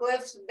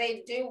glyphs,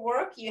 they do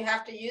work. You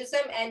have to use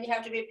them, and you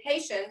have to be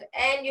patient,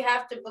 and you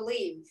have to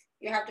believe.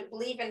 You have to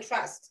believe and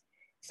trust.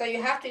 So you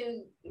have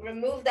to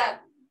remove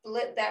that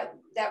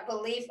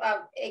belief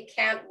of it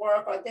can't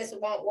work, or this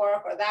won't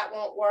work, or that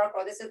won't work,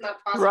 or this is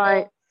not possible.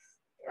 Right.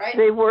 Right.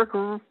 They work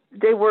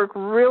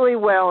really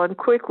well and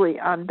quickly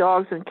on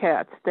dogs and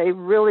cats. They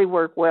really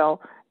work well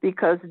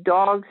because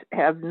dogs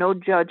have no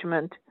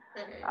judgment.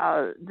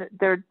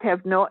 They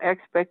have no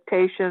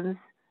expectations.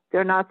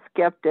 They're not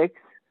skeptics.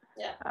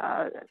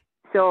 Yeah.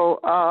 So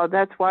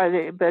that's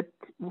why but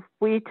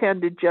we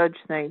tend to judge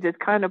things. It's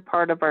kind of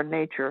part of our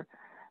nature.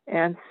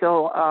 And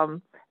so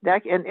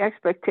and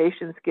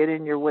expectations get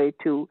in your way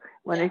too.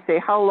 When they say,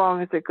 how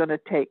long is it going to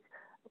take?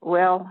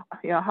 Well,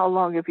 how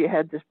long have you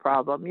had this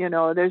problem?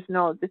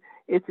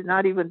 It's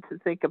not even to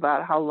think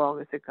about how long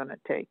is it going to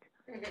take.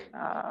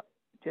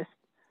 Just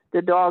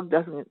the dog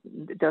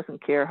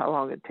doesn't care how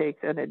long it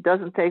takes, and it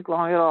doesn't take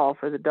long at all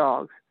for the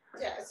dogs.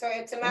 Yeah, so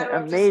it's a matter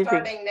of just Amazing.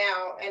 starting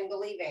now and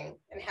believing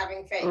and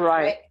having faith,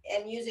 Right. right?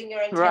 And using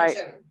your Right.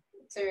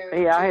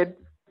 intention Yeah, I had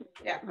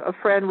yeah. a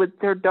friend with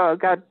their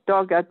dog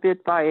got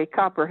bit by a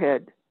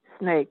copperhead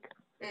snake,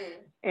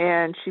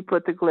 and she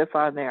put the glyph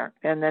on there,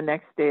 and the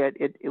next day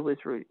it was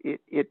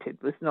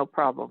no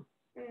problem.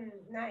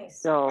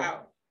 Nice. So,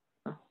 wow.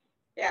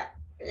 Yeah,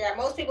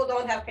 most people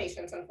don't have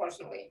patience,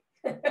 unfortunately.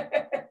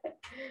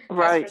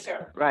 Right. That's for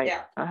sure. Right.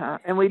 Yeah.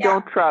 And we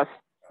don't trust.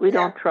 We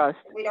don't trust.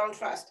 We don't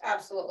trust.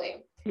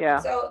 Absolutely. Yeah.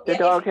 So the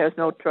dog has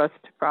no trust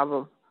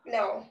problem.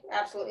 No,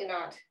 absolutely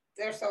not.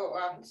 They're so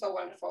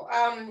wonderful.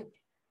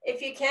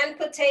 If you can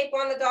put tape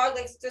on the dog,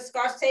 like just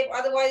Scotch tape,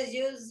 otherwise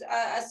use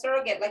a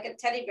surrogate, like a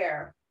teddy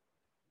bear.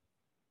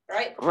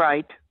 Right?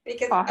 Right.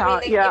 Because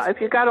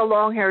if you got a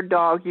long-haired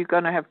dog, you're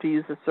gonna have to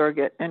use a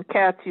surrogate. And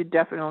cats, you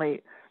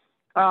definitely,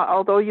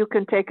 although you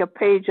can take a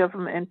page of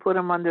them and put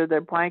them under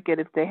their blanket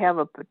if they have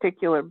a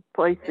particular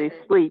place they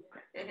sleep.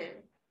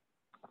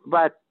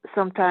 But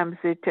sometimes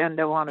they tend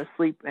to want to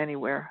sleep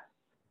anywhere.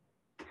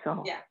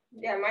 So.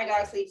 Yeah, my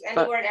dog sleeps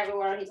anywhere and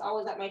everywhere. He's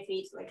always at my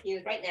feet, like he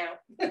is right now.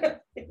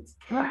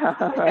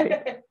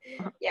 Right.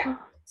 Yeah.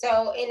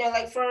 So,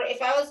 like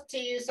if I was to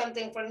use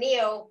something for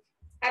Neo,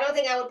 I don't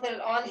think I would put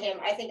it on him.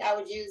 I think I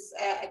would use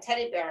a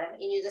teddy bear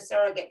and use a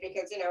surrogate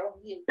because, he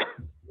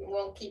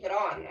won't keep it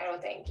on, I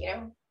don't think,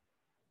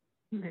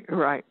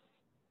 Right.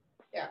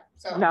 Yeah.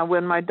 So now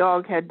when my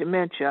dog had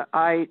dementia,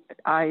 I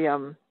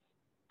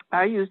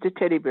used a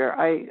teddy bear.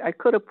 I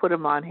could have put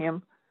him on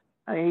him.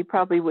 He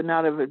probably would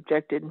not have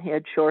objected, and he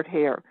had short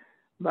hair,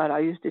 but I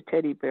used a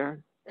teddy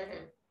bear,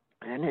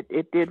 and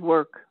it did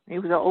work. He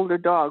was an older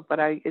dog, but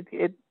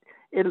it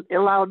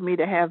allowed me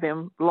to have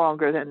him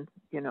longer than.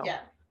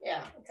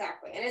 Yeah,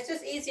 exactly. And it's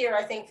just easier,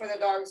 I think, for the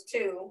dogs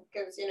too,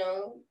 because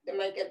they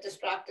might get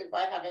distracted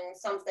by having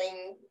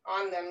something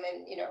on them,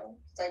 and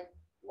it's like,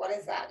 what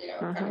is that,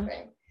 kind of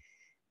thing.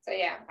 So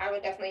yeah, I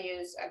would definitely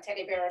use a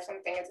teddy bear or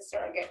something as a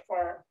surrogate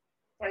for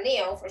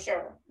Neo for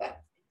sure.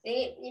 But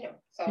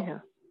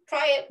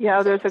try it.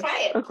 Yeah, there's a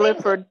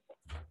glyph for.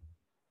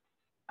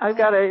 I've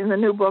got in the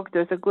new book.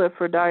 There's a glyph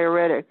for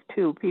diuretic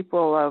too.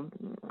 People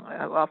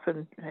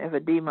often have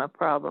edema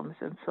problems,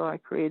 and so I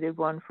created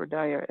one for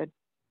diuretic.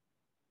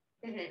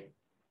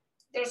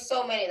 There's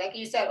so many, like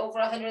you said, over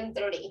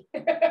 130.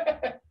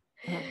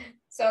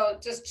 So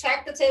just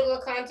check the table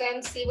of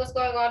contents, see what's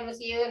going on with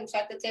you, and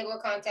check the table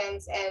of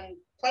contents and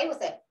play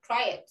with it.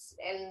 Try it,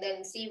 and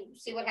then see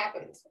what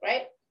happens.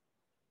 Right.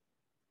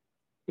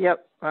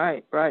 Yep.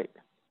 Right. Right.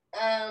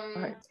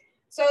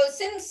 So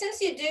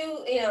since you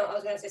do, I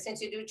was going to say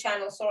since you do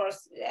channel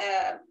source,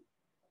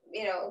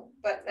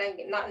 but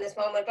not in this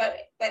moment, but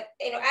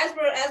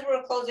as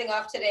we're closing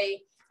off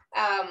today,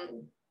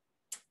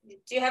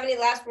 do you have any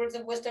last words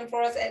of wisdom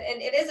for us? And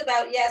it is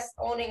about,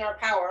 owning our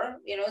power,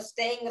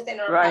 staying within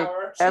our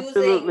power,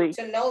 choosing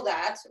to know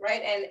that,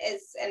 right? And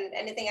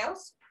anything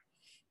else?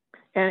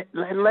 And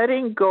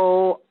letting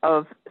go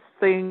of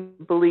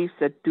beliefs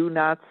that do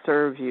not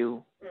serve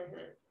you.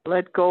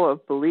 Let go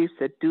of beliefs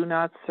that do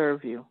not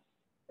serve you.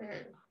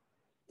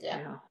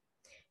 Yeah,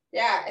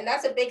 and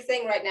that's a big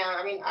thing right now.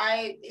 I mean,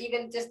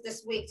 even just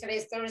this week,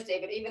 today's Thursday,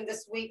 but even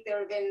this week, there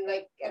have been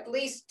like at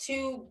least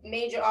 2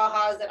 major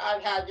ahas that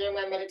I've had during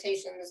my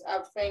meditations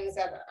of things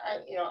that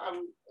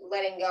I'm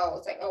letting go.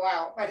 It's like, oh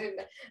wow, I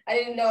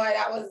didn't know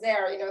that was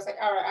there. It's like,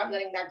 all right, I'm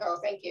letting that go.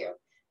 Thank you.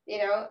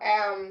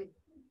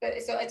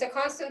 But so it's a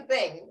constant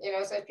thing.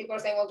 So if people are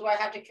saying, well, do I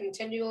have to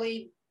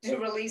continually to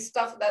release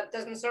stuff that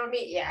doesn't serve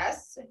me?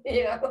 Yes,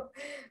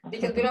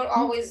 because we don't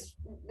always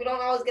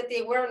get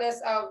the awareness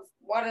of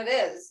what it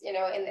is, in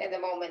the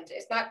moment.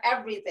 It's not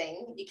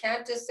everything. You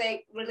can't just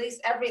say release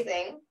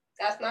everything.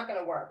 That's not going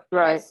to work.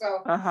 Right.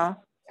 So I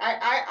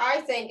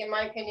think, in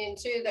my opinion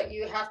too, that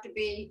you have to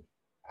be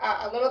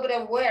a little bit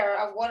aware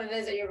of what it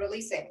is that you're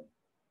releasing,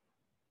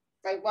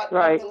 like what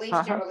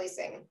beliefs you're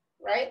releasing.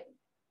 Right.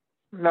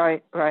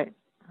 Right.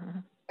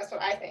 That's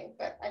what I think,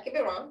 but I could be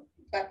wrong.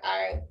 But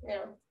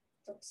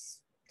that's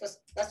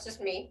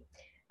just me.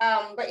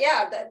 But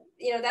yeah,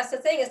 that's the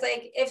thing. It's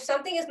like if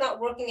something is not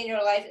working in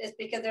your life, it's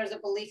because there's a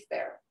belief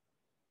there.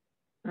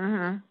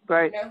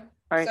 Right.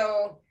 Right.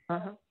 So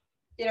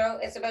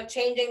it's about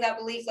changing that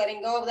belief,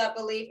 letting go of that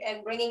belief,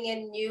 and bringing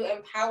in new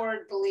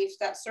empowered beliefs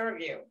that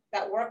serve you,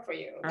 that work for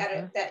you,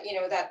 that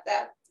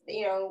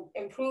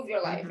improve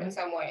your life in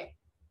some way.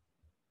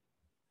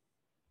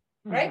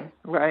 Right.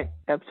 Right.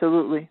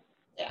 Absolutely.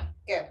 Yeah,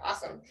 good,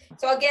 awesome.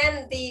 So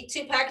again, the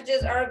 2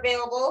 packages are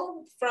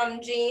available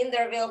from Jean.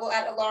 They're available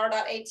at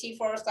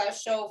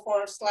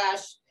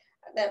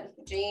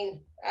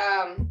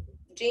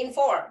alara.at/show/Jean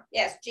 4.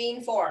 Yes,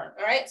 Jean 4.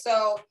 All right.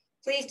 So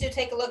please do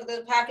take a look at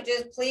the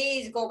packages.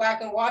 Please go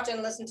back and watch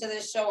and listen to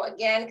this show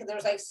again, because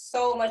there's like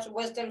so much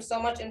wisdom, so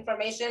much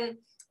information.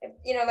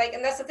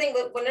 And that's the thing,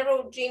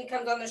 whenever Jean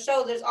comes on the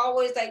show, there's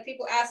always like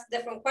people ask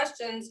different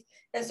questions.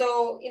 And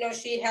so,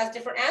 she has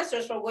different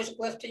answers for which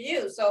glyph to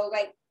use. So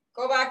like,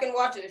 go back and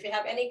watch it. If you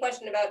have any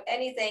question about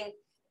anything,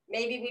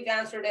 maybe we've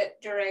answered it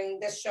during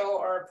this show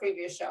or a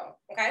previous show.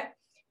 Okay.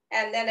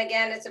 And then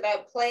again, it's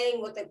about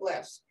playing with the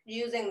glyphs,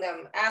 using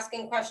them,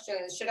 asking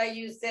questions. Should I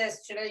use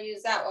this? Should I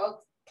use that?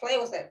 Well, play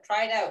with it,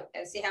 try it out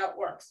and see how it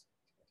works.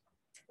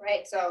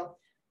 Right. So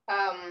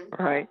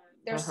right.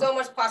 There's so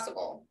much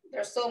possible.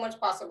 There's so much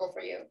possible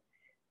for you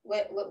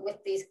with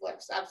these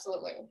glyphs.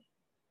 Absolutely.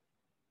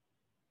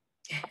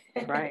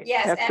 Right.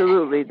 Yes.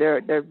 Absolutely. There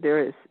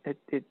is.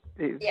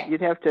 Yeah.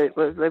 You'd have to,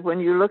 when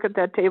you look at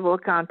that table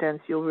of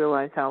contents, you'll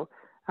realize how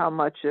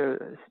much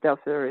stuff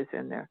there is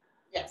in there.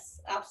 Yes,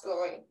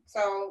 absolutely.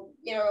 So,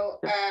 you know,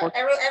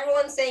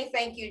 everyone's saying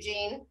thank you,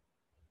 Jean.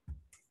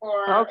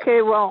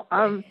 Okay, well,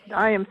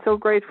 I am so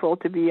grateful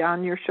to be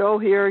on your show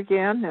here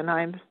again, and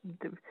I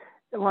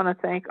want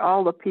to thank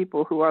all the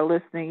people who are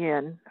listening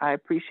in. I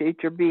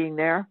appreciate your being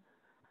there,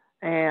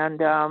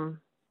 and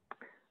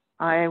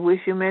I wish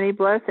you many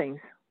blessings.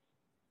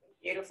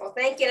 Beautiful,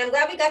 thank you. And I'm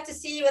glad we got to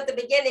see you at the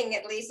beginning,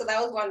 at least. So that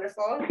was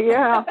wonderful.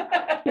 Yeah,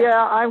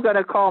 I'm going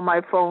to call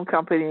my phone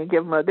company and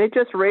give them they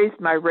just raised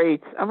my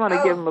rates. I'm going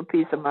to give them a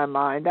piece of my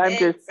mind.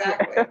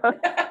 Exactly.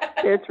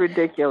 It's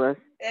ridiculous.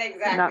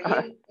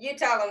 Exactly. You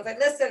tell them that,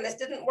 listen, this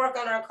didn't work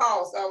on our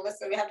call, so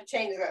listen, we have to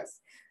change this.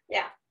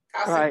 Yeah,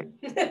 awesome. Right.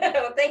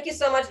 Well, thank you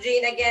so much,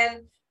 Jean.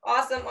 Again,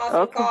 awesome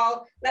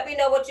call. Let me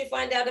know what you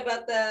find out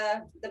about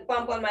the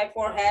bump on my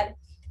forehead.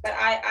 But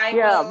I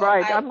will,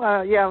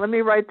 right. Let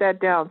me write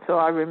that down so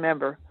I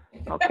remember.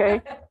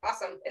 Okay.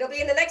 Awesome. It'll be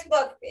in the next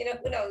book. You know,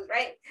 who knows,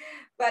 right?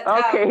 But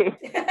okay.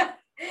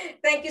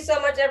 Thank you so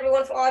much,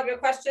 everyone, for all of your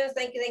questions.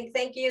 Thank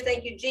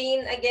you,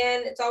 Jean.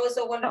 Again, it's always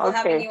so wonderful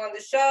having you on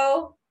the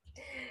show.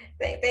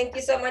 Thank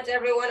you so much,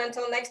 everyone.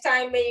 Until next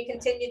time, may you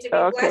continue to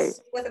be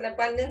blessed with an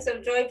abundance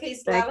of joy,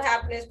 peace, love,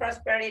 happiness,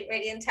 prosperity,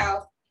 radiant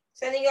health.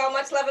 Sending you all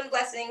much love and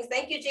blessings.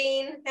 Thank you,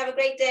 Jean. Have a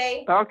great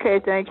day. Okay,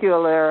 thank you,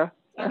 Alara.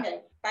 Okay,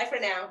 bye for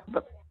now.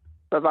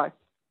 Bye-bye.